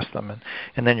can stress them,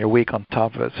 and then you're weak on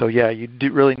top of it. So you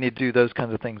really need to do those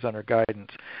kinds of things under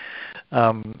guidance.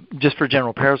 Just for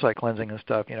general parasite cleansing and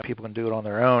stuff, people can do it on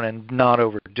their own and not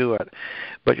overdo it.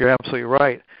 But you're absolutely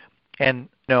right. And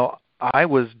I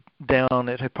was down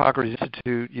at Hippocrates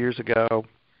Institute years ago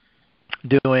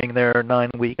doing their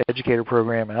 9-week educator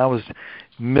program, and I was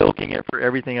milking it for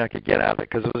everything I could get out of it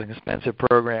because it was an expensive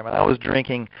program. And I was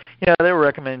drinking, they were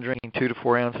recommending drinking 2 to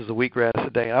 4 ounces of wheatgrass a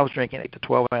day. I was drinking 8 to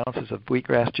 12 ounces of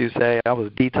wheatgrass juice a day. I was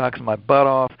detoxing my butt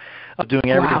off. I was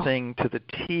doing everything to the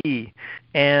T.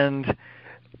 And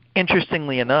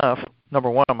interestingly enough, number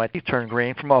one, my teeth turned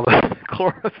green from all the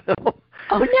chlorophyll.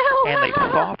 Oh, no. And they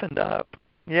softened up.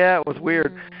 Yeah, it was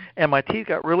weird. And my teeth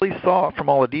got really soft from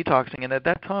all the detoxing. And at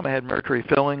that time, I had mercury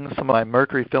fillings. Some of my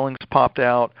mercury fillings popped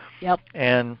out. Yep.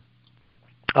 And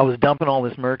I was dumping all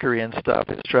this mercury and stuff.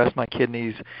 It stressed my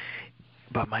kidneys.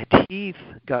 But my teeth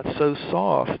got so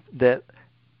soft that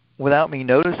without me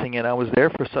noticing it, I was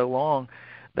there for so long,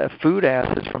 that food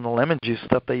acids from the lemon juice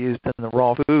stuff they used in the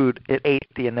raw food, it ate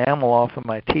the enamel off of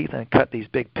my teeth and cut these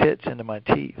big pits into my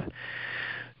teeth.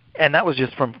 And that was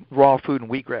just from raw food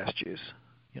and wheatgrass juice.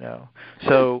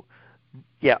 So,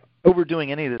 yeah,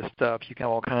 overdoing any of this stuff, you can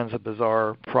have all kinds of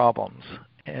bizarre problems.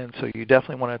 And so you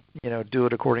definitely want to, do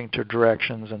it according to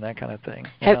directions and that kind of thing.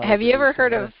 Have you ever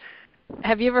heard of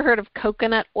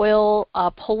coconut oil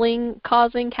pulling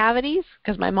causing cavities?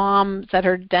 Because my mom said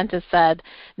her dentist said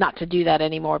not to do that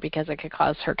anymore because it could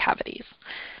cause her cavities.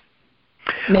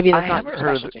 Maybe that's I not haven't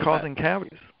heard of it causing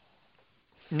cavities.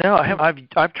 No,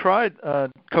 I've tried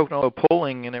coconut oil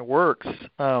pulling and it works,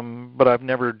 but I've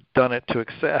never done it to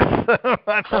excess.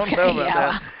 I don't know about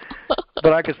that.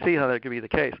 But I could see how that could be the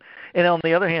case. And on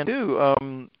the other hand, too,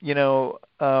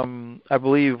 I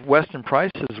believe Weston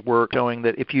Price's work showing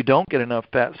that if you don't get enough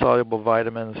fat-soluble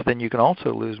vitamins, then you can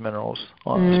also lose minerals,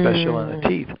 especially in the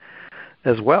teeth,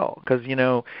 as well. Because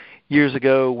years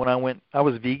ago when I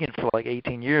was vegan for like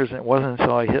 18 years, and it wasn't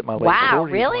until I hit my late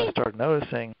 40s really? when I started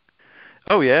noticing.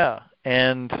 Oh yeah,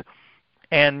 and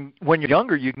when you're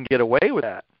younger, you can get away with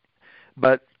that,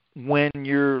 but when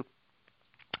you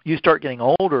start getting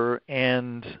older,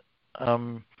 and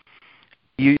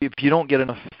if you don't get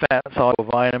enough fat-soluble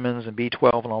vitamins and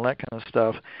B12 and all that kind of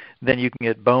stuff, then you can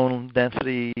get bone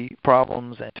density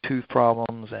problems and tooth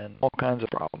problems and all kinds of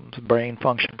problems, brain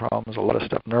function problems, a lot of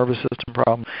stuff, nervous system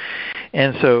problems,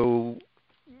 and so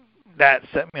that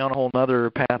set me on a whole other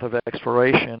path of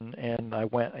exploration, and I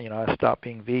went, I stopped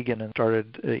being vegan and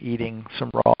started eating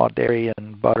some raw dairy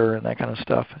and butter and that kind of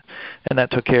stuff, and that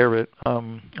took care of it,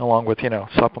 along with,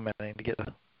 supplementing to get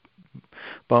the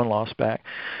bone loss back.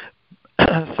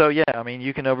 So yeah,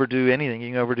 you can overdo anything.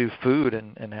 You can overdo food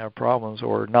and have problems,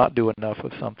 or not do enough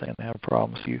of something and have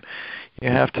problems. You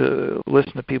have to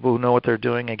listen to people who know what they're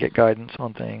doing and get guidance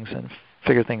on things and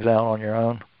figure things out on your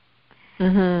own.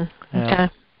 Mm-hmm. Yeah.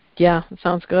 Okay. Yeah, it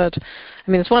sounds good.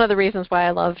 It's one of the reasons why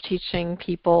I love teaching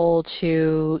people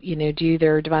to, do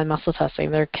their divine muscle testing.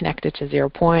 They're connected to 0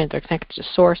 point, they're connected to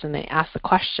source, and they ask the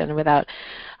question without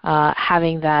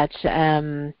having that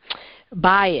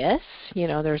bias.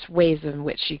 There's ways in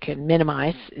which you can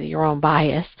minimize your own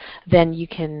bias. Then you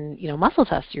can, muscle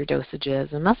test your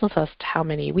dosages and muscle test how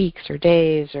many weeks or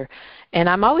days, and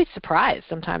I'm always surprised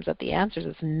sometimes at the answers.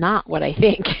 It's not what I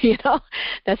think,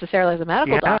 necessarily as a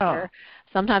medical doctor.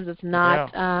 Sometimes it's not.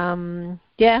 So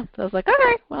I was like,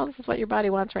 okay, well, this is what your body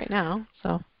wants right now.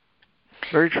 So.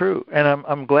 Very true, and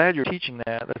I'm glad you're teaching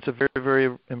that. That's a very,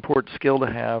 very important skill to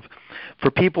have.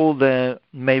 For people that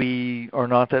maybe are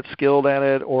not that skilled at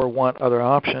it or want other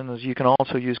options, you can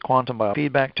also use quantum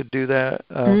biofeedback to do that.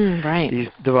 Right. These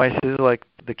devices like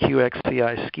the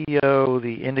QXCI Skio,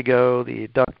 the Indigo, the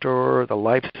Adductor, the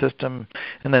Life System,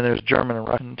 and then there's German and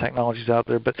Russian technologies out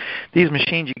there. But these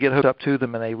machines, you get hooked up to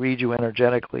them and they read you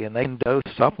energetically, and they can dose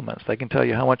supplements. They can tell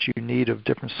you how much you need of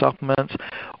different supplements,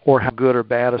 or how good or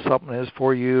bad a supplement is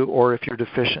for you, or if you're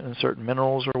deficient in certain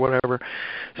minerals or whatever.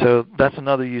 So that's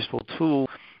another useful tool.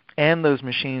 And those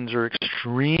machines are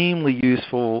extremely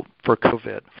useful for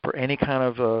COVID, for any kind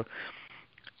of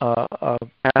a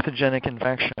pathogenic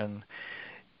infection.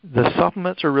 The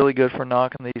supplements are really good for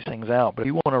knocking these things out, but if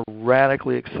you want to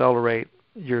radically accelerate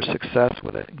your success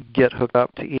with it, get hooked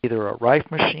up to either a Rife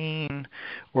machine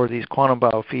or these quantum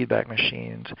biofeedback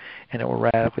machines, and it will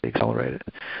radically accelerate it.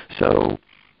 So,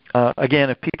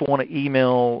 again, if people want to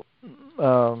email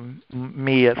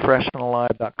me at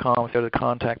freshandalive.com, if you go to the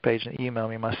contact page and email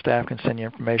me, my staff can send you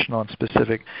information on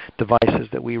specific devices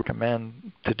that we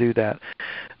recommend to do that.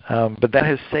 But that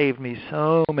has saved me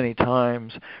so many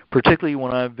times, particularly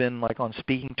when I've been like on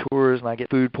speaking tours and I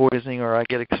get food poisoning or I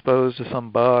get exposed to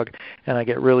some bug and I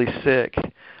get really sick.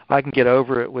 I can get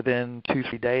over it within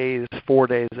 2-3 days, 4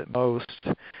 days at most,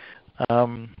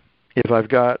 if I've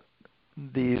got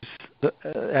these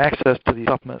access to these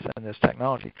supplements and this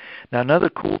technology. Now, another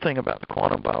cool thing about the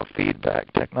quantum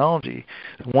biofeedback technology,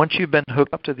 once you've been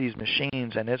hooked up to these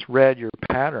machines and it's read your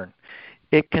pattern,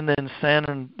 it can then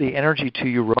send the energy to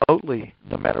you remotely,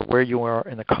 no matter where you are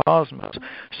in the cosmos.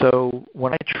 So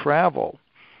when I travel,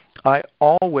 I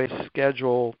always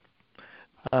schedule,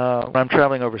 when I'm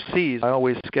traveling overseas, I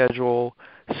always schedule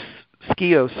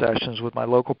Skio sessions with my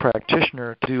local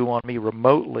practitioner to do on me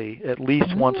remotely at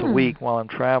least once a week while I'm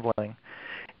traveling.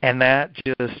 And that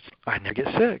just, I never get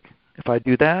sick. If I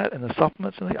do that and the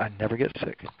supplements, I never get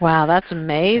sick. Wow, that's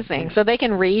amazing. So they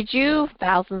can read you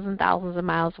thousands and thousands of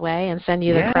miles away and send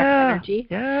you the correct energy?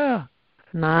 Yeah.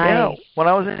 Nice. Yeah. When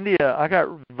I was in India, I got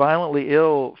violently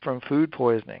ill from food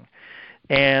poisoning.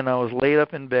 And I was laid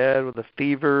up in bed with a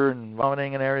fever and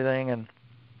vomiting and everything.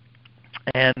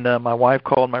 And my wife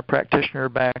called my practitioner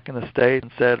back in the States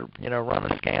and said,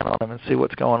 run a scan on him and see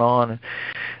what's going on.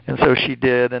 And so she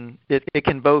did. And it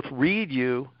can both read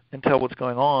you and tell what's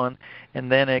going on,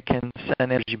 and then it can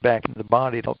send energy back into the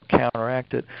body to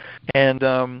counteract it. And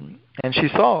she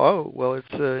saw, oh, well,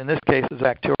 it's in this case it's a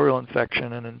bacterial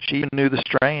infection, and she even knew the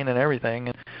strain and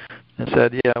everything, and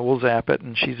said, yeah, we'll zap it,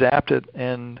 and she zapped it,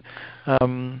 and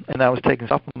I was taking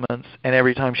supplements, and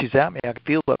every time she zapped me, I could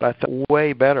feel it. I felt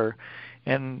way better,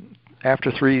 and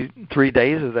after three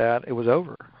days of that, it was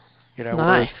over. You know,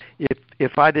 nice.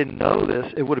 if I didn't know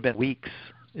this, it would have been weeks.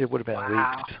 It would have been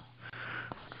weeks.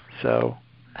 So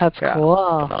that's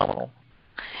cool. Phenomenal.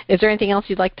 Is there anything else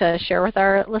you'd like to share with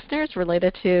our listeners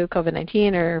related to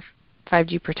COVID-19 or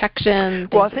 5G protection?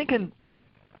 Well, I think in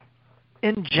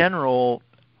general,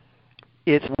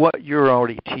 it's what you're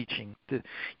already teaching. To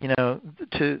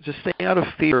stay out of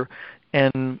fear,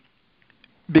 and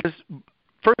because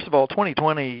first of all,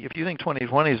 2020. If you think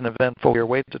 2020 is an eventful year,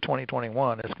 wait to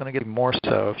 2021. It's going to get more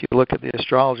so. If you look at the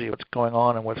astrology, what's going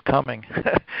on and what's coming,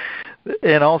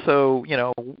 and also,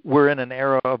 we're in an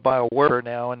era of biowarfare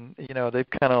now, and they've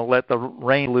kind of let the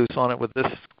rein loose on it with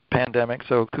this pandemic.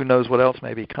 So who knows what else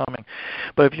may be coming?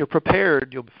 But if you're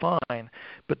prepared, you'll be fine.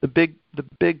 But the big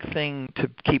thing to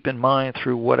keep in mind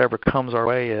through whatever comes our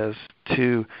way is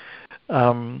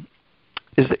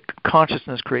that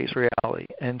consciousness creates reality.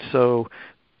 And so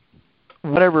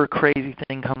whatever crazy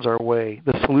thing comes our way,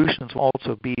 the solutions will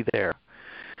also be there,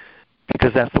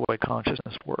 because that's the way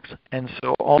consciousness works. And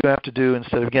so all you have to do,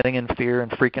 instead of getting in fear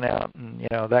and freaking out and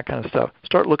that kind of stuff,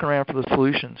 start looking around for the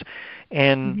solutions.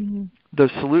 And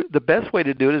the best way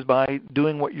to do it is by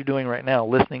doing what you're doing right now,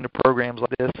 listening to programs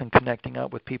like this and connecting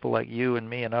up with people like you and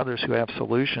me and others who have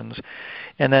solutions,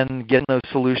 and then getting those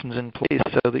solutions in place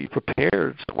so that you're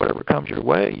prepared. So whatever comes your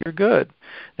way, you're good.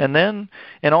 And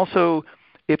also,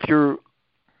 if you're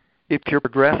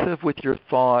progressive with your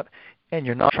thought and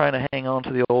you're not trying to hang on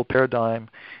to the old paradigm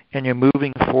and you're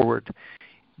moving forward,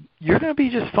 you're going to be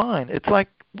just fine. It's like,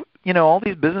 all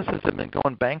these businesses have been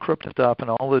going bankrupt and stuff, and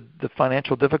all the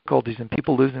financial difficulties and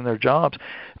people losing their jobs.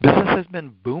 Business has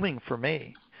been booming for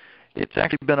me. It's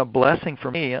actually been a blessing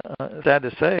for me, sad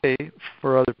to say,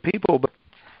 for other people. But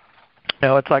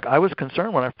it's like I was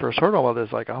concerned when I first heard all of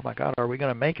this, like, oh my God, are we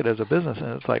going to make it as a business?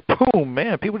 And it's like, boom,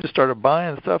 man, people just started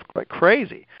buying stuff like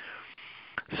crazy.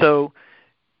 So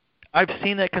I've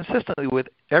seen that consistently with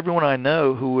everyone I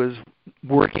know who is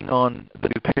working on the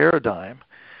new paradigm.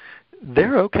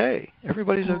 They're okay.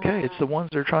 Everybody's okay. It's the ones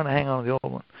that are trying to hang on to the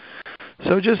old one.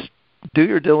 So just do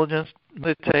your diligence,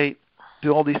 meditate, do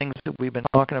all these things that we've been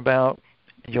talking about,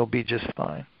 and you'll be just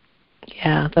fine.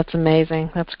 Yeah, that's amazing.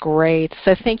 That's great.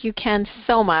 So thank you, Ken,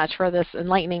 so much for this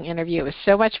enlightening interview. It was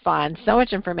so much fun, so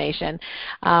much information.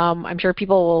 I'm sure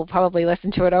people will probably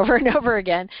listen to it over and over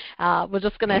again. We're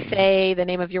just going to say the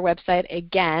name of your website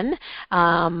again.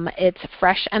 It's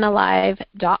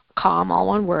freshandalive.com, all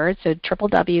one word, so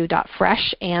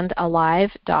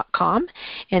www.freshandalive.com.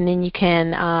 And then you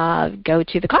can go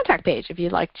to the contact page if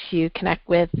you'd like to connect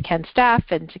with Ken's staff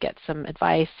and to get some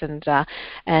advice.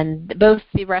 And both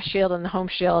the Rest Shield and the Home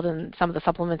Shield and some of the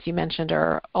supplements you mentioned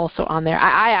are also on there.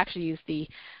 I actually use the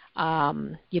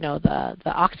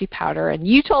oxy powder, and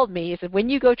you told me, you said when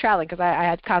you go traveling, because I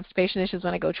had constipation issues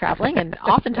when I go traveling, and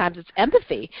oftentimes it's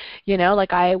empathy,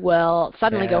 like I will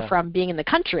suddenly go from being in the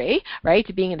country, right,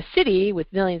 to being in a city with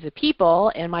millions of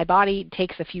people, and my body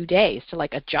takes a few days to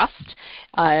adjust,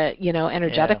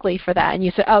 energetically for that. And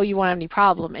you said, oh, you won't have any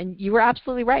problem, and you were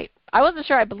absolutely right. I wasn't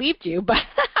sure I believed you, but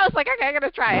I was like, okay, I'm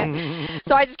gonna try it.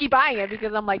 So I just keep buying it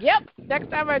because I'm like, yep, next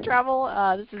time I travel,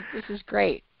 this is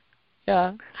great.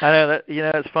 Yeah. I know that.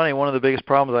 It's funny. One of the biggest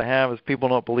problems I have is people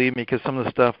don't believe me because some of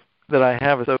the stuff that I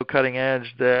have is so cutting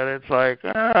edge that it's like,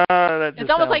 that just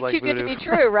it's almost like too voodoo. Good to be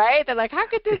true, right? They're like, how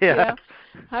could this?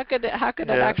 How could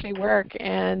that actually work?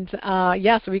 And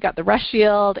so we got the Rest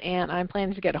Shield, and I'm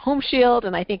planning to get a Home Shield,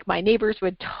 and I think my neighbors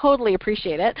would totally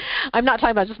appreciate it. I'm not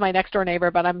talking about just my next door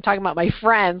neighbor, but I'm talking about my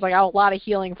friends. Like I have a lot of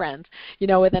healing friends,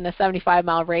 within a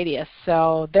 75-mile radius.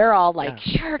 So they're all like,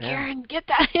 sure, Karen, get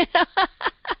that.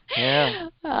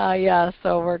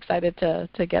 So we're excited to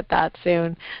get that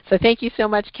soon. So thank you so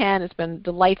much, Ken. It's been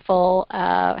delightful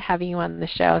having you on the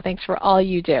show. Thanks for all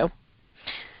you do.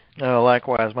 No,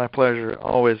 likewise. My pleasure.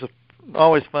 Always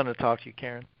fun to talk to you,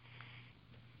 Karen.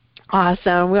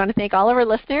 Awesome. We want to thank all of our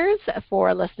listeners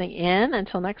for listening in.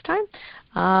 Until next time,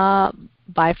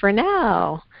 bye for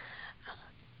now.